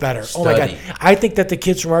so much better. Study. Oh my God. I think that the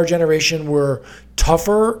kids from our generation were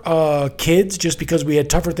tougher kids just because we had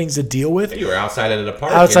tougher things to deal with. You were outside at the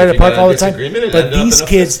park. Outside of the park all the time. But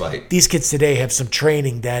these kids today have some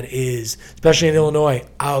training that is, especially in Illinois,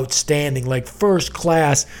 outstanding, like first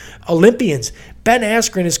class Olympians. Ben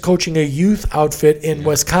Askren is coaching a youth outfit in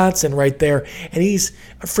Wisconsin right there, and he's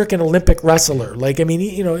a freaking Olympic wrestler. Like, I mean,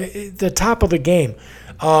 the top of the game.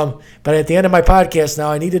 But at the end of my podcast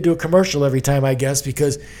now, I need to do a commercial every time, I guess,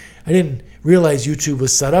 because I didn't realize YouTube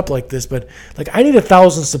was set up like this. But like, I need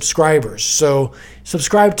 1,000 subscribers. So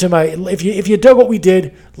subscribe to my. If you dug what we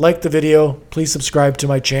did, like the video, please subscribe to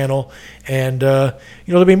my channel, and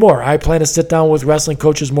there'll be more. I plan to sit down with wrestling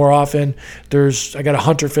coaches more often. I got a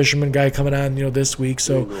hunter fisherman guy coming on this week,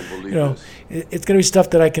 so it's gonna be stuff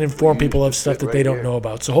that I can inform people of, stuff that they don't know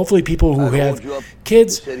about. So hopefully people who have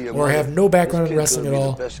kids or have no background in wrestling at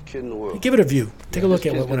all, give it a view. Take a look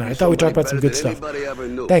at what went on. I thought we talked about some good stuff.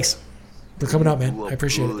 Thanks for coming out, man. I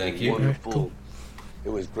appreciate it. Thank you. Right, cool. It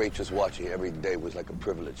was great just watching every day. Was like a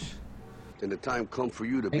privilege. And the time come for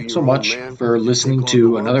you to Thanks so much for listening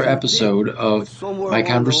to another episode of my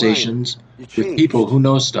conversations with people who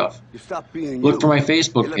know stuff. Look for my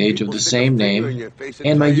Facebook page of the same name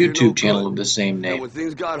and my YouTube channel of the same name.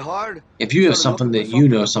 If you have something that you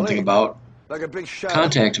know something about,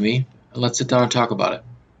 contact me and let's sit down and talk about it.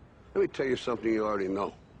 Let me tell you something you already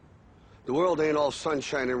know. The world ain't all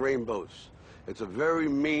sunshine and rainbows. It's a very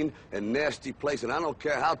mean and nasty place, and I don't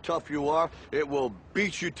care how tough you are, it will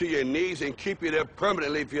beat you to your knees and keep you there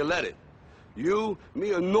permanently if you let it. You,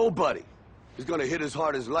 me, or nobody is gonna hit as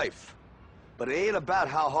hard as life. But it ain't about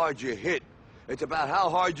how hard you hit. It's about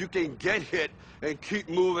how hard you can get hit and keep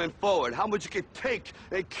moving forward. How much you can take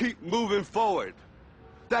and keep moving forward.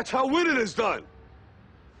 That's how winning is done.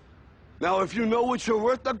 Now, if you know what you're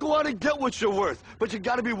worth, now go out and get what you're worth. But you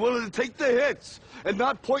gotta be willing to take the hits and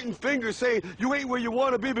not pointing fingers saying you ain't where you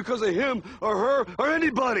wanna be because of him or her or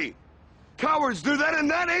anybody. Cowards do that, and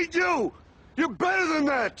that ain't you. You're better than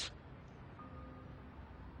that.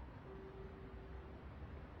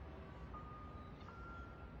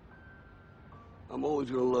 I'm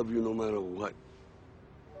always gonna love you no matter what.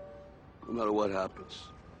 No matter what happens.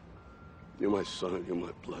 You're my son, you're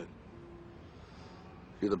my blood.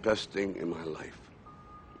 You're the best thing in my life.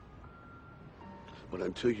 But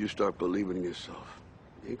until you start believing in yourself,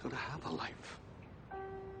 you ain't gonna have a life.